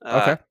do.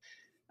 Okay.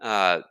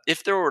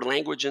 If there were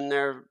language in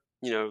there,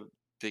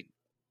 that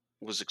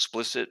was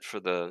explicit for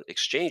the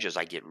exchanges,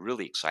 I get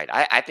really excited.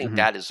 I think Hmm.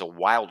 that is a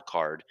wild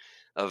card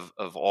of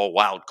all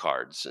wild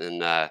cards.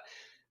 And but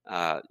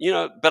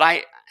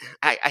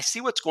I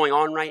see what's going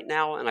on right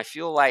now, and I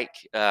feel like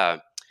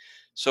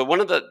so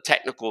one of the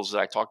technicals that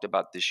I talked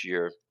about this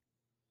year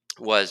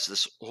was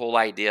this whole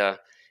idea.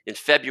 In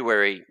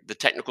February, the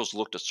technicals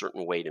looked a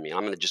certain way to me.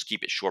 I'm going to just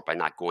keep it short by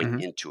not going Hmm.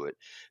 into it.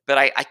 But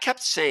I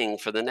kept saying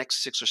for the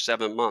next 6 or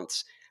 7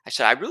 months, I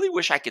said, I really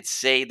wish I could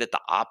say that the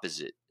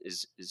opposite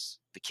is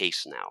the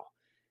case now.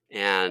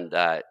 And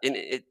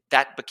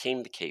that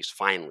became the case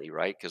finally,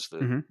 right? Because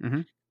Hmm.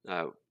 Hmm.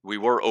 we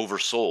were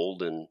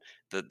oversold, and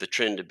the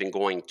trend had been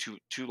going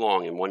too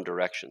long in one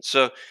direction.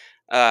 So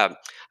um,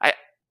 I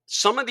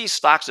some of these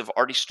stocks have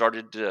already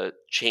started to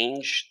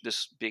change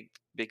this big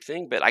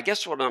thing. But I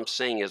guess what I'm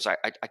saying is I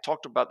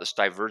talked about this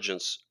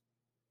divergence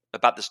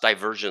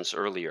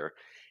earlier,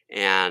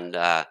 and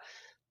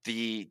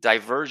the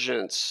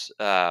divergence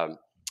uh,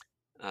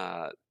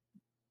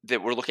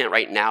 that we're looking at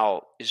right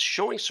now is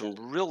showing some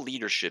real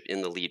leadership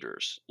in the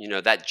leaders.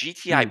 That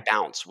GTI Hmm.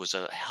 bounce was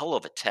a hell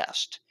of a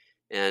test,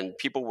 and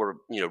people were,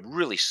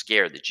 really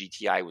scared that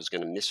GTI was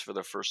going to miss for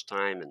the first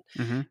time. And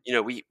Hmm.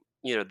 we,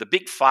 the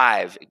big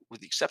five,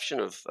 with the exception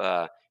of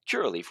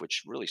Curaleaf,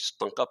 which really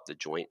stunk up the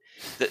joint,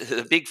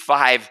 the big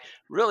five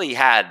really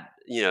had,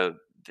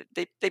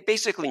 they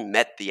basically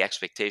met the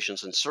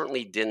expectations and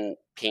certainly didn't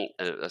paint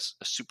a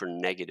super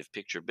negative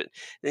picture. But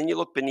then you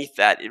look beneath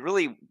that, it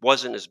really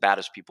wasn't as bad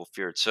as people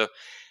feared. So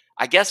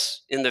I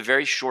guess in the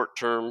very short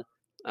term,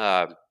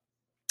 uh,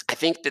 I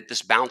think that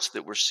this bounce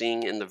that we're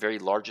seeing in the very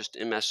largest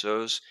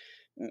MSOs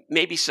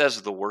maybe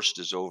says the worst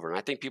is over. And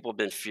I think people have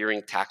been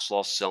fearing tax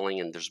loss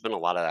selling, and there's been a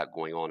lot of that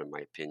going on, in my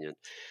opinion.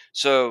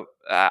 So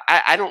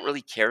I don't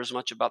really care as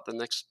much about the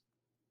next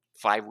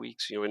 5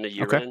 weeks, in the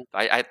year Okay. end.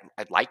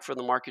 I'd like for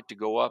the market to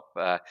go up.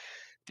 I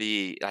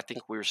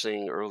think we were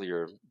saying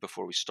earlier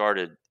before we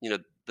started,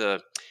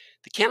 the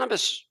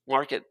cannabis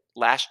market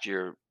last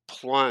year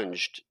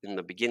plunged in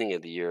the beginning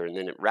of the year, and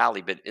then it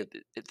rallied. But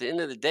at the end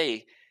of the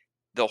day,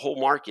 the whole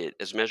market,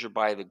 as measured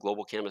by the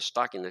global cannabis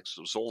stock index,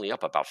 was only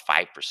up about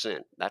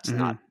 5%. That's Hmm.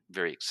 not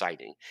very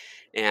exciting.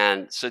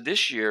 And so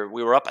this year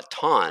we were up a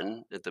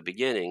ton at the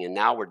beginning, and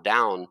now we're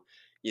down,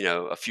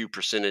 a few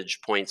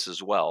percentage points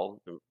as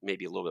well,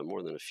 maybe a little bit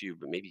more than a few,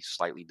 but maybe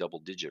slightly double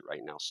digit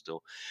right now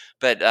still.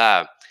 But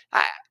I,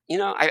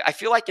 I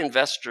feel like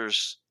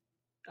investors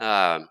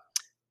um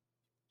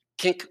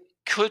can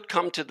could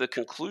come to the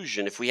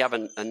conclusion, if we have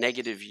a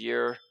negative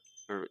year,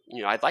 or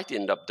I'd like to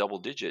end up double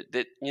digit,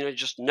 that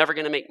just never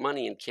going to make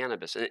money in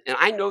cannabis. And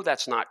I know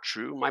that's not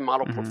true. My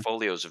model Hmm.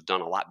 portfolios have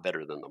done a lot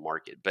better than the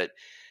market, but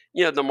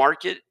the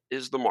market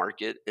is the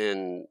market,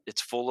 and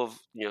it's full of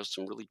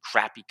some really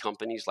crappy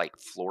companies like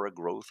Flora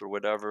Growth or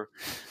whatever.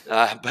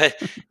 But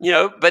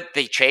but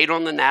they trade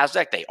on the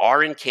Nasdaq. They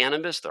are in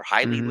cannabis. They're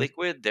highly Hmm.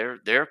 liquid.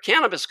 They're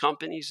cannabis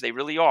companies. They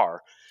really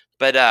are.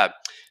 But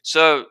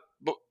so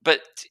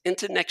but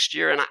into next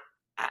year, and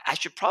I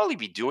should probably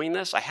be doing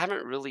this. I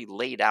haven't really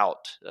laid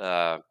out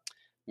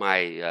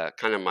my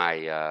kind of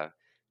my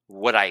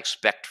what I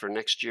expect for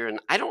next year, and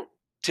I don't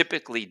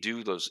typically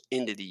do those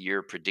end of the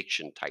year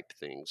prediction type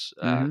things.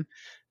 Hmm.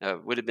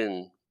 Would have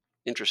been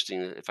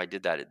interesting if I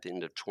did that at the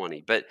end of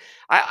 20, but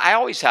I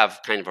always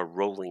have kind of a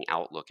rolling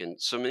outlook. And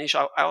so, Manish,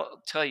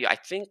 I'll tell you, I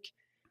think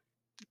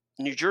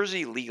New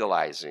Jersey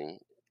legalizing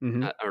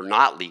Hmm. or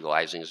not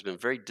legalizing has been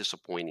very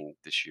disappointing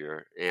this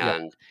year. Yep.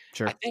 And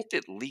I Sure. think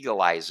that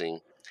legalizing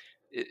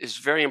is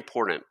very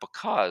important,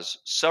 because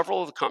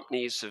several of the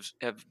companies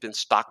have been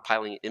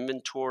stockpiling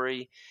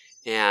inventory.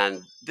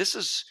 And this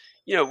is,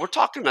 we're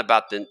talking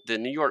about the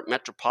New York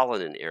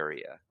metropolitan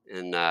area.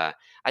 And I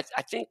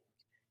think,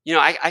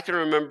 I can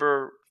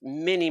remember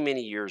many,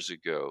 many years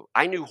ago,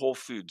 I knew Whole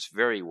Foods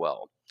very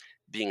well,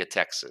 being a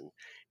Texan.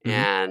 Hmm.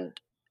 And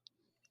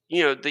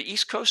the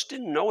East Coast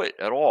didn't know it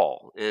at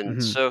all. And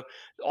Hmm. so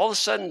all of a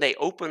sudden they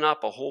open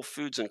up a Whole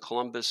Foods in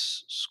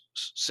Columbus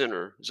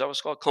Center. Is that what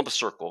it's called? Columbus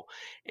Circle.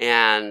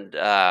 And,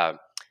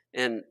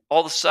 and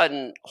all of a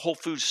sudden Whole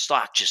Foods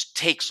stock just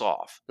takes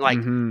off. Like,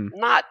 Hmm.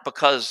 not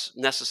because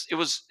it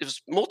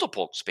was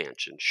multiple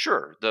expansion.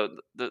 Sure.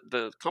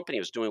 The company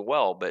was doing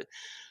well, but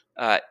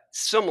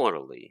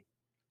similarly,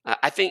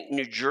 I think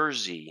New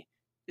Jersey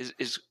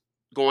is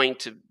going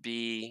to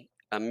be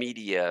a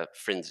media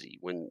frenzy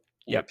when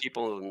Yep.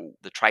 people in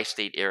the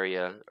tri-state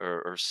area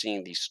are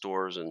seeing these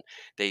stores, and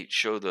they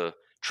show the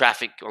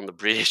traffic on the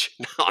bridge.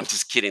 No, I'm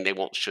just kidding. They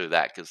won't show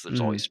that because there's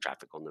Hmm. always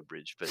traffic on the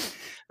bridge. But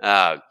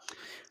uh,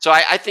 so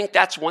I think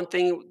that's one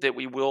thing that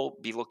we will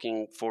be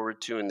looking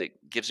forward to, and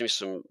that gives me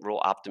some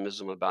real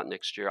optimism about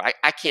next year.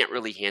 I can't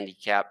really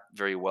handicap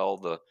very well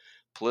the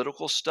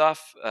political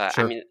stuff. I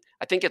Sure. mean,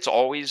 I think it's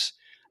always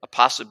a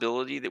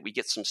possibility that we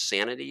get some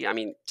sanity. I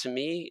mean, to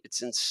me,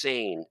 it's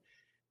insane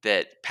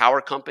that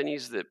power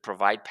companies that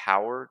provide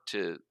power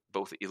to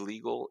both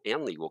illegal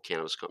and legal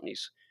cannabis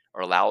companies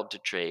are allowed to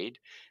trade,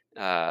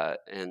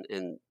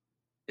 and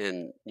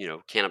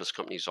cannabis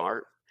companies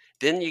aren't.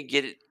 Then you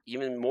get it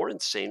even more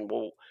insane.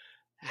 Well,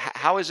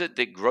 how is it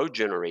that Grow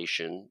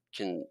Generation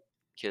can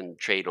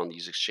trade on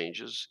these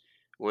exchanges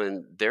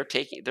when they're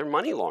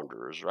money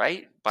launderers,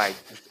 right? By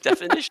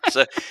definition.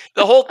 So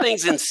the whole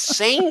thing's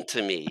insane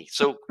to me.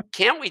 So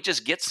can't we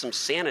just get some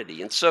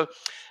sanity? And so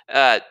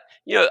uh,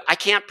 I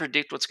can't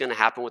predict what's going to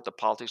happen with the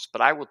politics,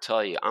 but I will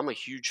tell you, I'm a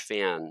huge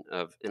fan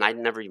of, and I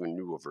never even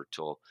knew of her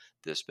till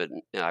this, but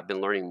I've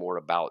been learning more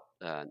about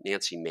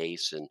Nancy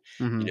Mace. And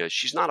Hmm.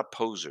 she's not a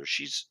poser.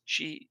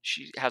 She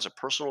has a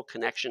personal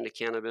connection to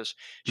cannabis.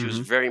 She was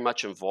Hmm. very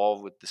much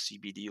involved with the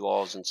CBD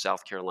laws in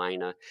South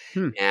Carolina,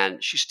 Hmm.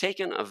 and she's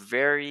taken a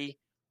very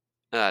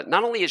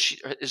not only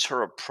is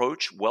her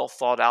approach well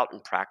thought out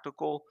and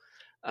practical,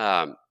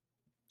 um,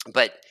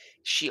 but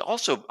she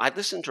also, I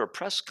listened to her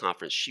press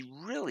conference. She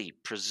really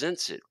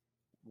presents it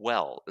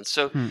well. And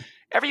so Hmm.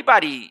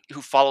 everybody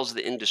who follows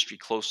the industry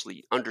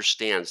closely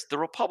understands the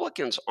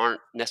Republicans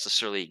aren't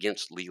necessarily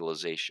against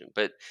legalization,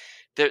 but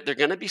they're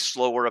going to be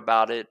slower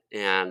about it,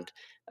 and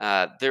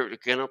they're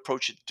going to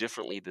approach it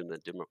differently than the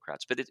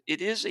Democrats. But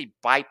it is a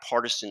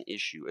bipartisan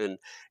issue. And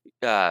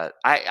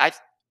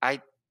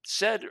I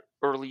said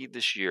early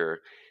this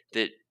year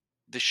that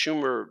the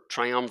Schumer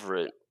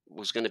triumvirate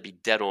was going to be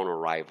dead on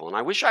arrival, and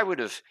I wish I would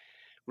have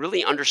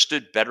really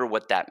understood better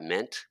what that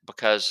meant,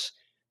 because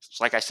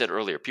like I said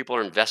earlier, people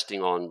are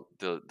investing on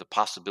the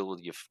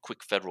possibility of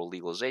quick federal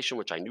legalization,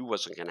 which I knew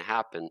wasn't going to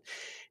happen.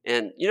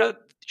 And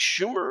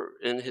Schumer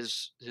and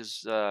his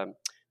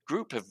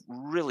group have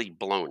really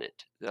blown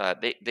it.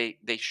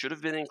 They should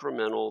have been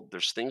incremental.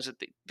 There's things that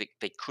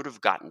they could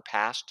have gotten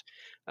past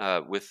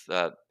with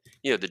the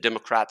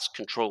Democrats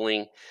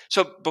controlling.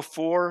 So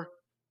before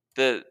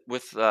the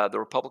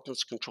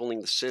Republicans controlling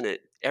the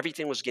Senate,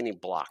 everything was getting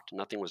blocked.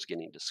 Nothing was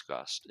getting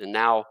discussed, and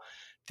now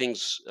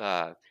things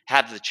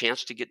had the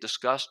chance to get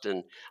discussed.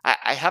 And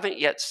I haven't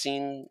yet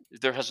seen.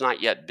 There has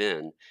not yet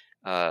been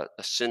a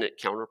Senate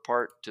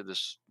counterpart to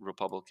this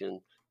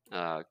Republican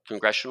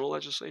congressional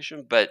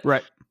legislation, but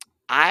Right.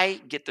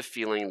 I get the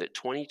feeling that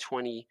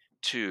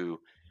 2022,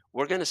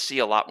 we're going to see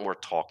a lot more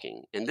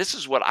talking. And this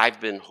is what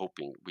I've been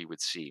hoping we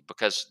would see,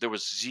 because there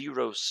was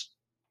zero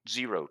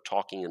zero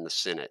talking in the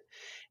Senate.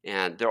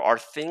 And there are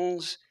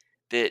things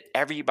that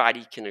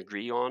everybody can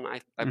agree on,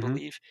 I Hmm.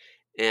 believe.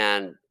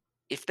 And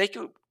if they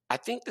could, I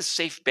think the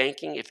safe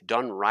banking, if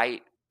done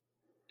right,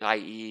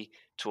 i.e.,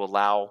 to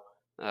allow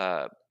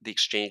the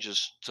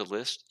exchanges to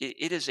list,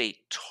 it is a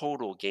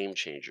total game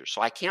changer.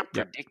 So I can't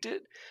Yep. predict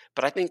it,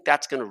 but I think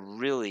that's going to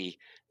really,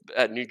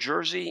 New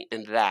Jersey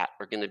and that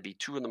are going to be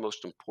two of the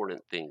most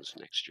important things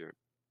next year.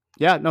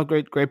 Yeah, no,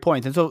 great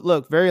points. And so,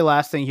 look, very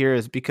last thing here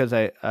is because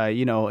it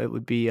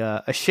would be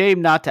a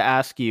shame not to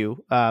ask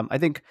you. I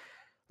think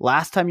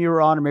last time you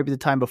were on, or maybe the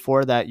time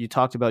before that, you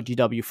talked about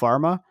GW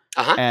Pharma,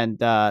 Uh huh. and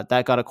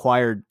that got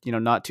acquired,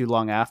 not too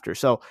long after.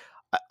 So,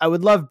 I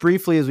would love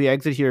briefly as we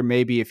exit here,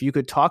 maybe if you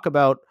could talk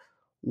about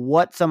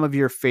what some of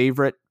your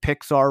favorite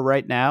picks are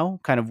right now,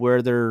 kind of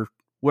where they're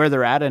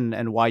at,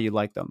 and why you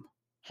like them.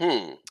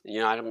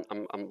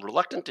 I'm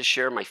reluctant to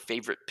share my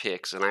favorite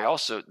picks, and I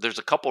also there's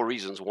a couple of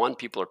reasons. One,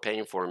 people are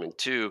paying for them, and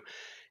two,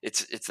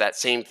 it's that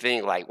same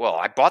thing. Like, well,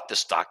 I bought the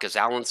stock because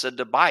Alan said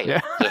to buy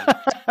it.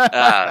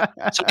 Yeah.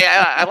 So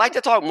yeah, I like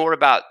to talk more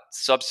about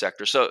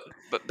subsector. So,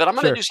 but I'm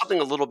going to do Sure. something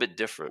a little bit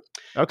different.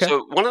 Okay.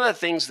 So one of the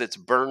things that's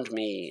burned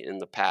me in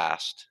the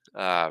past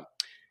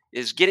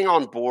is getting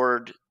on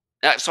board.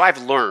 So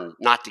I've learned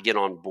not to get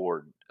on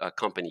board a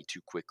company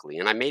too quickly,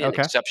 and I made an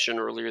Okay. exception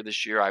earlier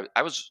this year.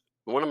 I was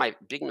one of my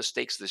big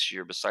mistakes this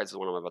year, besides the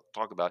one I'm about to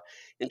talk about,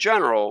 in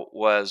general,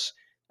 was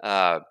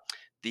uh,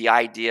 the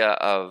idea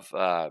of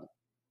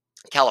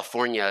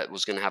California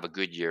was going to have a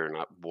good year,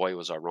 and boy,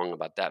 was I wrong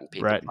about that and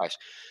paid the Right. price.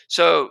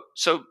 So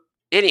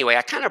anyway,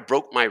 I kind of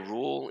broke my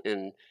rule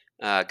and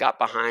got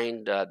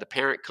behind the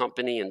parent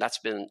company, and that's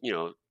been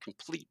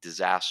complete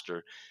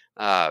disaster.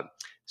 Uh,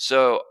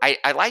 so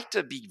I like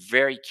to be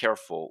very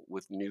careful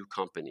with new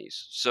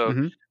companies. So,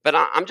 Hmm. but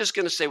I'm just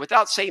going to say,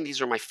 without saying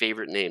these are my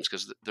favorite names,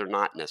 because they're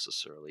not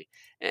necessarily,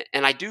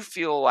 and I do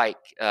feel like.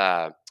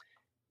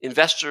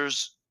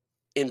 Investors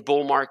in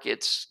bull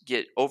markets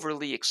get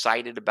overly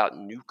excited about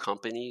new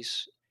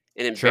companies,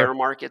 and in bear Sure.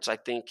 markets, I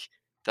think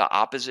the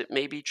opposite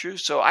may be true.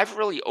 So I've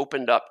really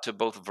opened up to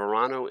both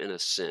Verano and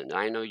Ascend.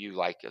 I know you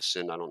like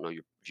Ascend. I don't know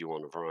your view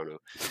on Verano,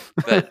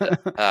 but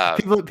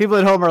People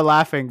at home are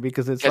laughing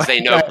because it's because they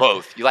like, know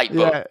both. You like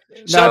both. yeah.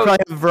 No, I So probably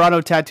have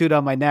Verano tattooed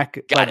on my neck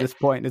by got it. this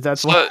point. Is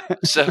that's why?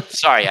 So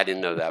sorry, I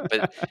didn't know that.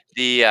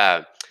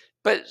 The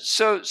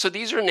so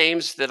these are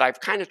names that I've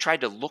kind of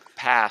tried to look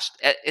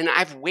past, and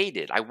I've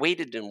waited. I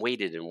waited and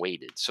waited and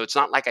waited. So it's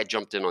not like I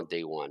jumped in on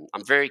day one.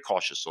 I'm very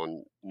cautious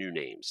on new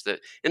names.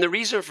 And the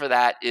reason for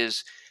that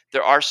is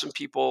there are some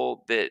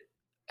people that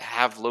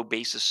have low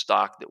basis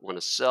stock that want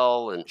to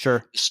sell, and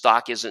Sure. the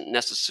stock isn't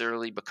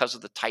necessarily, because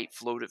of the tight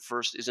float at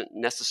first, isn't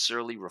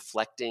necessarily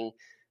reflecting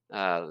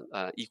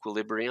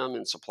equilibrium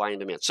in supply and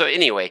demand. So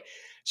anyway,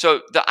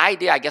 so the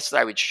idea, I guess, that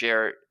I would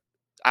share,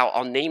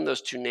 I'll name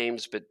those two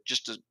names, but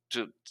just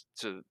to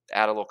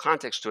add a little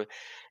context to it,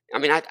 I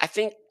mean, I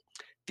think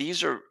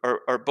these are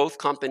both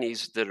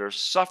companies that are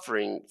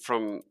suffering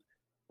from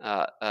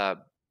uh, uh,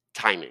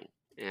 timing,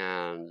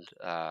 and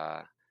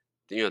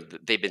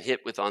they've been hit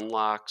with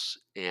unlocks,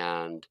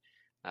 and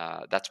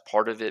that's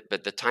part of it.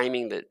 But the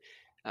timing that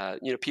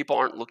people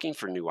aren't looking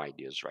for new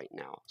ideas right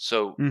now.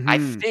 So I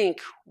Hmm. think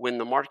when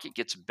the market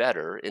gets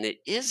better, and it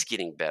is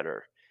getting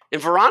better,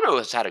 and Verano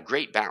has had a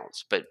great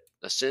bounce, but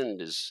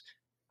Ascend is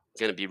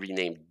going to be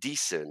renamed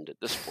Descend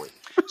at this point.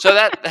 So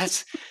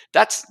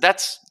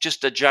that's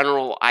just a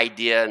general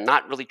idea,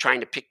 not really trying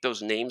to pick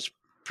those names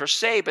per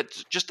se, but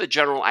just a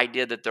general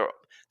idea that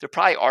there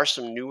probably are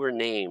some newer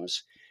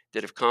names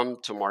that have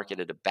come to market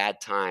at a bad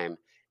time,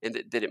 and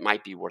that it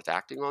might be worth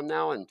acting on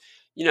now. And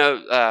you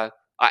know, uh,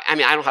 I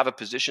mean, I don't have a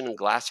position in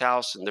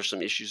Glasshouse, and there's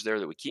some issues there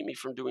that would keep me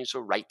from doing so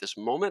right this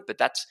moment. But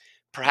that's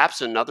perhaps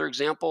another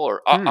example,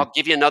 or Hmm. I'll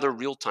give you another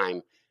real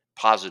time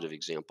positive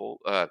example.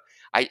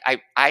 I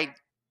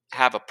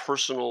have a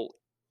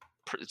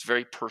it's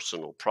very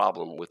personal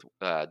problem with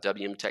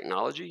WM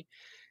Technology,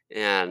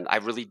 and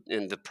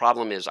the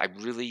problem is I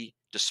really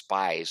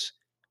despise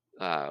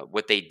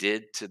what they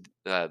did to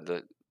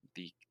the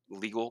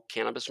legal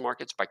cannabis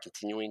markets by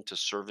continuing to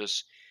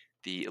service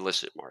the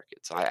illicit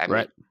markets.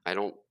 Right. I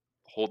don't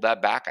hold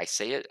that back. I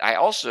say it. I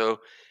also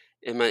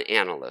am an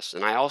analyst,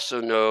 and I also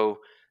know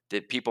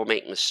that people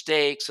make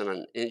mistakes,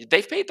 and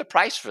they've paid the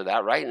price for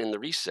that, right? In the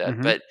reset,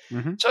 Hmm. but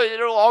Hmm. so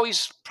it'll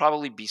always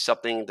probably be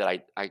something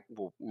that I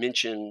will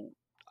mention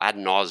ad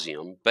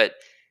nauseum. But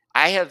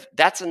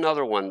that's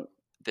another one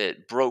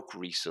that broke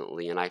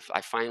recently, and I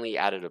finally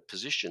added a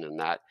position in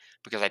that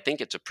because I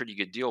think it's a pretty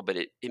good deal, but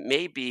it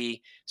may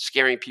be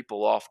scaring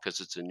people off because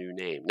it's a new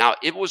name. Now,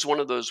 it was one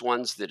of those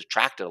ones that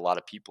attracted a lot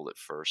of people at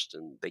first,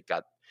 and they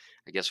got,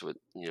 I guess, what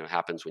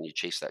happens when you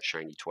chase that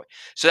shiny toy.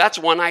 So that's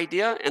one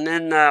idea, and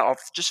then I'll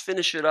just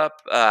finish it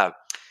up.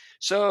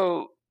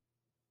 So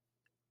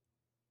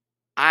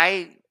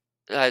I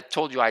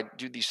told you I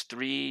do these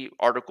 3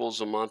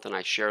 articles a month, and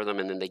I share them,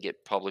 and then they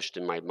get published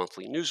in my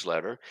monthly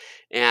newsletter.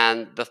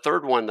 And the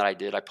third one that I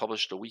did, I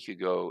published a week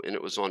ago, and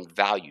it was on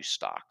value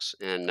stocks.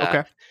 And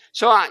Okay.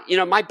 so,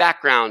 my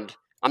background,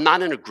 I'm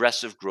not an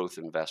aggressive growth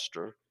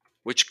investor.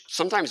 which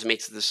sometimes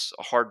makes this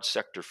a hard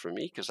sector for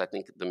me because I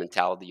think the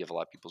mentality of a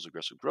lot of people is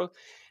aggressive growth.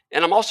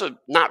 And I'm also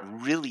not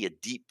really a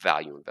deep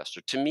value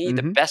investor. To me,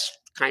 the Hmm. best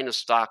kind of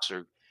stocks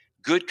are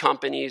good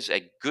companies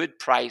at good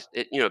price,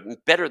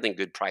 better than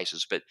good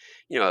prices, but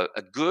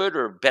a good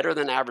or better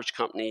than average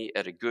company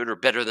at a good or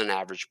better than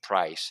average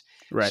price.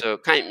 Right. So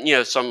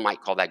some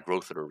might call that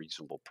growth at a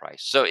reasonable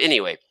price. So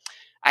anyway,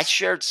 I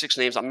shared 6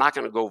 names. I'm not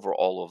going to go over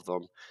all of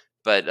them,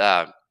 but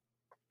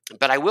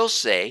I will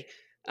say,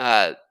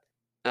 uh,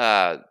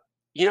 uh,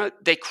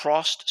 they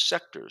crossed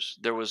sectors.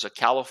 There was a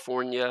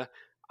California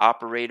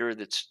operator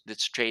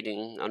that's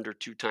trading under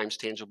 2 times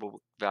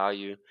tangible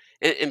value.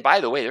 And by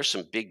the way, there's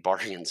some big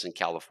bargains in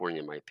California,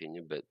 in my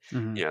opinion. But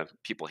Hmm.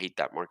 people hate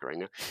that market right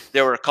now.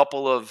 There were a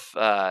couple of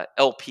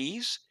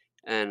LPs,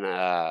 and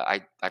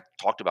I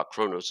talked about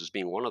Kronos as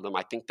being one of them.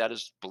 I think that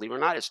is, believe it or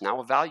not, it's now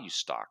a value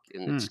stock,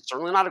 and it's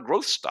certainly not a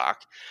growth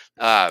stock.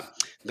 Uh,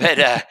 but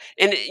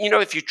and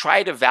if you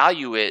try to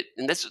value it,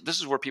 and this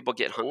is where people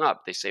get hung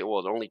up. They say,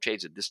 well, it only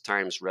trades at this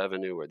times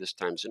revenue or this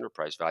times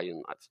enterprise value,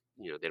 and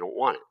they don't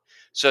want it,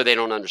 so they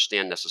don't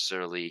understand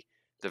necessarily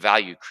the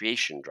value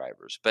creation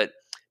drivers. But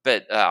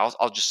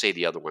I'll just say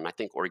the other one. I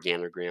think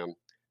Organogram,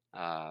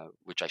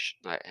 which I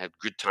have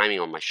good timing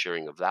on my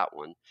sharing of that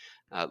one.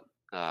 Uh,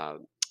 uh,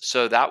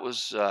 so that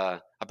was I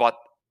bought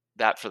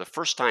that for the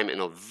first time in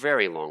a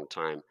very long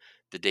time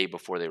the day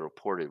before they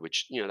reported,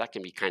 which that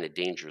can be kind of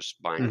dangerous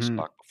buying a Hmm.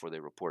 stock before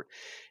they report.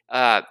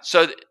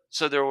 So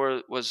there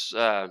was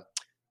the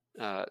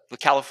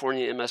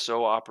California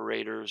MSO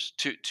operators,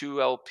 two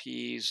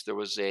LPs. There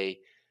was a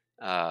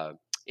uh,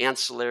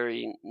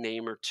 ancillary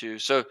name or two.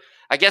 So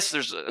I guess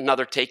there's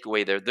another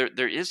takeaway there.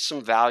 There is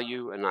some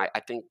value, and I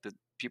think that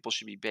people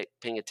should be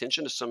paying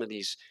attention to some of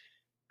these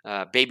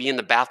baby in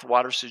the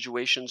bathwater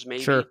situations,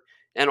 maybe, Sure.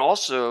 and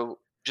also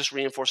just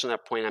reinforcing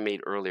that point I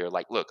made earlier.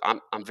 Like, look,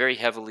 I'm very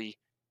heavily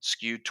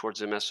skewed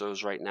towards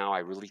MSOs right now. I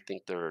really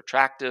think they're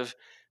attractive,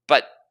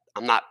 but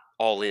I'm not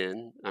all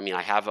in. I mean,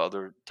 I have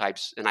other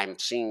types, and I'm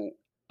seeing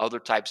other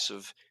types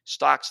of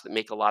stocks that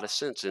make a lot of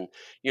sense. And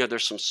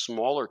there's some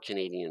smaller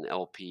Canadian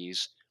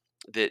LPs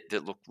that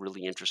look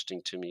really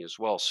interesting to me as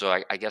well. So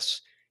I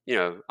guess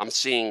I'm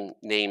seeing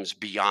names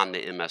beyond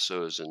the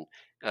MSOs, and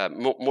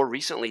more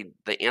recently,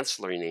 the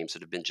ancillary names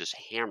that have been just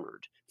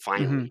hammered. Hmm.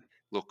 Finally,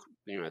 look,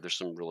 there's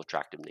some real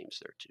attractive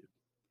names there too.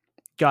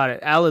 Got it.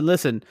 Alan,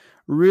 listen,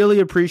 really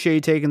appreciate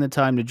you taking the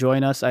time to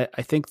join us. I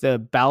think the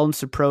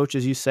balanced approach,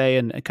 as you say,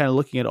 and kind of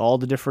looking at all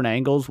the different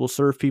angles will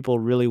serve people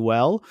really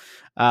well.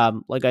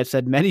 Like I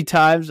said many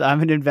times,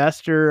 I'm an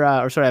investor,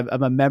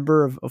 I'm a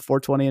member of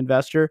 420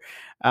 Investor,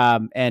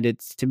 and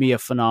it's, to me, a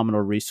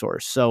phenomenal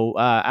resource. So,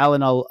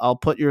 Alan, I'll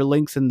put your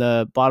links in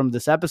the bottom of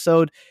this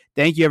episode.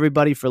 Thank you,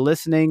 everybody, for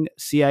listening.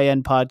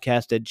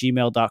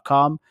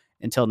 cinpodcast@gmail.com.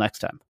 Until next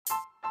time.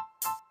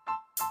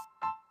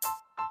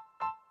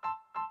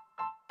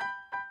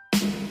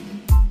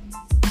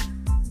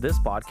 This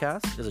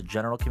podcast is a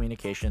general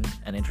communication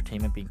and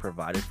entertainment being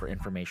provided for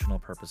informational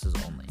purposes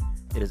only.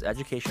 It is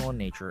educational in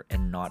nature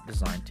and not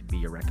designed to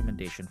be a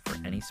recommendation for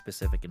any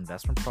specific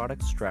investment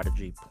product,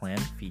 strategy, plan,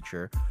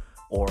 feature,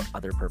 or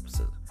other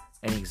purposes.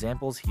 Any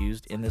examples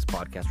used in this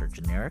podcast are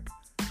generic,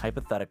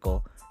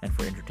 hypothetical, and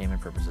for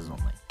entertainment purposes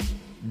only.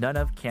 None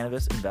of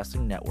Cannabis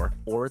Investing Network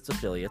or its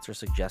affiliates are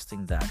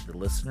suggesting that the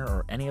listener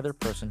or any other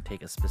person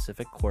take a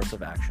specific course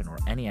of action or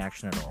any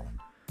action at all.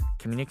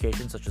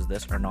 Communications such as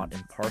this are not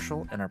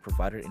impartial and are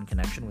provided in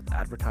connection with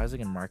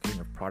advertising and marketing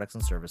of products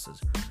and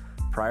services.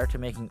 Prior to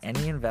making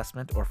any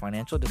investment or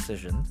financial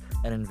decisions,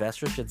 an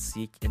investor should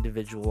seek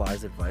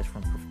individualized advice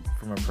from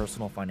a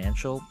personal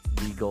financial,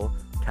 legal,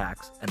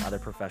 tax, and other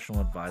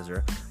professional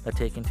advisor that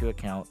take into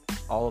account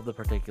all of the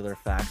particular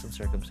facts and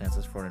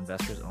circumstances for an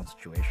investor's own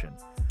situation.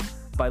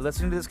 By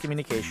listening to this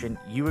communication,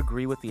 you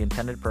agree with the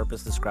intended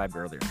purpose described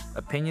earlier.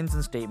 Opinions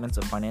and statements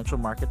of financial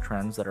market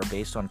trends that are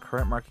based on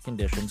current market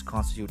conditions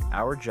constitute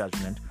our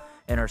judgment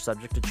and are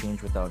subject to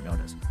change without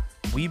notice.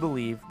 We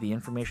believe the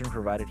information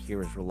provided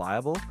here is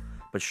reliable,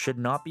 but should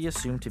not be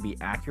assumed to be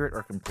accurate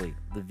or complete.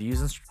 The views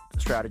and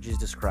strategies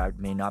described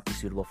may not be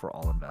suitable for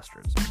all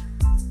investors.